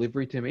word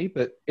delivery to me,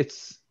 but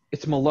it's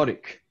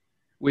melodic,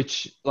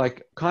 which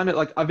like kind of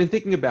like I've been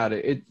thinking about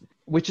it,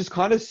 which is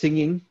kind of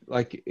singing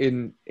like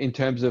in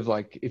terms of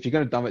like if you're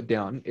going to dumb it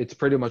down, it's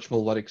pretty much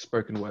melodic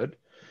spoken word.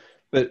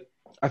 But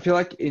I feel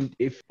like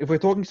if we're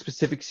talking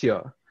specifics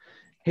here,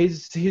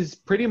 he's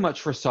pretty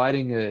much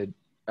reciting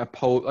a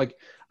poem. Like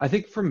I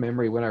think from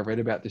memory when I read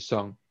about this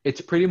song,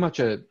 it's pretty much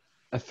a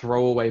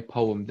throwaway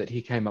poem that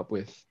he came up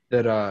with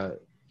that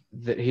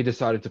he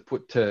decided to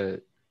put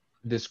to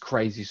this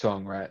crazy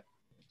song, right?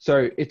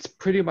 So it's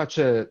pretty much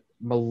a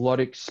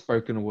melodic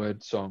spoken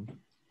word song.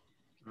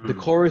 The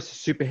chorus is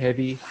super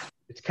heavy.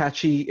 It's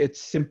catchy.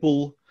 It's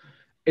simple.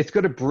 It's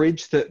got a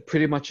bridge that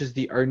pretty much is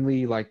the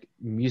only like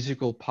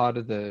musical part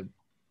of the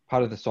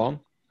song,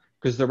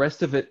 because the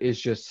rest of it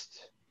is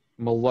just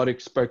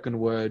melodic spoken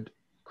word,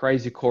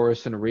 crazy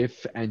chorus and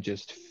riff, and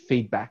just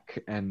feedback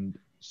and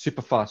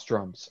super fast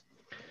drums.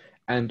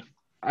 And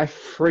I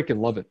freaking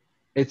love it.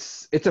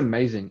 It's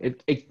amazing.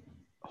 It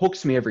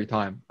hooks me every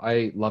time.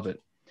 I love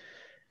it.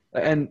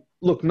 And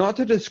look, not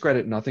to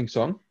discredit Nothing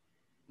Song,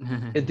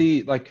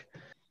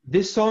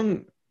 this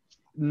song,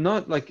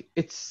 not like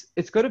it's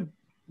got a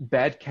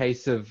bad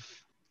case of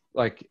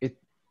like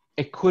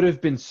it could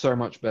have been so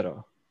much better,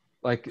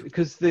 like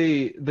because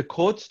the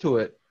chords to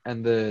it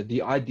and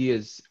the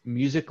ideas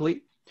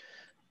musically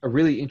are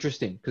really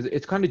interesting because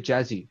it's kind of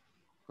jazzy,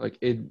 like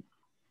in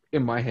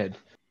my head.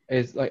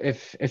 It's like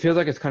if it feels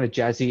like it's kind of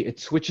jazzy. It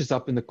switches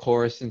up in the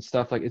chorus and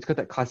stuff. Like it's got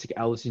that classic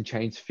Alice in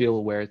Chains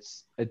feel where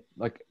it's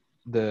like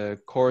the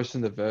chorus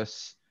and the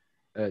verse,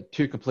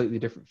 two completely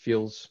different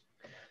feels.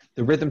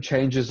 The rhythm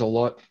changes a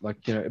lot, like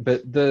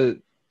but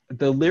the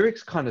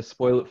lyrics kind of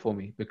spoil it for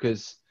me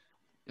because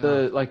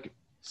So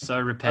I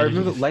repetitive.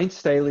 remember Lane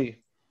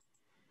Staley.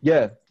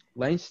 Yeah,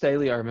 Lane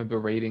Staley. I remember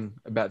reading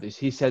about this.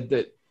 He said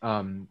that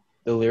when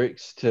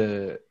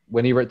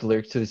he wrote the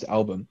lyrics to this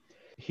album,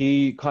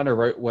 he kind of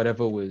wrote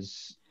whatever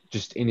was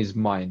just in his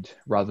mind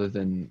rather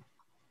than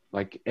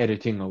like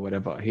editing or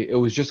whatever. It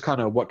was just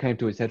kind of what came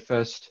to his head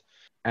first,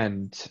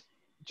 and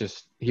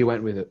just he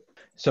went with it.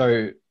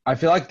 So I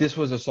feel like this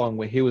was a song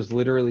where he was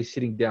literally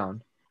sitting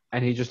down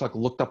and he just like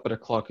looked up at a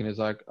clock and is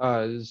like,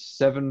 it's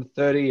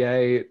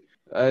 7:38.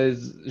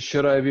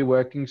 Should I be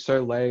working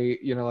so late?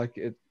 Like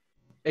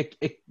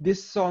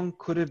this song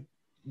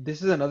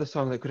this is another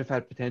song that could have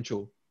had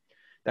potential.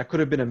 That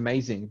could have been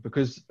amazing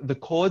because the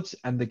chords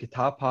and the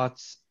guitar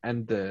parts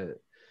and the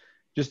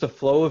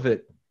flow of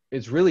it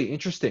is really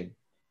interesting,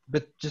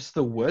 but just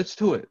the words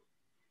to it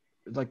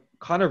like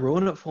kind of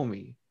ruin it for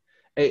me.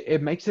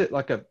 It makes it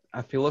like a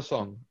filler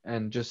song,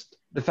 and just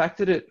the fact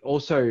that it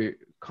also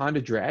kind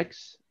of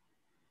drags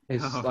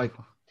is like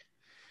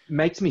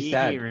makes me You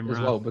sad hear him, as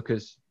right? well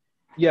because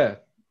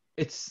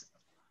it's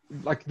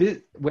like this.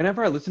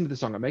 Whenever I listen to the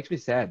song, it makes me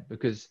sad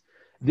because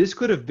this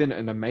could have been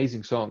an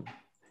amazing song,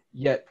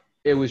 yet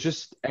it was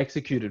just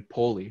executed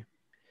poorly.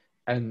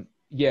 And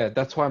yeah,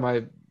 that's why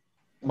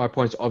my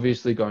point's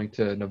obviously going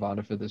to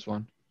Nirvana for this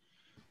one.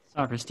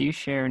 Cypress, do you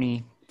share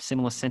any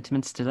similar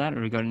sentiments to that, or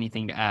have you got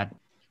anything to add?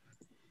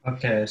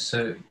 Okay,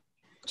 so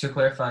to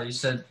clarify, you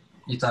said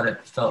you thought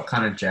it felt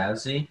kind of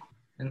jazzy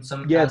in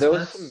some Yeah, there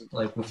was aspects, some.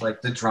 like with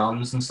like the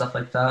drums and stuff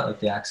like that, like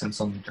the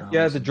accents on the drums.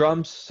 Yeah, the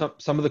drums, some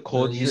of the The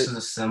chords. use of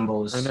the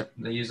cymbals. I know.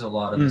 They use a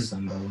lot of the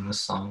cymbal in this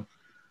song.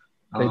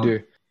 They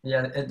do.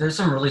 Yeah, there's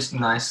some really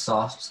nice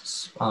soft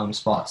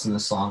spots in the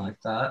song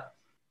like that.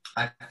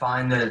 I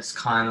find that it's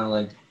kind of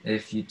like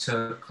if you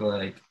took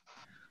like,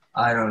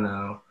 I don't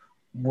know,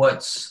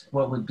 what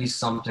would be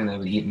something that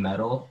would eat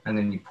metal, and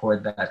then you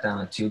poured that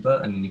down a tuba,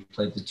 and then you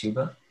played the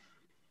tuba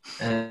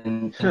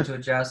and into a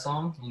jazz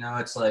song. You know,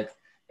 it's like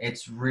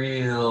it's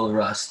real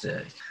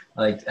rustic.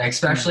 Like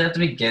especially at the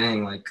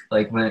beginning,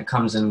 like when it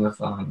comes in with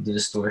the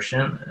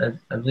distortion,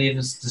 I believe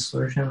it's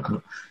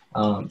distortion.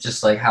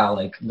 Just like how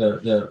like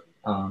the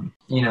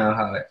you know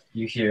how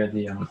you hear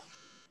the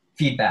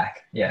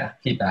feedback,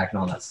 feedback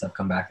and all that stuff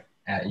come back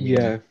at you.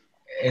 Yeah.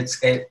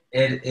 It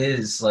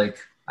is like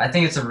I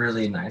think it's a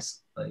really nice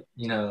like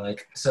you know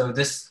like so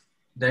there's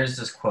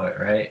this quote,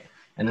 right,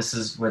 and this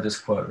is where this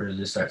quote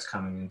really starts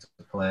coming into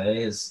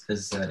play is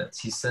that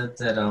he said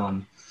that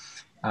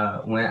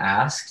when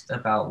asked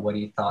about what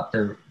he thought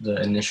the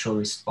initial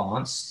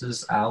response to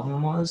this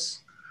album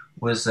was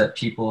that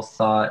people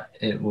thought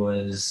it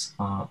was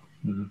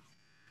you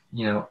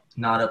know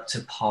not up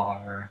to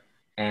par,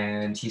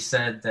 and he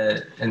said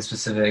that in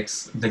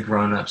specifics the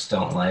grown-ups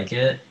don't like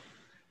it.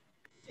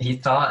 He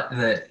thought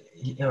that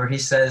he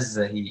says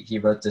that he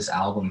wrote this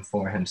album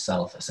for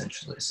himself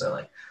essentially. So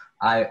like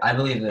I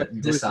believe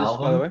that this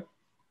album, by the way?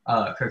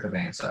 Kurt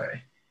Cobain,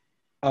 sorry.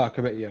 Oh,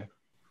 Quebec, yeah.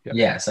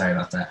 Yeah, sorry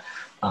about that.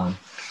 All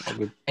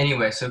good.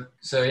 Anyway, so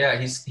yeah,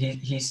 he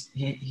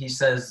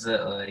says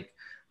that like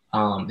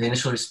the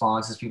initial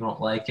response is people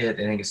don't like it.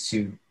 They think it's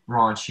too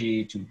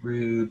raunchy, too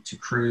rude, too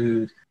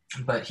crude.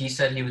 But he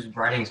said he was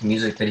writing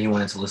music that he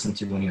wanted to listen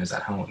to when he was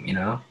at home, you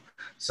know?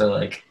 So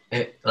like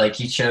it like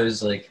he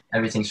chose like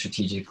everything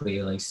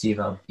strategically, like Steve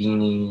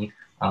Albini,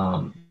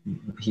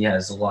 he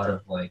has a lot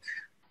of like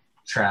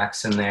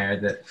tracks in there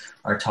that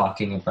are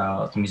talking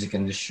about the music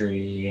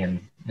industry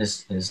and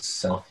his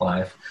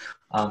self-life.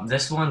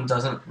 This one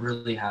doesn't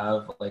really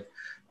have like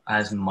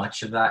as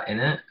much of that in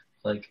it.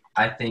 Like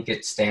I think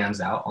it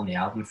stands out on the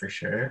album for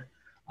sure.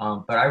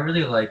 But I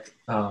really like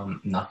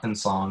Nothing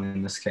song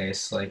in this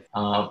case. Like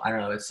I don't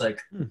know, it's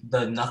like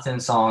the Nothing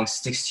song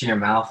sticks to your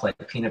mouth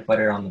like peanut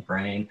butter on the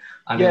brain.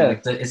 I mean,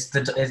 like this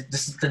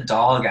is the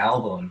Dog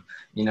album,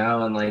 you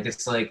know, and like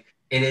it's like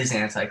it is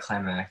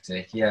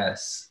anticlimactic,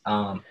 yes.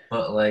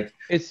 But like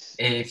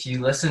if you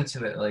listen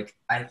to it, like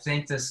I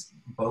think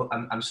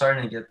I'm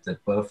starting to get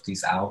that both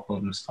these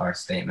albums are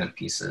statement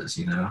pieces,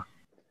 you know.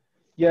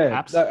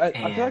 Yeah,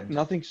 I feel like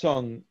Nothing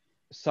song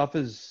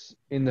suffers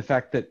in the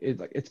fact that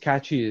it's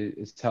catchy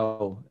as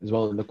hell as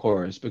well in the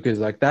chorus, because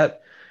like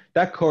that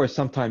chorus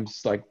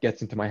sometimes like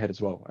gets into my head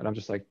as well, and I'm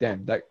just like,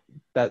 damn,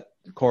 that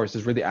chorus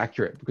is really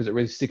accurate because it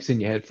really sticks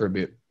in your head for a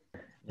bit.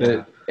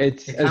 But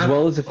it's as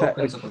well as the fact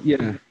like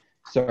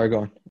sorry, go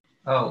on.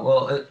 Oh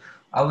well,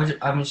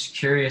 I'm just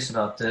curious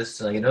about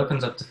this. Like it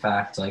opens up the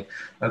fact like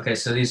okay,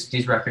 so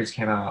these records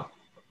came out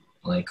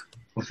like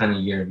within a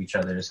year of each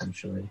other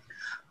essentially,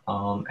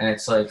 and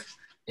it's like,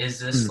 is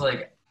this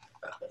like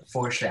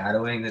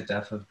foreshadowing the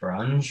death of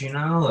grunge, you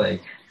know,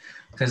 like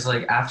because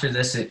like after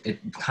this it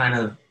kind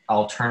of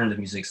alternative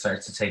music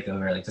starts to take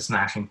over, like the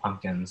Smashing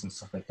Pumpkins and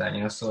stuff like that,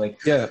 you know. So like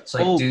it's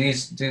like do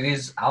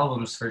these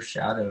albums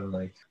foreshadow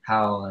like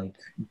how like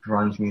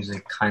grunge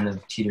music kind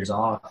of teeters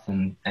off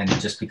and it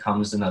just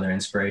becomes another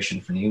inspiration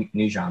for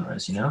new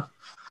genres, you know?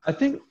 I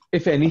think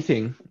if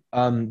anything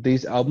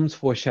these albums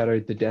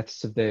foreshadowed the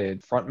deaths of their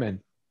frontmen.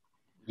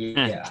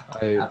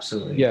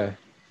 Absolutely. Yeah,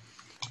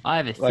 I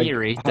have a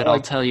theory that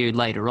I'll tell you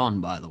later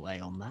on, by the way,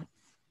 on that.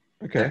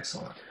 Okay.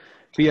 Excellent.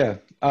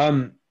 But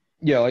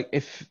yeah, like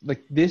if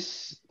like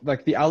this,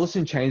 like the Alice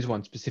in Chains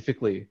one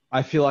specifically,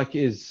 I feel like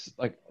is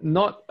like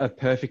not a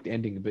perfect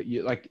ending, but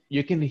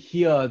you can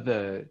hear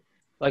the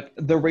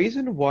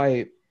reason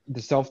why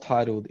the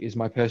self-titled is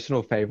my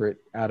personal favorite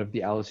out of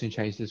the Alice in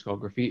Chains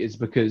discography is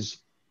because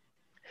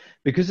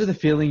of the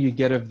feeling you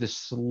get of the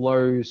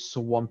slow,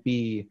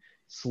 swampy,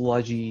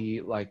 sludgy,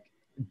 like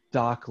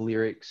dark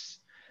lyrics.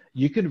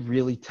 You could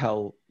really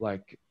tell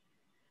like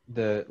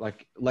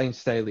Lane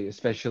Staley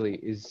especially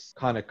is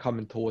kind of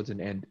coming towards an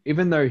end,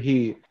 even though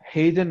he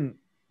didn't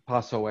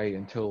pass away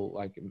until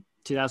like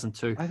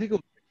 2002. I think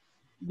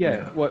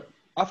what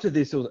after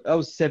this that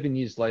was 7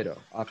 years later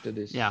after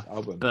this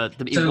album, but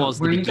it was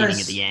the beginning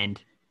at the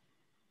end.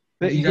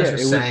 But you guys were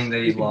saying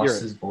that he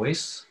lost his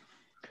voice.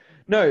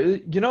 No,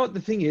 you know what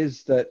the thing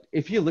is, that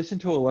if you listen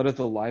to a lot of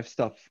the live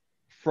stuff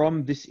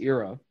from this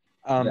era,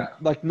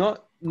 like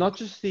not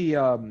just the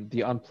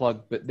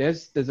unplugged, but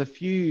there's a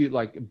few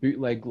like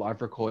bootleg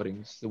live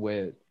recordings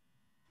where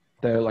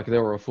they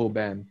were a full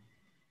band.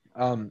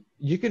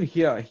 You can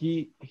hear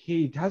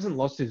he hasn't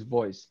lost his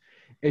voice.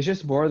 It's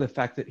just more of the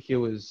fact that he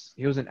was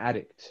an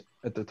addict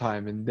at the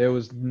time, and there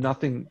was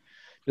nothing.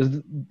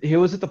 He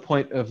was at the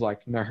point of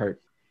like no hope,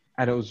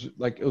 and it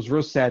was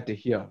real sad to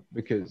hear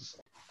because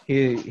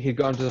he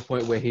got to the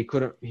point where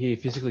he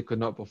physically could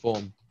not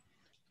perform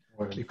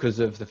because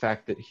of the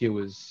fact that he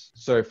was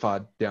so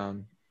far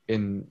down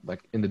in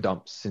the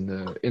dumps, in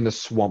the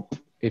swamp,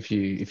 if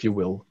you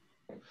will.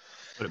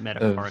 Put it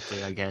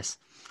metaphorically, I guess.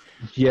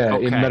 Yeah,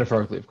 Okay.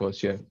 Metaphorically, of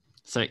course, yeah.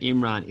 So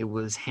Imran, it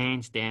was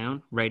hands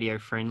down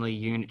radio-friendly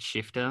unit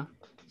shifter.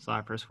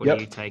 Cypress, what are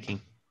you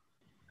taking?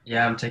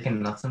 Yeah, I'm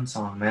taking Nothing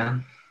song,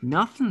 man.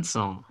 Nothing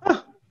song.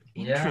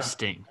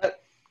 Interesting.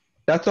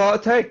 That's all I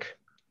take.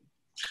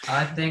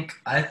 I think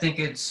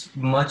it's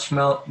much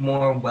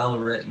more well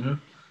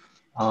written.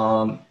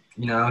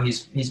 You know,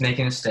 he's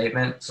making a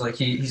statement. So like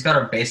he's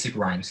got a basic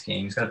rhyme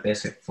scheme, he's got a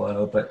basic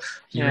flow, but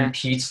he Yeah.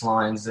 repeats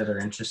lines that are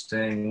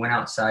interesting. Went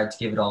outside to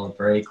give it all a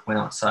break. Went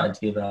outside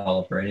to give it all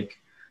a break.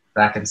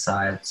 Back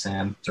inside,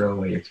 Sam, throw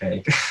away your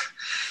cake.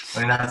 I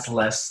mean, that's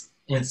less.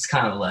 It's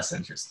kind of less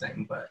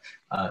interesting, but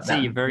See,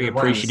 you're very the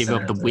one in the appreciative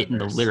center of the wit and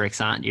the verse.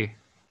 lyrics, aren't you?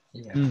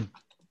 Yeah. Mm.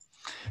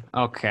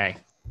 Okay.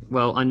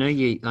 Well, I know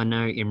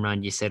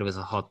Imran, you said it was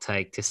a hot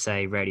take to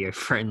say Radio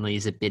Friendly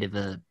is a bit of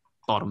a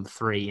bottom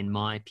three in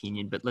my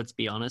opinion, but let's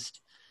be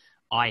honest,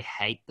 I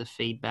hate the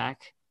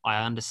feedback.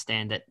 I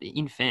understand that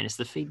in fairness,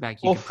 the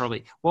feedback you could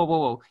probably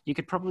you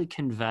could probably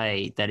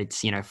convey that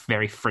it's, you know,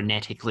 very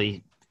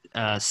frenetically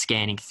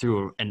scanning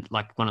through and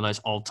like one of those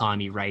old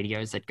timey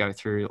radios that go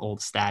through all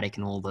the static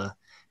and all the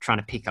trying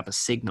to pick up a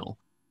signal.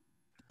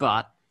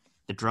 But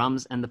the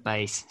drums and the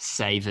bass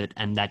save it,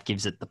 and that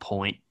gives it the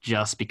point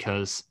just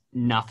because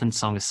Nothing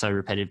song is so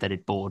repetitive that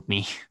it bored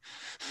me.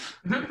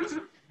 Fair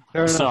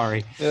enough.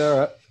 Sorry. Yeah, all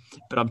right.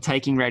 But I'm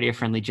taking Radio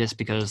Friendly just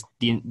because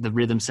the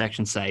rhythm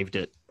section saved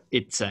it.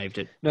 It saved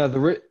it. No, the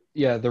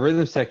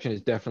rhythm section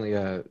is definitely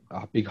a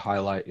big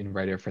highlight in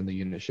Radio Friendly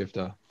Unit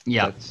Shifter.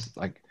 Yeah. That's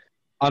like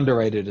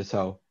underrated as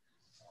hell.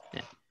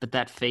 Yeah. But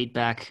that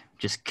feedback,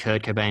 just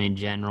Kurt Cobain in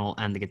general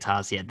and the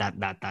guitars, yeah,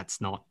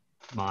 that's not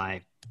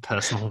my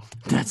personal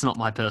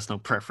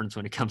preference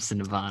when it comes to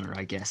Nirvana,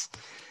 I guess.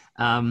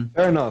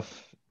 Fair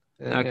enough.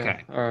 Yeah,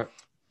 Okay. Yeah. All right.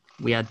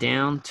 We are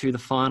down to the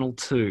final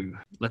two.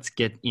 Let's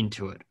get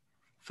into it.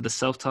 For the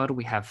self-title,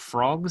 we have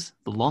Frogs,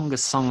 the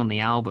longest song on the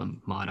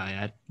album, might I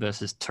add,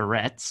 versus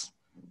Tourette's,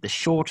 the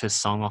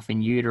shortest song off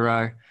In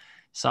Utero.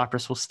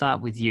 Cypress, we'll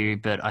start with you,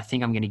 but I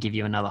think I'm going to give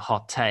you another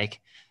hot take.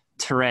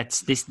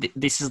 Tourette's,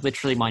 this is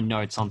literally my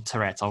notes on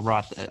Tourette's.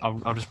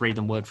 I'll just read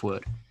them word for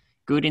word.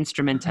 Good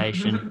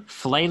instrumentation,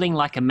 flailing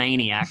like a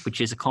maniac, which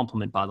is a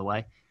compliment, by the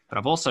way. But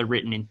I've also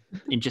written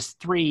in just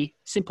 3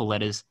 simple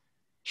letters,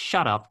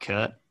 shut up,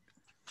 Kurt.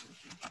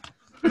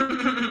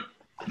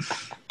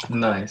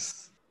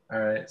 Nice. All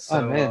right.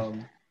 So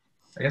man.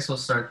 I guess we'll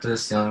start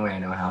this the only way I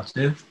know how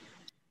to.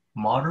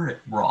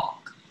 Moderate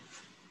rock.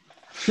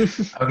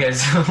 Okay,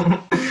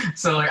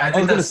 so like I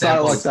think that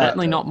sample like is that.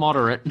 Certainly not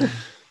moderate.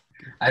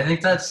 I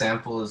think that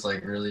sample is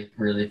like really,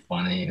 really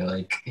funny.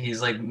 Like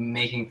he's like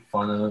making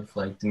fun of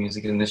like the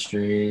music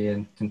industry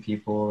and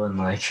people and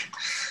like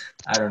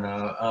I don't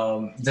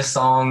know. The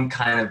song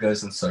kind of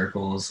goes in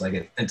circles. Like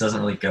it doesn't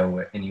really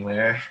go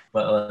anywhere.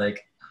 But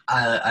like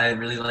I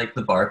really like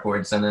the bar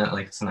chords in it.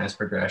 Like it's a nice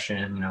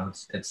progression. You know,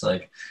 it's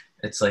like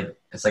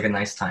a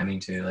nice timing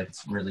too. Like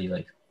it's really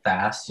like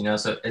fast. You know,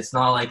 so it's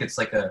not like it's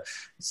like a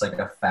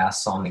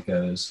fast song that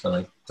goes for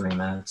like 3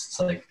 minutes. It's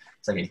like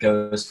it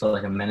goes for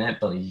like a minute,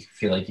 but you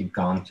feel like you've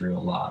gone through a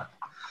lot.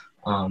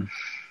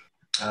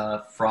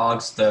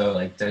 Frogs though,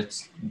 like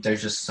there's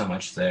just so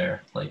much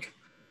there. Like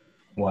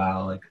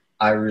wow, like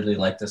I really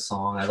like this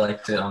song. I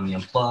liked it on the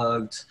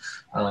Unplugged.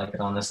 I like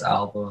it on this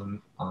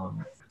album.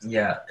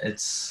 Yeah,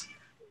 it's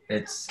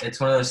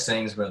one of those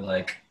things where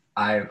like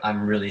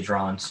I'm really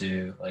drawn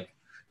to like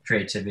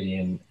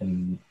creativity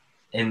in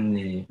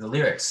the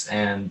lyrics,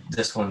 and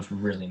this one's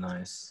really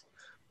nice.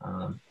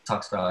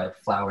 Talks about like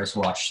flowers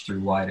watch through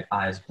wide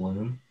eyes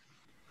bloom.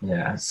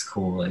 Yeah, it's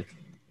cool. Like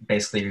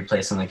basically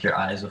replacing like your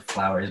eyes with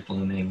flowers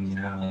blooming, you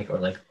know, like or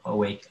like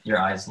awake your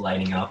eyes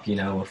lighting up, you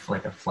know, with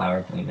like a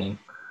flower blooming.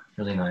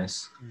 Really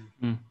nice.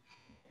 Mm.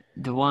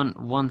 The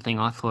one thing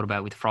I thought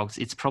about with Frogs,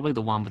 it's probably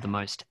the one with the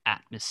most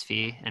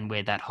atmosphere and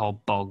where that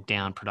whole bogged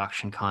down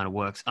production kind of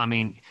works. I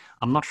mean,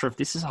 I'm not sure if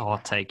this is a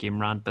hot take,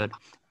 Imran, but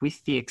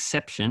with the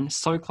exception,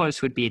 So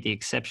Close would be the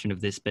exception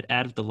of this, but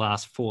out of the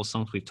last 4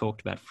 songs we've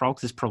talked about,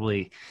 Frogs is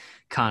probably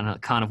kind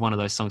of one of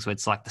those songs where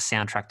it's like the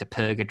soundtrack to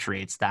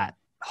Purgatory. It's that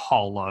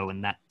hollow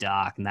and that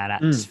dark and that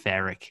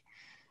atmospheric.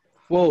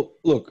 Well,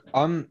 look,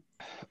 I'm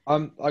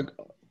like,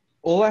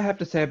 all I have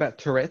to say about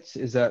Tourette's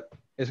is that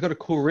it's got a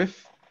cool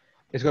riff,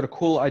 it's got a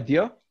cool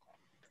idea,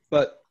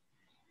 but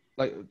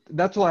like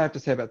that's all I have to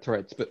say about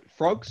Tourette's. But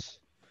Frogs,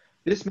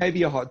 this may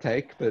be a hot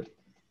take, but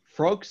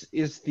Frogs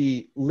is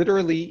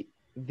literally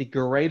the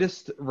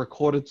greatest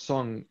recorded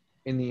song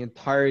in the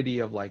entirety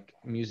of like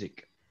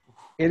music.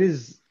 It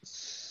is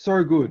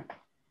so good.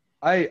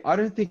 I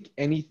don't think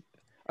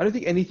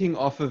anything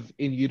off of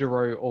In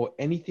Utero or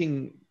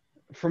anything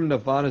from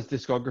Nirvana's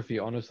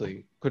discography,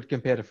 honestly, could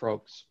compare to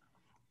Frogs.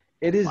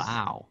 It is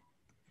Wow.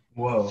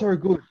 Whoa. so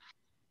good,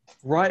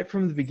 right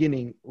from the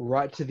beginning,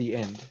 right to the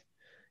end.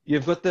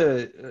 You've got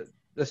the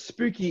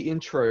spooky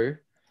intro,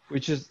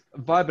 which is a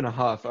vibe and a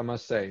half, I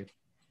must say.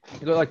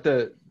 You got like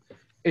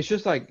it's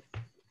just like,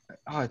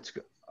 I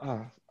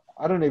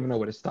don't even know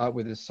where to start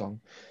with this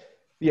song.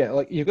 Yeah,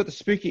 like you've got the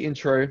spooky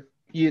intro.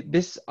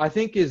 This I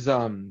think is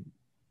a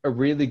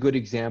really good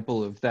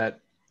example of that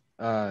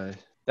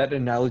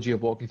analogy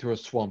of walking through a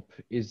swamp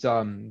is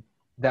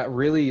that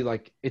really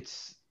like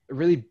it's a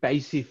really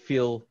bassy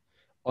feel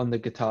on the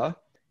guitar.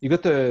 You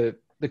got the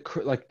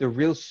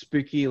real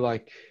spooky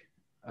like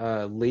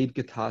lead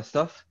guitar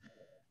stuff,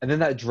 and then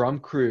that drum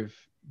groove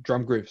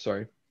drum groove,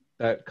 sorry,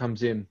 that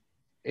comes in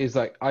is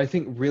like, I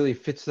think really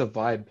fits the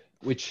vibe,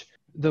 which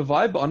the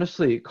vibe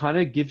honestly kind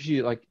of gives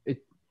you like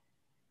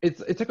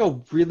it's like a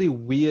really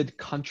weird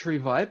country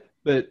vibe,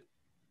 but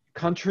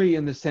country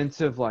in the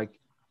sense of like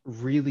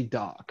really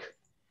dark.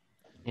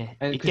 Yeah,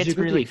 And it 'cause you've gets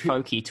got really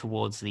folky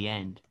towards the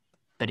end,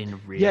 but in a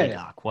really Yeah.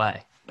 dark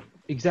way.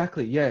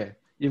 Exactly, yeah.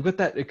 You've got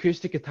that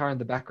acoustic guitar in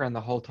the background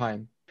the whole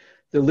time.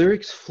 The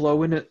lyrics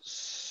flow in it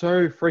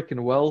so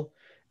freaking well,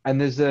 and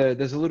there's a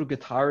little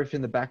guitar riff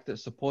in the back that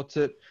supports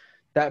it.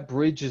 That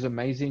bridge is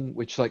amazing,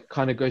 which like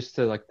kind of goes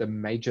to like the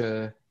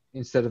major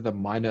instead of the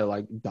minor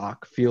like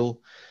dark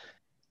feel.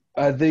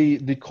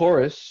 The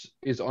chorus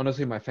is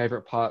honestly my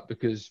favorite part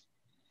because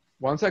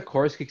once that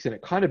chorus kicks in,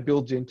 it kind of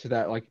builds into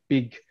that like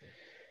big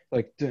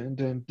like dun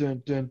dun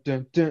dun dun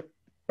dun dun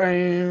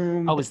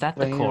bam, Oh, is that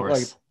the bam.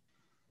 chorus? Like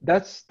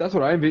that's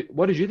what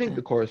what did you think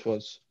the chorus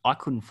was? I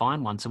couldn't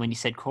find one, so when you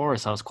said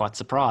chorus, I was quite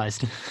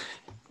surprised.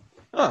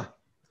 Huh.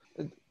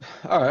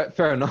 All right,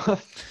 fair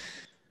enough.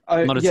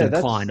 Not as Yeah,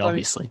 inclined, I mean,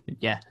 obviously. But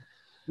yeah.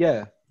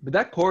 yeah, but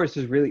that chorus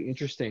is really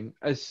interesting.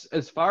 As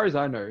far as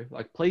I know,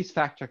 like please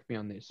fact check me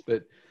on this,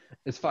 but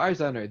as far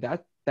as I know,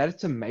 that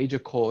it's a major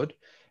chord,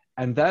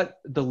 and that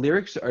the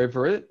lyrics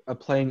over it are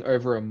playing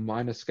over a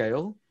minor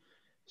scale.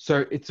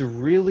 So it's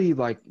really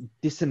like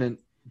dissonant,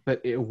 but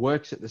it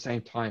works at the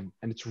same time,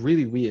 and it's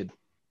really weird.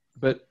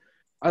 But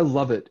I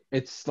love it.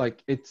 It's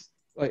like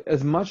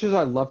as much as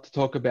I love to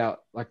talk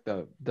about like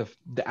the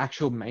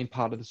actual main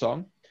part of the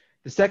song,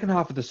 the second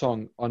half of the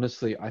song,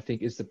 honestly, I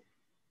think is the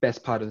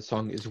best part of the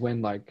song is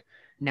when like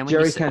Now, when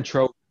Jerry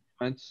Cantrell.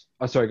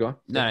 Oh, sorry, go on.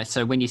 No,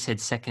 so when you said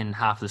second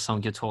half of the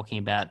song, you're talking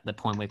about the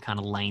point where kind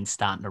of Lane's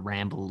starting to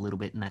ramble a little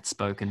bit in that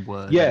spoken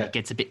word. Yeah. And it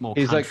gets a bit more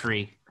He's like-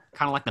 country,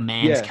 kind of like the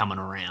man's Yeah. coming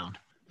around.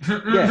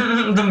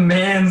 Yeah. The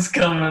man's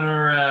coming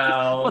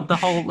around. What, the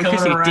whole coming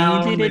acoustic-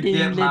 around to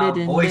get my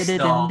voice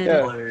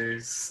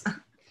dollars.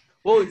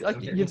 Well, like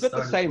I'm getting you've got the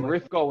started, same boy.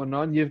 riff going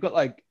on. You've got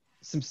like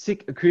some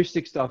sick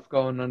acoustic stuff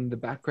going on in the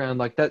background.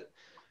 Like that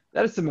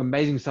is some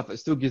amazing stuff that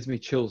still gives me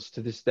chills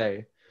to this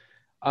day.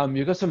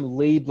 You've got some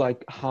lead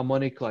like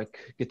harmonic like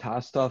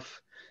guitar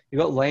stuff. You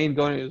got Lane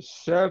going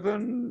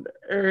 7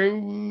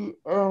 8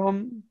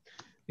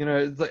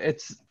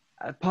 it's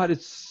that part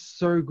is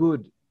so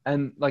good.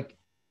 And like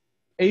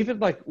even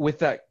like with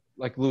that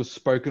like little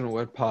spoken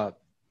word part,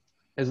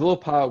 there's a little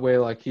part where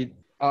like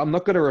I'm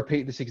not going to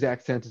repeat this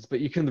exact sentence, but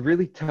you can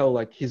really tell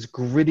like he's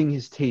gritting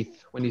his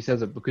teeth when he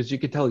says it because you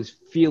can tell he's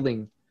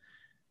feeling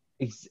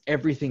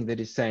everything that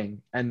he's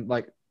saying. And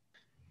like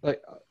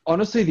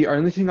honestly, the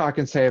only thing I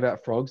can say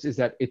about Frogs is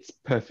that it's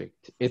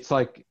perfect. It's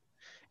like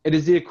it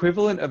is the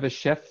equivalent of a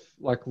chef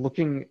like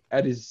looking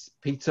at his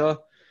pizza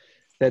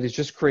that he's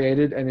just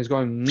created and he's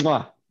going,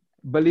 "Mwah,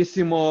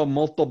 bellissimo,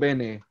 molto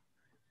bene."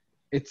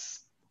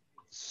 It's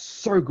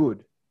so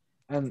good.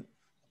 And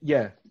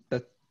yeah,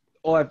 that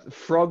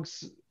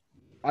Frogs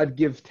I'd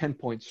give 10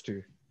 points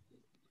to.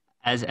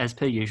 As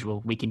per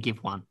usual, we can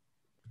give one.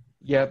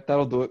 Yeah,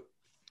 that'll do it.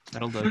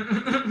 That'll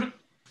do.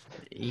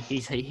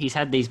 He's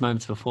had these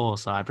moments before,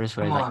 Cypress,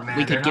 where Come like, on, man.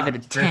 we could give it a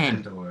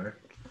 10. Gryffindor.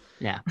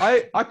 Yeah.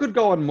 I could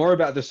go on more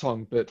about this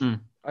song, but Mm.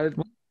 don't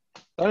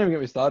even get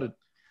me started.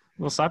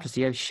 Well, Cypress,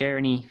 do you share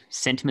any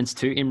sentiments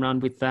to Imran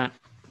with that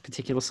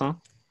particular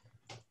song?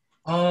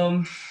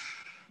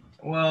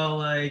 Well,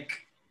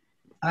 like,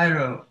 I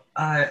don't.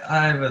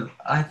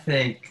 I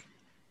think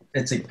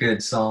it's a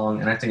good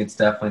song, and I think it's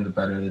definitely the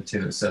better of the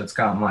two. So it's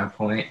got my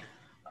point.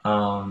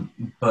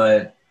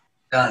 But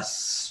that's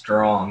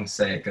strong.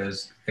 Say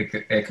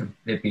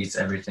it beats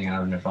everything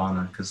out of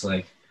Nirvana because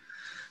like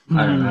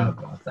I don't know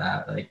about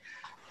that. Like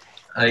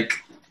I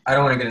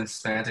don't want to get into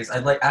semantics.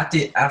 I'd like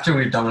after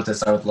we're done with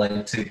this, I would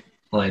like to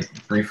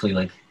like briefly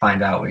like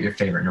find out what your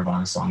favorite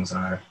Nirvana songs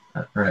are,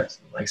 or at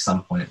like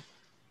some point.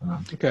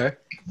 Okay.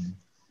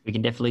 We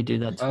can definitely do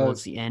that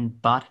towards the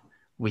end, but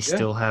we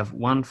still have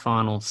one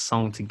final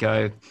song to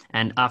go.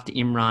 And after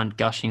Imran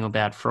gushing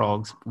about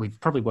Frogs, we've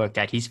probably worked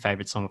out his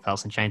favourite song of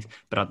Alice in Chains,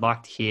 but I'd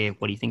like to hear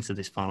what he thinks of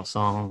this final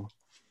song.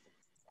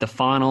 The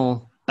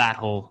final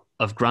battle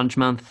of Grunge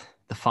Month,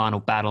 the final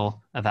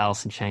battle of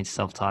Alice in Chains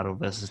self-titled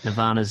versus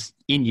Nirvana's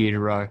In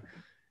Utero.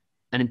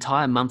 An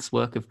entire month's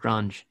work of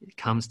grunge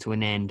comes to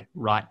an end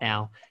right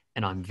now,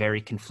 and I'm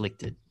very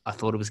conflicted. I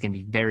thought it was going to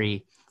be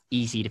very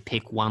easy to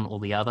pick one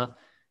or the other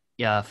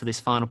for this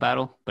final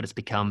battle, but it's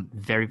become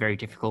very, very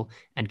difficult.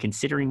 And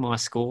considering my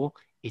score,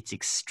 it's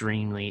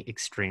extremely,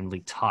 extremely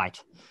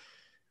tight.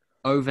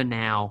 Over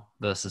Now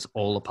versus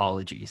All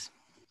Apologies.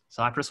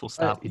 Cypress, we'll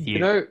start with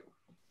you.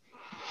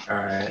 All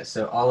right,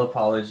 so All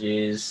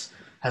Apologies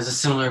has a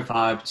similar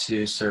vibe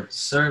to Serve the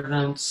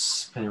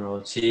Servants, Penny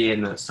Roll Tea,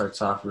 and it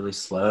starts off really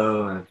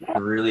slow and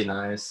really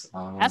nice.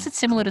 How's it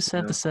similar to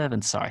Serve the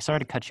Servants? Sorry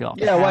to cut you off.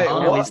 Yeah, wait,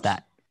 How what? is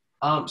that?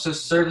 So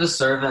Serve the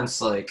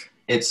Servants, like,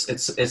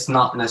 it's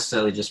not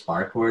necessarily just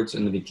bar chords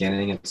in the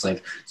beginning. It's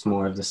like it's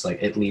more of this like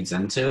it leads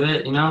into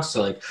it, you know.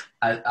 So like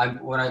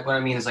what I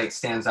mean is like it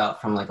stands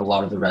out from like a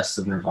lot of the rest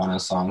of Nirvana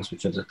songs,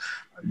 which are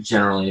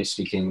generally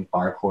speaking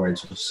bar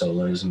chords with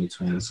solos in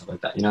between and stuff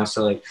like that, you know.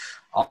 So like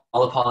all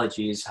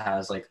Apologies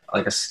has like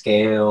a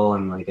scale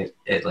and like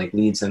it like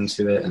leads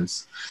into it, and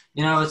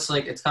you know it's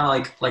like it's kind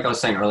of like I was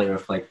saying earlier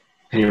with like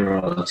Penny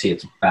Royalty,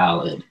 it's a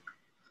ballad.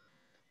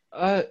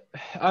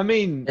 I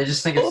mean, I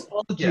just think All it's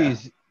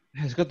Apologies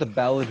has got the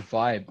ballad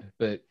vibe,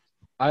 but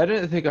I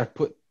don't think I'd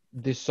put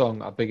this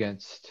song up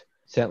against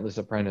Scentless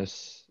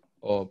Apprentice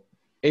or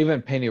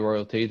even Penny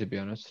Royalty, to be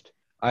honest.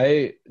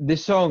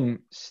 This song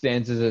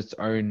stands as its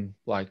own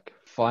like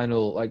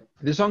final like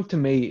this song to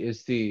me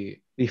is the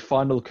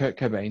final Kurt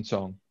Cobain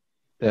song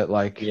that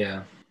like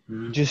yeah.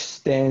 Mhm. just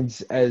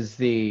stands as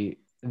the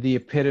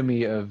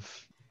epitome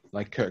of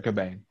like Kurt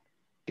Cobain.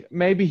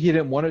 Maybe he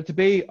didn't want it to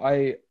be.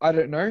 I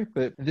don't know,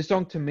 but this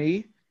song to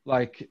me,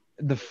 like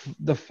the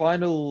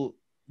final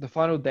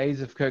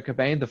days of Kurt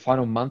Cobain, the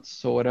final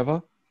months or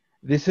whatever.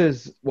 This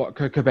is what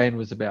Kurt Cobain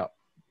was about.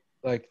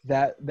 Like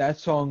that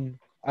song.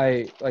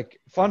 I like.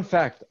 Fun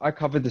fact: I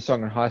covered the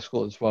song in high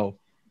school as well,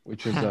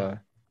 which was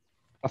a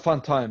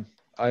fun time.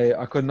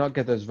 I could not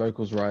get those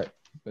vocals right,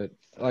 but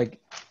like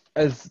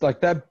as like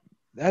that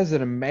has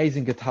an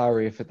amazing guitar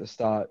riff at the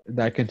start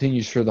that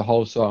continues through the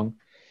whole song.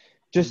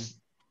 Just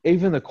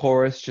even the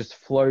chorus just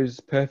flows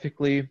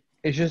perfectly.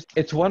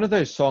 It's one of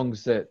those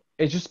songs that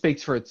it just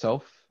speaks for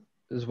itself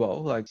as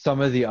well. Like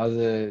some of the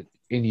other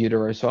In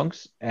Utero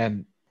songs,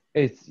 and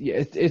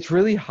it's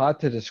really hard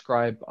to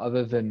describe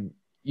other than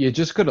you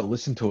just got to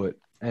listen to it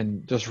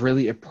and just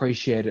really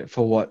appreciate it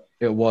for what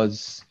it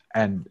was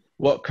and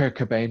what Kurt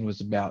Cobain was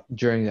about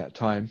during that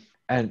time.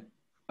 And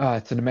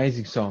it's an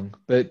amazing song,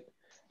 but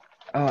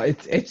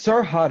it's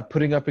so hard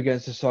putting up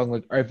against a song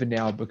like Over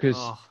Now because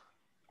Oh,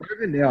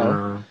 Over Now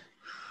Uh,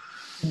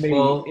 to me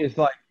well, is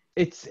like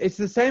it's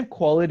the same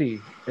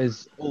quality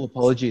as All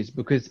Apologies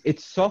because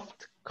it's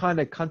soft kind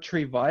of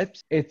country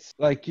vibes. It's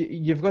like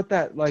you've got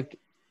that like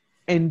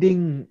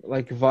ending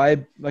like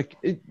vibe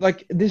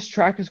like this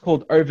track is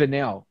called Over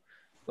Now.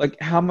 Like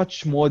how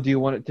much more do you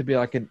want it to be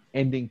like an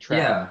ending track,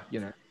 yeah, you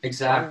know? roll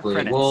exactly.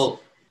 credits.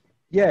 Well,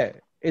 Yeah,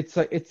 it's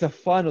like it's a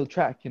final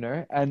track, you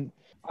know, and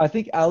I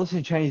think Alice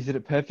in Chains did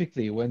it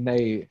perfectly when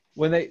they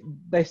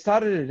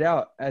started it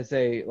out as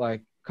a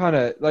like kind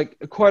of like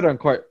a quote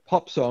unquote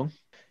pop song.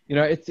 You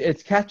know,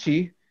 it's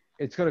catchy.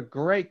 It's got a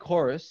great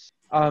chorus.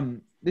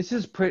 This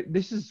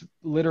is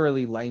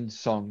literally Lane's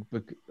song,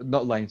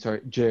 not Lane,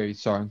 sorry,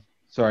 Jerry's song,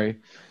 sorry,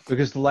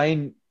 because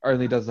Lane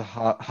only does the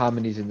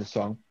harmonies in the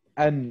song,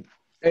 and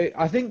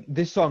I think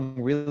this song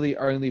really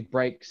only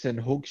breaks and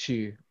hooks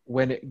you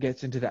when it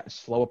gets into that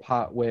slower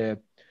part where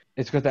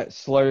it's got that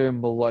slow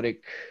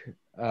melodic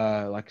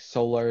like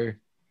solo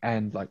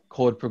and like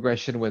chord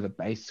progression where the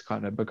bass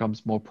kind of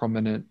becomes more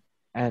prominent,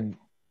 and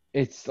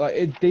it's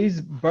like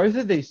these both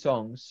of these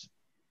songs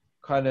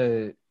kind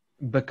of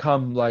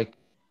become like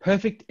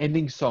perfect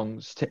ending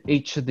songs to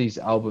each of these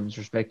albums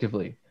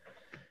respectively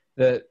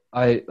that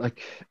I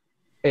like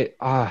it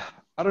I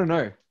don't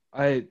know.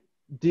 I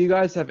Do you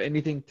guys have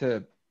anything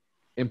to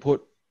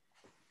input?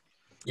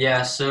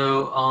 yeah.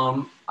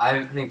 So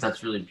I think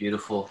that's really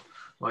beautiful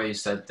what you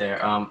said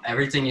there.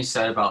 Everything you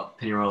said about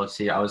Penny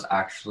Royalty, I was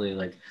actually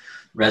like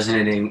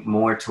resonating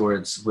more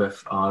towards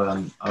with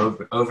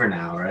over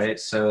now, right?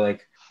 So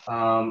like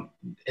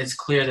it's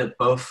clear that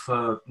both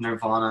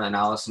Nirvana and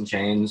Alice in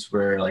Chains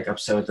were like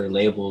upset with their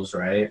labels,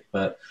 right?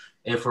 But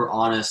if we're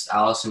honest,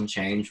 Alice in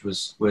Chains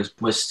was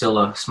still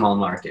a small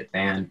market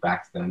band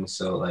back then.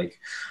 So like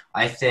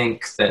I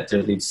think that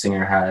their lead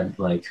singer had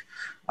like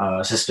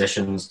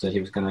suspicions that he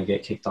was going to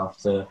get kicked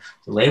off the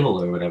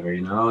label or whatever,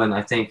 you know. And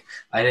I think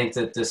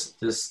that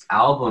this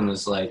album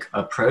is like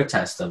a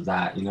protest of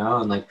that, you know.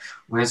 And like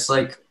when it's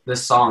like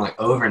this song like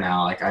Over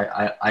Now, like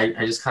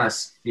I just kind of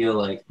feel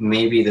like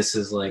maybe this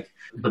is like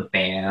the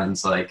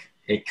band's like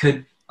it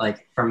could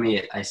like for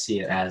me I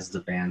see it as the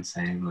band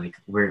saying like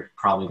we're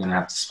probably going to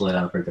have to split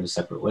up or go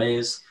separate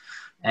ways.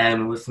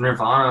 And with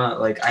Nirvana,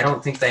 like I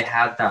don't think they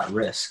had that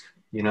risk,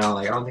 you know.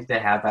 Like I don't think they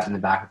had that in the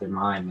back of their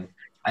mind. Like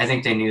I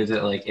think they knew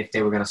that like if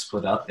they were going to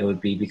split up, it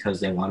would be because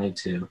they wanted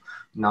to,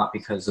 not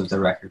because of the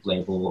record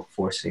label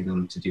forcing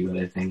them to do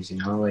other things, you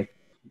know. Like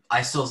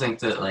I still think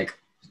that like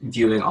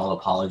viewing All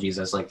Apologies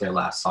as like their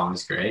last song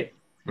is great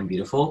and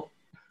beautiful.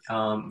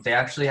 They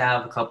actually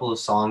have a couple of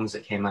songs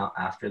that came out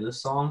after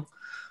this song,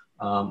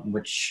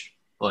 which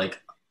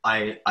like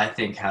I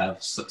think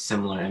have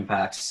similar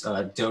impacts.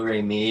 Do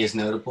Re Mi is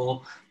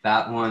notable.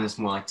 That one is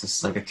more like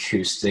this like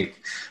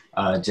acoustic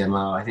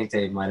demo. I think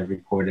they might have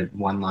recorded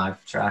one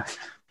live track.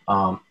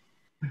 Um,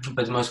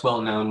 but the most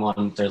well-known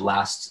one, their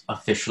last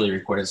officially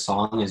recorded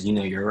song is You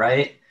Know You're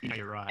Right. You know,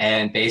 you're right.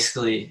 And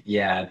basically,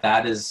 yeah,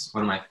 that is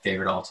one of my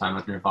favorite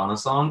all-time Nirvana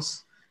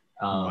songs.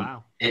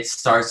 Wow. It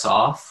starts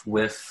off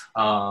with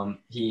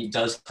he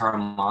does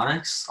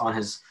harmonics on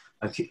his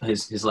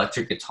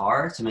electric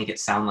guitar to make it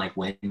sound like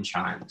wind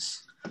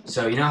chimes.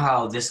 So you know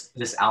how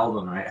this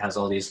album, right, has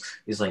all these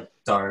like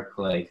dark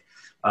like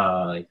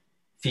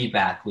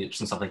feedback loops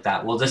and stuff like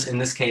that. Well, in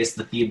this case,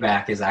 the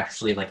feedback is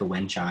actually like a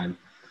wind chime,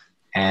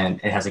 and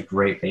it has a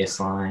great bass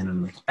line,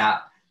 and like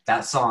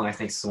that song I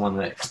think is the one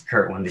that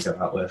Kurt wanted to go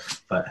out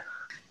with. But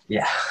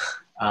yeah,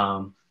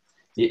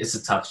 it's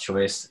a tough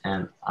choice,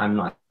 and I'm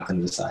not going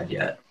to decide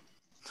yet.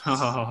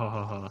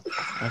 Oh,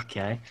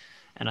 okay.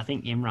 And I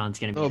think Imran's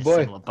going to be Oh, in a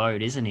boy. similar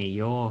boat, isn't he?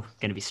 You're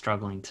going to be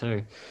struggling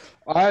too.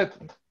 I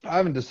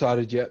haven't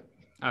decided yet.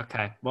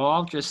 Okay. Well,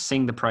 I'll just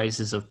sing the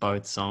praises of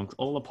both songs.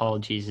 All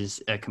Apologies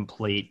is a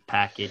complete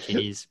package.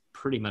 It is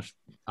pretty much,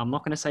 I'm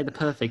not going to say the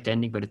perfect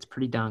ending, but it's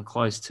pretty darn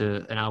close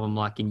to an album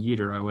like In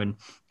Utero. And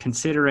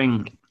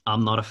considering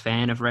I'm not a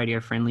fan of Radio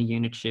Friendly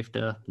Unit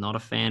Shifter, not a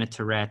fan of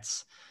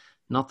Tourette's,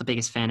 not the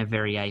biggest fan of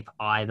Very Ape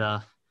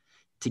either,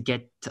 to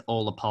get to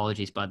All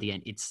Apologies by the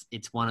end,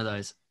 it's one of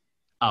those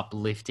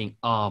uplifting,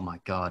 oh my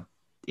God.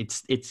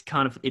 It's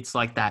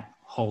like that,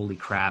 holy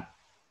crap,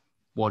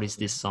 what is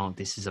this song?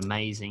 This is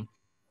amazing.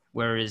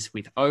 Whereas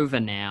with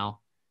Over Now,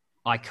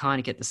 I kind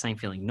of get the same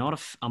feeling.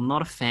 I'm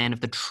not a fan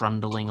of the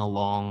trundling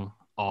along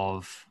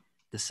of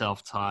the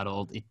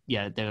self-titled.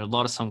 There are a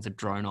lot of songs that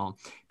drone on,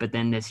 but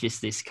then there's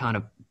just this kind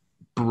of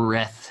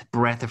breath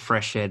of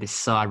fresh air, this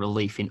sigh of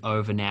relief in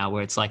Over Now,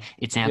 where it's like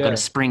it's now got a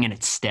spring in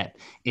its step.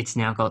 It's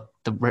now got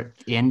the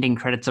ending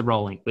credits are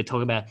rolling. We're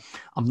talking about,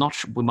 I'm not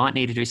sure, we might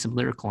need to do some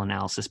lyrical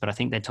analysis, but I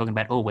think they're talking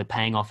about, we're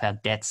paying off our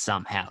debts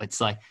somehow.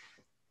 It's like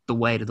the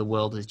weight of the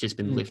world has just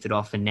been lifted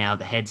off, and now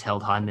the head's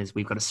held high, and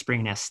we've got a spring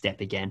in our step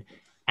again,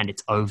 and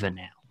it's over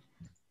now.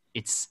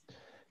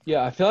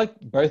 I feel like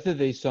both of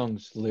these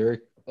songs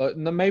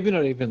maybe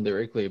not even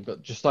lyrically,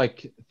 but just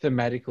like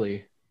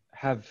thematically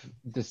have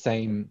the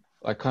same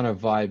like kind of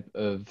vibe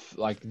of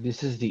like,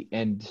 this is the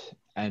end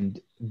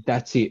and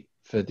that's it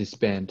for this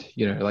band,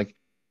 like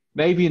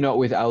maybe not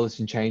with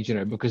Alice in Chains,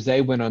 because they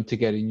went on to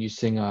get a new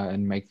singer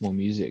and make more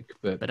music,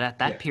 but at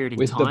that period in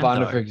with time,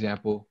 Nirvana, though, for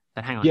example.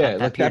 but hang on, at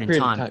that period in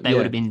time, it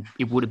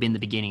would have been the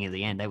beginning of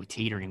the end. They were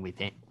teetering with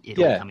it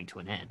all coming to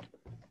an end.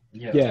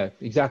 Yeah,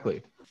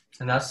 exactly.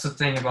 And that's the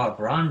thing about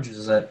grunge,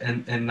 is that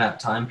in that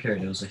time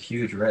period, it was a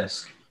huge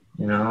risk,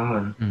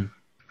 and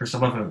for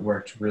some of it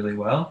worked really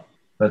well,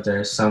 but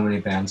there's so many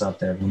bands out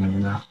there, we'll never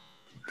know.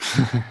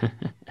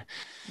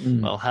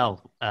 Well,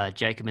 hell,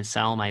 Jacob and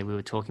Salome, we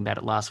were talking about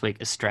it last week,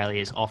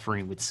 Australia's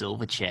offering with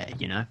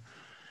Silverchair,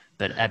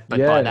 but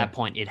by that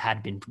point, it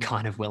had been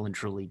kind of well and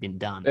truly been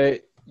done.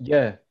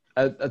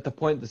 At the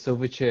point the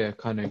Silverchair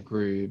kind of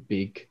grew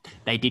big.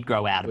 They did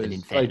grow out of it, in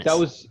fairness.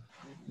 Like,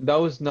 that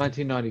was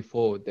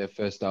 1994, their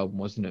first album,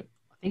 wasn't it?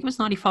 I think it was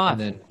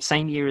 95,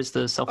 same year as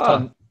the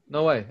self-titled. Oh,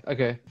 no way.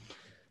 Okay.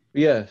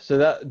 Yeah, so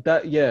that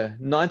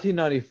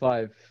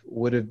 1995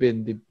 would have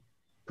been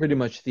pretty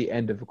much the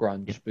end of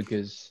grunge,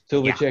 because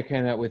Silverchair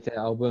came out with their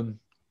album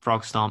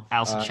Frog Stomp,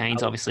 Alice in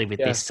Chains, obviously with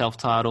this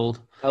self-titled.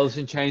 Alice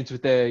in Chains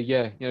with their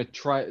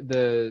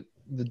the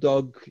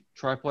dog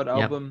tripod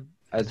album,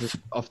 as it's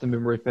often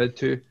been referred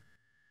to.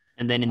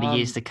 And then in the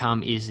years to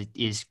come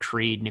is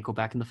Creed,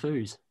 Nickelback, and the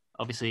Foos.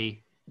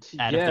 Obviously,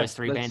 out of those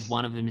three bands,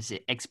 one of them is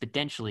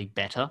exponentially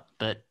better,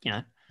 but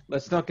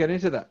let's not get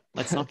into that.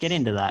 Let's not get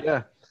into that.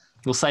 Yeah.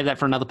 We'll save that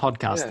for another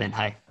podcast then,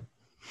 hey.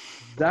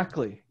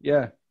 Exactly.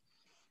 Yeah.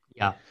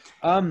 Yeah.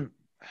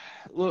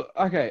 Look,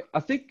 okay. I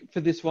think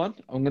for this one,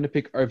 I'm going to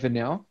pick Over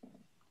Now.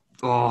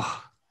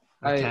 Oh,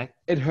 okay.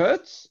 It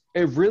hurts.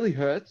 It really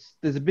hurts.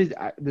 There's a big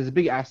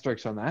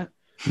asterisk on that.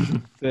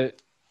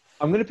 But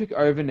I'm going to pick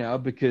Over Now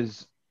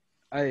because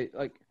I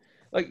like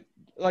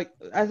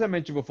as I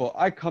mentioned before,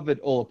 I covered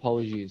All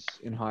Apologies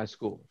in high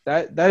school.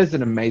 That is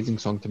an amazing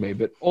song to me.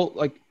 But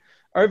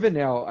Over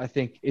Now, I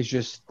think, is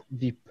just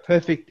the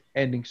perfect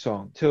ending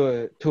song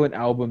to an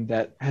album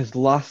that has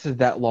lasted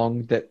that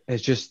long, that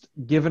has just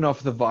given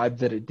off the vibe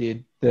that it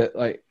did,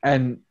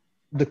 and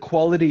the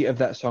quality of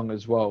that song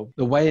as well.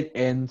 The way it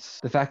ends,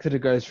 the fact that it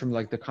goes from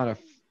like the kind of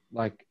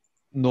like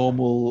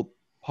normal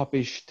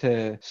popish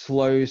to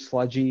slow,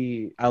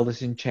 sludgy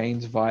Alice in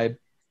Chains vibe.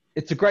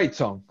 It's a great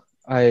song.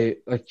 I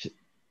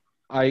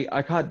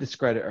can't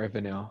discredit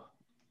Over Now.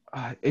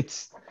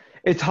 It's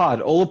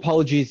hard. All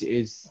Apologies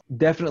is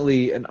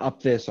definitely an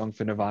up there song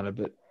for Nirvana,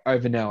 but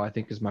Over Now, I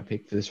think, is my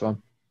pick for this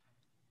one.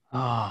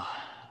 Oh,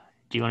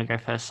 do you want to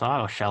go first, Si,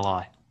 or shall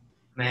I?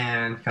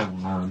 Man,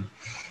 come on.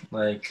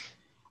 Like,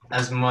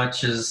 as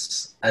much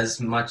as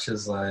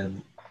I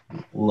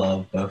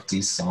love both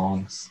these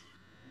songs,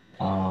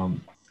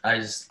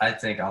 I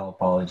think All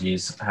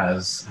Apologies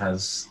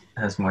has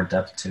more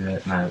depth to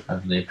it, and I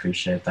really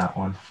appreciate that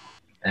one.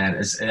 And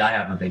I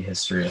have a big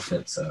history with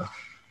it, so.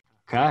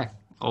 Okay.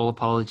 All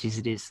Apologies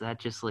it is. That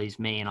just leaves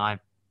me, and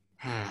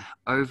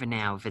Over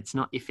Now, if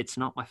it's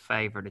not my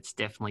favorite, it's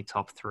definitely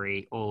top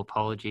 3. All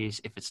Apologies,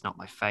 if it's not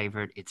my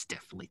favorite, it's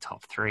definitely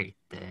top 3.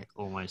 They're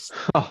almost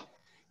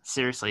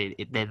seriously,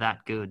 they're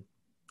that good,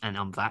 and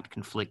I'm that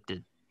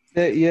conflicted.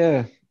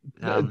 They're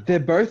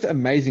both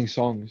amazing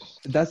songs.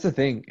 That's the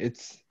thing.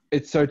 It's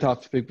so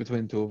tough to pick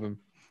between two of them.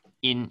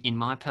 in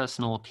my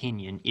personal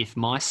opinion, if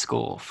my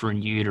score for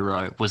In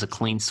Utero was a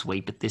clean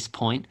sweep at this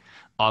point,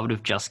 I would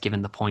have just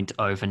given the point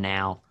to Over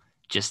Now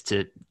just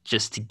to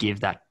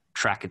give that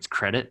track its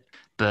credit.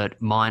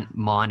 But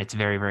mine, it's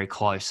very, very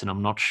close, and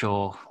I'm not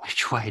sure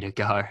which way to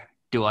go.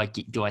 Do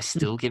I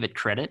still give it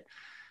credit,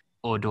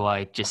 or do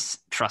I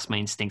just trust my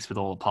instincts with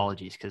All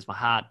Apologies? Because my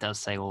heart does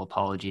say All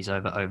Apologies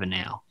over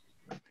Now,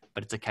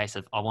 but it's a case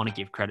of I want to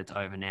give credit to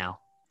Over Now.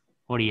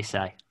 What do you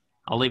say?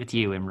 I'll leave it to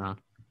you, Imran.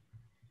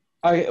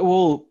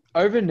 Well,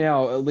 Over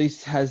Now at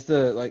least has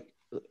the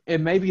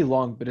it may be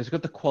long, but it's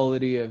got the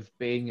quality of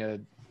being a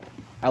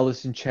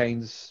Alice in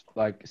Chains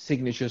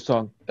signature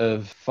song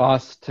of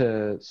fast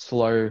to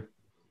slow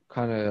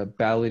kind of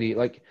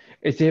ballady.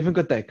 It's even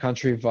got that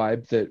country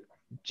vibe that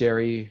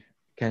Jerry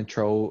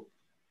Cantrell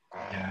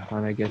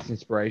kind of gets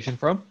inspiration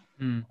from.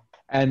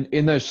 And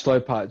in those slow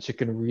parts, you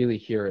can really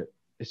hear it,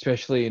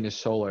 especially in his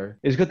solo.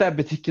 It's got that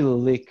particular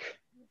lick,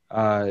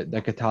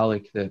 that guitar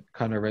lick that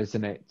kind of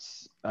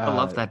resonates. I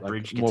love that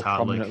bridge more guitar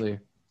prominently. lick.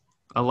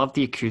 I love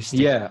the acoustic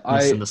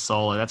and the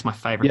solo. That's my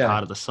favorite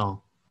part of the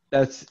song.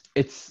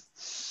 It's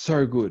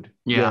so good.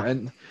 Yeah.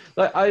 And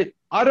I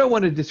don't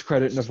want to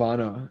discredit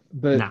Nirvana,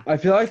 but I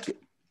feel like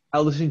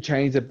Alice in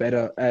Chains are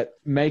better at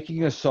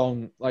making a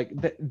song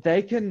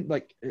they can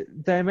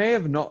they may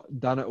have not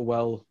done it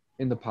well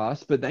in the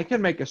past, but they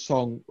can make a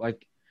song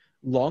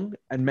long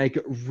and make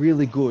it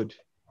really good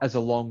as a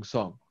long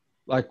song.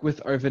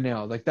 With Over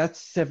Now, that's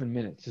 7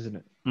 minutes, isn't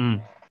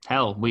it?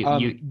 Hell,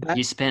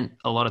 you spent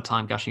a lot of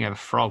time gushing over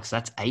Frogs.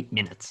 That's 8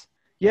 minutes.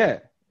 Yeah,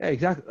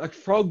 exactly.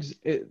 Frogs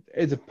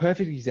is a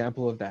perfect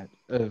example of that,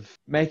 of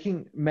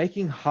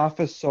making half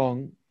a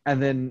song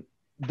and then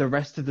the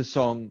rest of the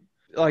song,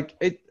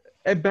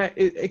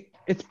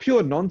 it's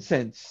pure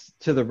nonsense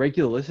to the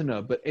regular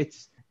listener, but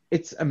it's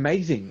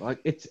amazing.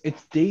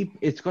 It's deep.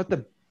 It's got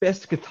the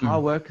best guitar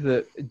work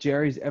that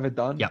Jerry's ever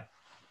done. Yeah.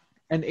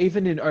 And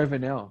even in Over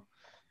Now,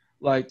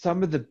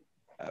 some of the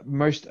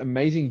most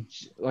amazing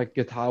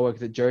guitar work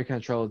that Jerry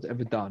Cantrell has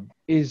ever done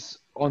is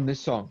on this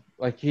song.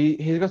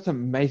 He's got some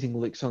amazing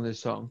licks on this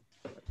song.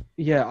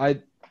 Yeah,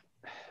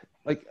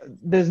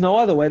 there's no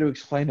other way to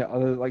explain it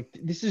other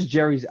this is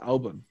Jerry's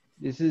album.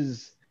 This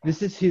is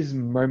his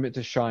moment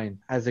to shine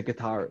as a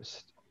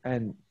guitarist,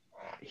 and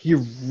he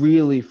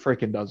really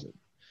freaking does it.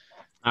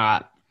 All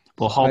right.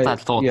 Well, hold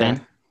that thought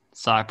then,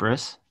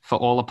 Cypress. For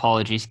All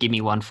Apologies, give me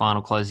one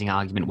final closing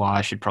argument why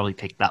I should probably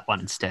pick that one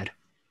instead.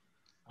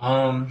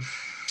 I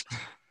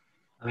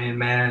mean,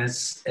 man,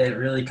 it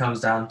really comes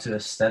down to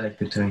aesthetic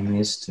between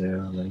these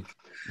two.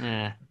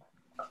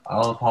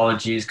 All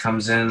Apologies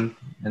comes in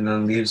and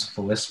then leaves with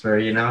a whisper,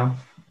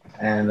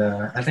 and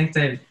I think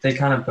they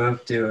kind of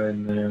both do it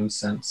in their own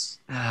sense.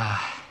 All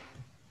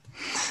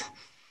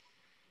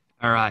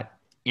right,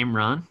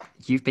 Imran,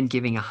 you've been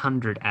giving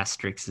 100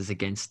 asterisks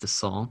against the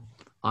song.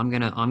 I'm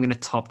gonna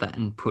top that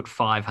and put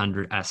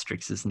 500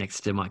 asterisks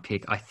next to my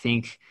pick. I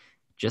think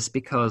just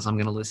because I'm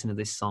gonna listen to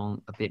this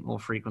song a bit more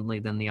frequently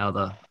than the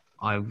other,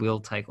 I will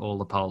take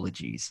All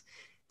Apologies,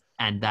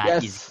 and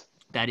that is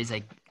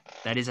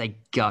a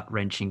gut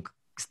wrenching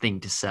thing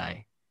to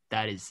say.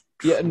 That is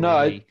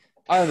truly,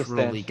 I understand.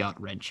 Truly gut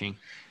wrenching.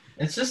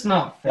 It's just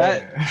not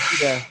fair.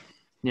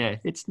 Yeah,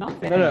 it's not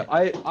fair. No,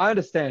 I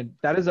understand.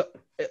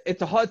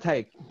 It's a hot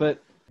take,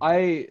 but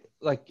I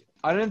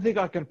don't think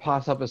I can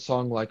pass up a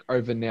song like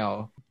Over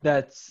Now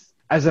that's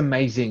as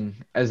amazing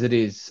as it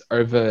is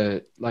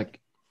over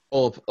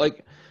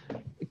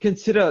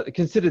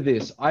consider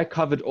this. I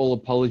covered All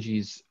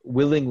Apologies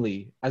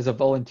willingly as a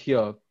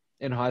volunteer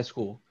in high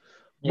school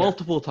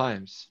multiple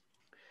times,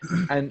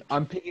 and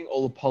I'm picking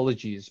All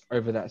Apologies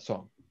over that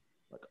song.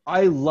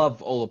 I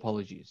love All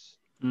Apologies.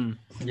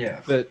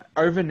 Yeah, but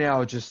Over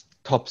Now just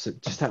tops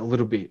it just that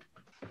little bit.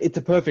 It's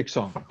a perfect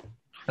song.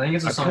 I think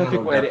it's a song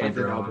perfect way to end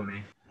an album.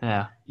 me.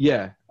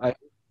 Yeah.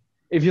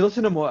 If you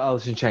listen to more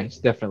Alice in Chains,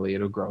 definitely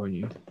it'll grow on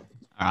you.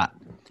 All right.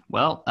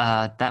 Well,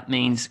 that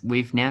means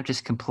we've now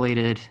just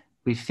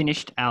we've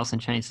finished Alice in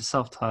Chains, the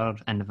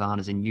self-titled, and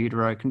Nirvana's In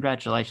Utero.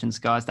 Congratulations,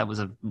 guys. That was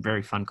a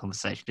very fun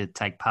conversation to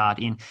take part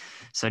in.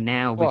 So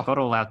now we've got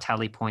all our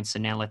tally points, so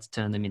now let's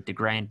turn them into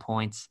grand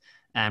points.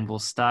 And we'll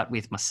start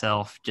with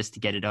myself just to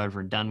get it over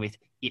and done with.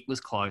 It was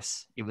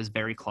close. It was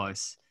very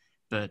close.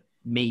 But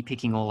me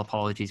picking All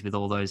Apologies with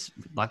all those,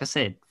 like I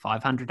said,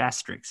 500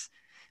 asterisks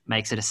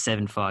makes it a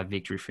 7-5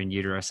 victory for In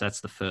Utero. So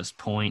that's the first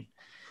point.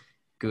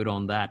 Good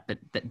on that. But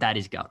that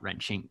is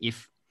gut-wrenching.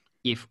 If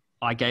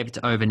I gave it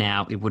to Over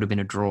Now, it would have been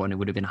a draw and it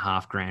would have been a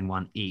half grand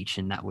one each,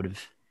 and that would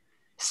have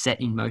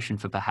set in motion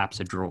for perhaps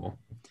a draw.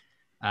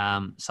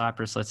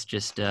 Cypress, let's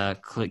just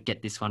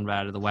get this one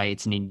right out of the way.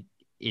 It's an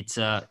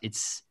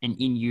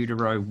In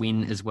Utero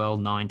win as well,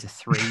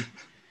 9-3.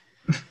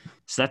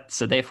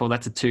 So therefore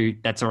that's a 2.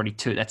 That's already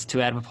 2. That's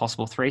 2 out of a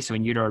possible 3. So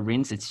In Utero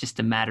wins. It's just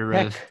a matter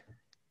of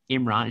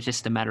Imran. It's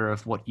just a matter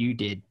of what you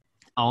did.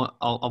 I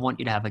want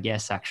you to have a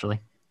guess,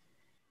 actually.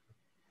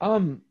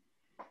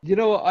 You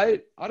know, I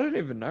don't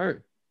even know.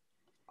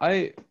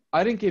 I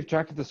didn't keep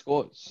track of the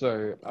scores,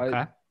 so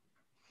okay.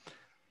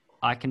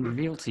 I can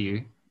reveal to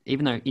you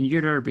even though In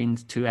Utero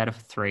wins 2 out of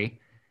 3,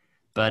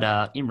 but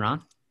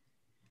Imran,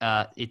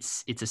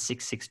 it's a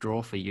 6-6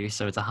 draw for you,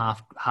 so it's a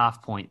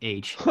half point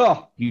each.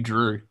 Huh, You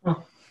drew.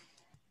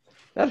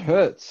 that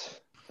hurts.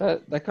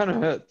 That kind of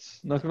hurts.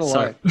 Not gonna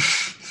lie.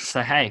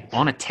 So hey,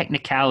 on a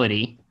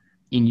technicality,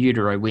 In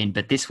Utero win,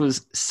 but this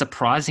was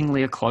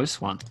surprisingly a close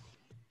one.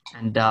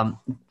 And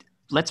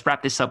let's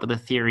wrap this up with a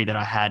theory that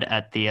I had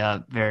at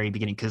the very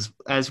beginning, because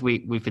as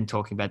we've been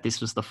talking about,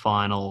 this was the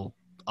final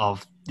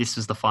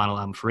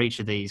album for each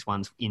of these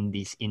ones in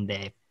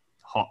their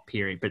hot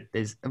period. But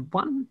there's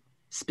one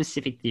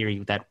specific theory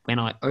that when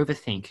I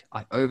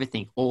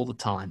overthink all the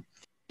time.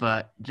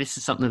 But this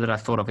is something that I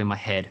thought of in my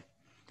head.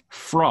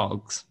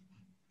 Frogs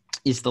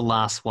is the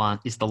last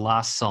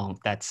song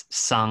that's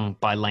sung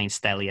by Lane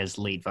Staley as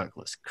lead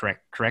vocalist.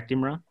 Correct,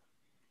 Imran?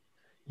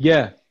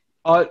 Yeah.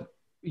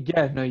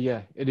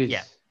 Yeah, it is.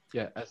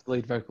 Yeah, as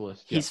lead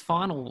vocalist. Yeah. His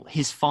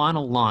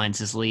final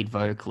lines as lead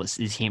vocalist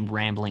is him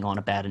rambling on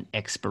about an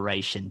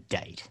expiration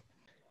date.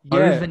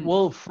 Yeah,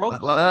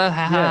 Frogs...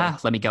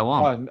 Let me go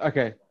on. Oh,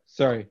 okay,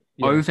 sorry.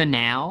 Yeah. Over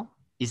Now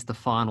is the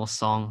final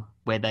song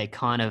where they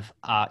kind of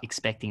are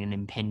expecting an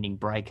impending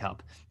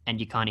breakup, and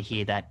you kind of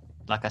hear that,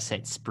 like I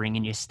said, spring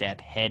in your step,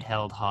 head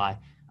held high,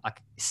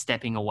 like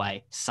stepping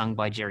away, sung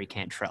by Jerry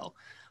Cantrell.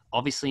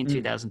 Obviously, in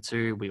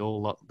 2002,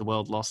 the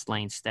world lost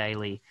Lane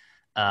Staley,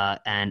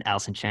 and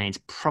Alice in Chains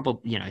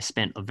probably,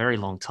 spent a very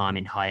long time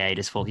in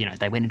hiatus. Well,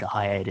 they went into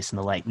hiatus in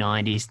the late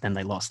 90s, then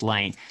they lost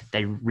Lane.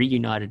 They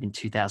reunited in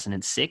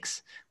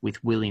 2006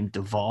 with William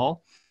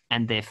Duvall,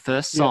 and their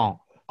first song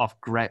of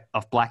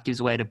Black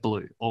Gives Way to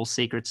Blue, All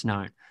Secrets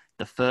Known,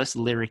 the first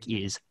lyric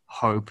is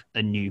 "Hope,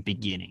 a New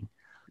Beginning."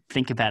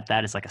 Think about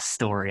that as like a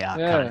story arc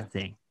kind of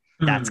thing.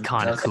 That's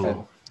kind of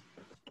cool.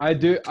 I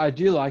do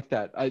like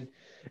that.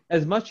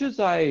 As much as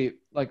I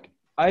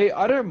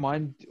don't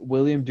mind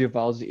William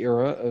Duvall's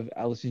era of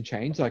Alice in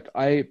Chains. Like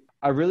I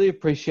really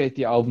appreciate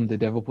the album The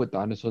Devil Put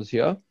Dinosaurs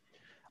Here.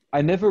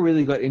 I never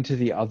really got into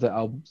the other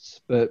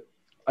albums, but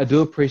I do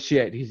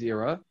appreciate his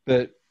era.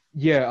 But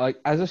yeah, like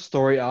as a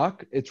story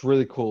arc, it's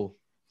really cool.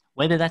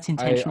 Whether that's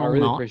intentional I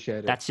really or not, appreciate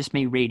it. that's just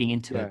me reading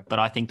into it. But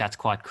I think that's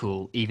quite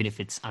cool, even if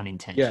it's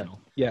unintentional.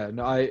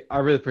 No, I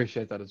really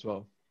appreciate that as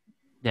well.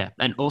 Yeah,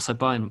 and also,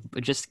 Brian,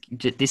 just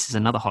this is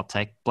another hot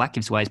take. Black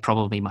Gives Way is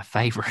probably my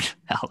favorite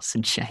Alice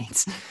in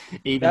Chains,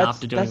 even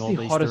after doing all these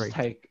three. That's the hottest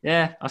take.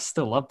 Yeah, I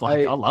still love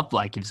I love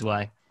Black Gives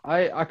Way.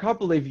 I can't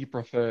believe you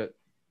prefer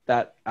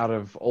that out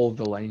of all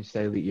the Lane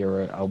Staley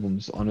era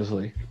albums,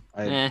 honestly.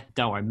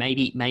 Don't worry.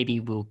 Maybe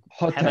we'll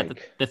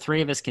the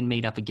three of us can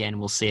meet up again.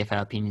 We'll see if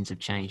our opinions have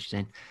changed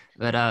then.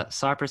 But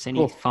Cypress,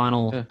 any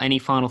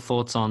final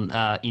thoughts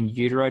on In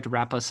Utero to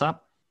wrap us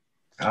up?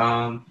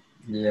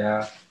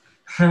 Yeah.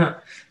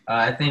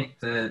 I think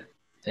that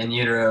In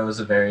Utero was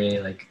a very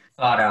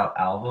thought out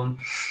album,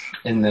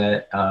 in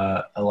that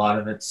a lot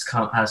of it's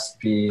has to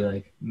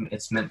be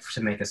it's meant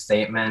to make a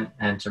statement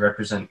and to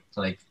represent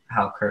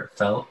how Kurt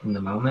felt in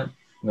the moment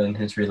in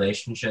his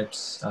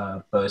relationships,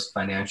 both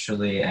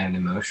financially and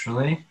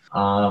emotionally.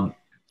 And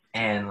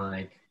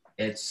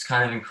it's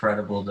kind of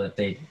incredible that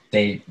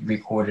they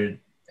recorded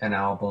an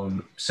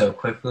album so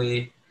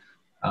quickly,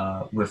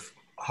 with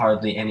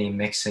hardly any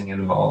mixing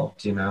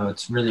involved.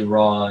 It's really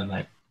raw, and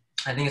I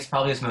think it's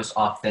probably his most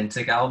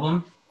authentic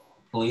album.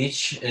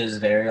 Bleach is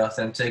very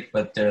authentic,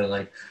 but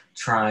they're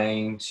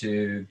trying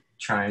to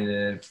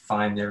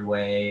find their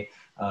way.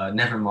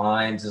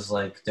 Nevermind is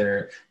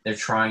they're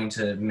trying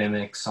to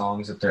mimic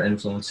songs that their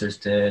influencers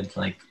did.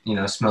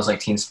 Smells Like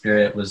Teen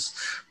Spirit was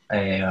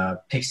a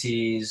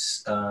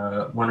Pixies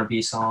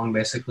wannabe song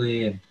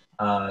basically,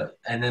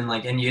 and then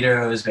In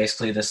Utero is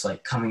basically this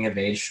coming of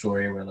age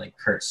story where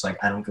Kurt's I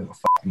don't give a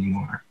fuck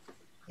anymore.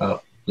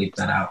 Oh, bleep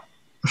that out.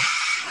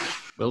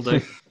 Will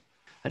do.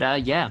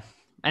 But yeah,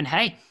 and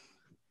hey,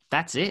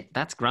 that's it.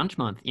 That's Grunge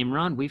Month.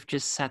 Imran, we've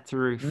just sat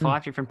through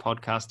 5 different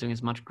podcasts doing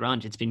as much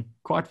grunge. It's been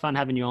quite fun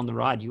having you on the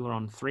ride. You were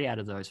on 3 out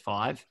of those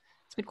 5.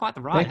 It's been quite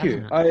the ride. Thank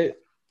you.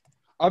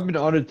 I've been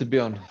honored to be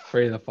on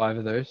 3 of the 5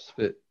 of those.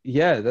 But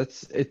yeah,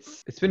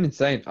 it's been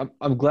insane.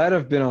 I'm glad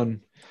I've been on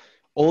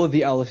all of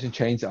the Alice in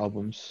Chains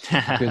albums,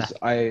 because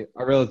I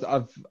realized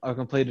I've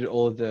completed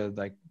all of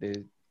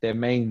their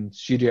main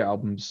studio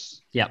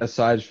albums,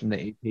 aside from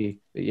the EP.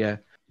 But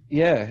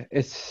yeah,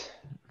 it's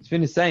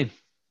been insane.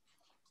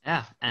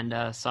 Yeah,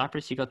 and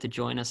Cypress, you got to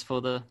join us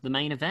for the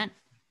main event.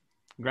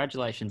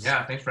 Congratulations.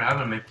 Yeah, thanks for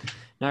having me.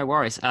 No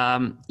worries.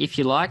 If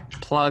you like,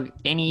 plug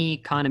any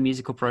kind of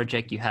musical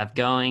project you have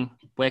going.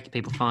 Where can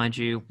people find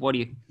you? What do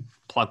you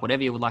plug?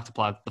 Whatever you would like to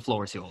plug, the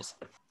floor is yours.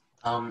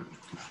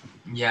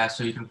 Yeah,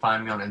 so you can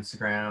find me on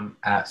Instagram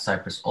at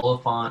Cypress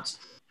Oliphant.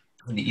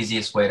 The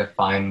easiest way to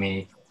find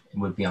me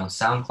would be on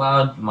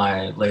SoundCloud.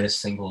 My latest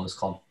single is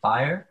called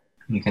Fire.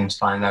 You can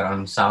find that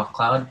on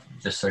SoundCloud.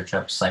 Just search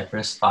up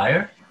Cypress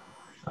Fire.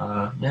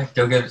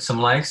 Go give it some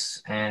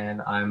likes,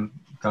 and I'm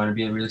going to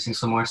be releasing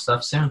some more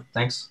stuff soon.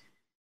 Thanks.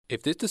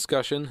 If this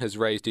discussion has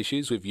raised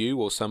issues with you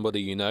or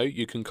somebody you know,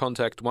 you can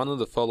contact one of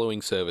the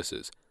following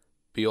services.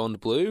 Beyond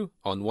Blue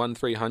on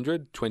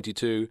 1300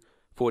 22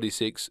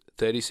 46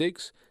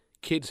 36,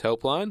 Kids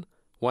Helpline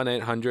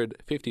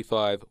 1800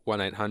 55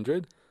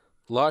 1800,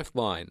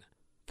 Lifeline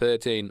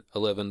 13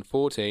 11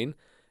 14,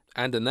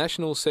 and a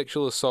National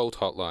Sexual Assault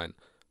Hotline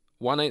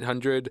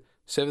 1800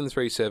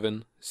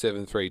 737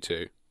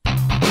 732.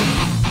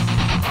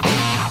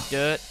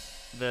 Dirt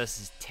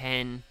versus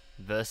 10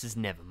 versus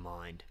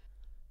Nevermind.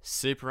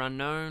 Super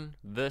Unknown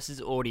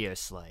versus Audio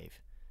Slave.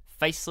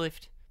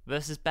 Facelift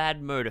versus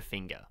Bad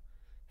Motorfinger.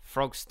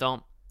 Frog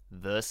Stomp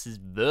versus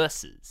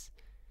Versus.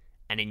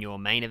 And in your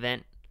main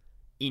event,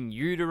 In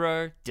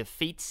Utero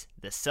defeats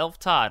the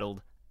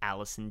self-titled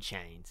Alice in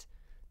Chains,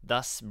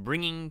 thus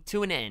bringing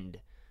to an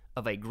end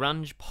of a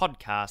grunge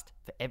podcast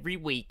for every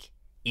week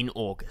in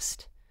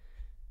August.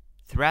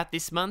 Throughout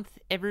this month,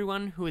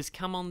 everyone who has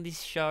come on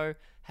this show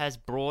has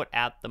brought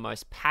out the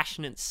most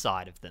passionate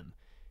side of them.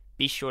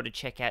 Be sure to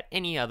check out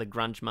any other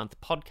Grunge Month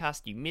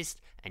podcast you missed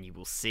and you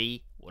will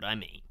see what I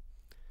mean.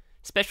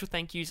 Special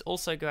thank yous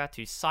also go out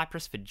to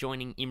Cypress for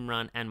joining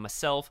Imran and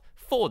myself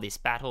for this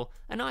battle,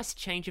 a nice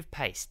change of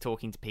pace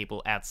talking to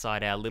people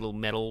outside our little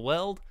metal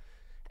world.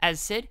 As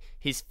said,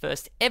 his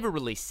first ever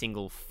released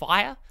single,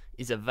 Fire,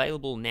 is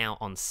available now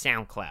on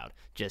SoundCloud.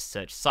 Just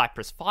search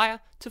Cypress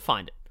Fire to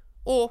find it.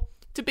 Or,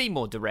 to be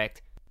more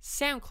direct,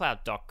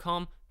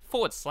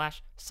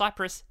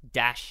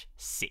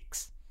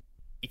 soundcloud.com/Cypress-6.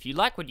 If you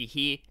like what you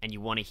hear and you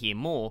want to hear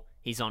more,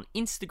 he's on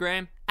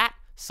Instagram at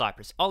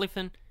Cypress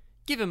Oliphant.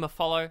 Give him a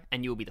follow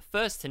and you'll be the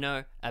first to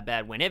know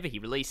about whenever he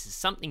releases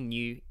something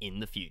new in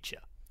the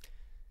future.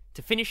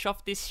 To finish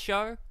off this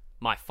show,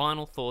 my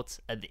final thoughts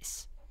are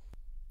this.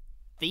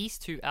 These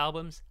two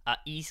albums are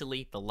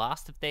easily the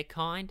last of their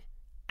kind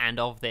and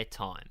of their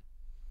time.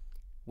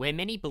 Where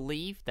many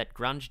believe that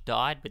grunge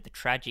died with the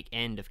tragic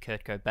end of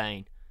Kurt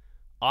Cobain,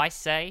 I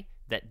say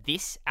that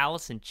this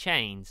Alice in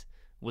Chains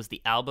was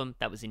the album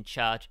that was in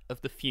charge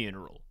of the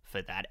funeral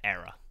for that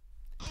era.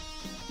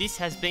 This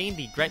has been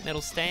the Great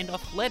Metal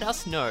Standoff. Let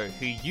us know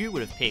who you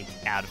would have picked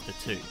out of the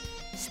two.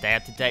 Stay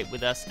up to date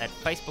with us at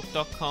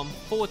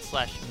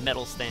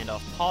facebook.com/Metal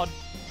Standoff Pod,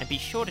 and be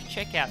sure to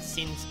check out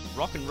Sin's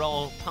rock and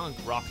roll, punk,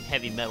 rock and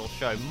heavy metal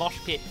show Mosh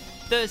Pit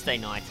Thursday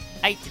nights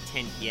 8 to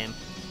 10 p.m.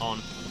 on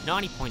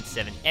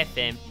 90.7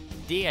 FM,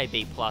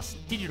 DAB+,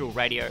 digital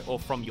radio, or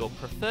from your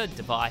preferred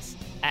device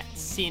at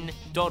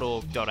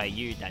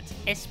syn.org.au. That's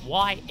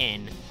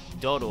syn.org.au.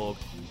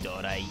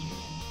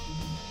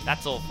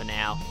 That's all for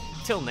now.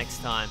 Till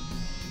next time,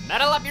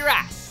 metal up your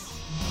ass!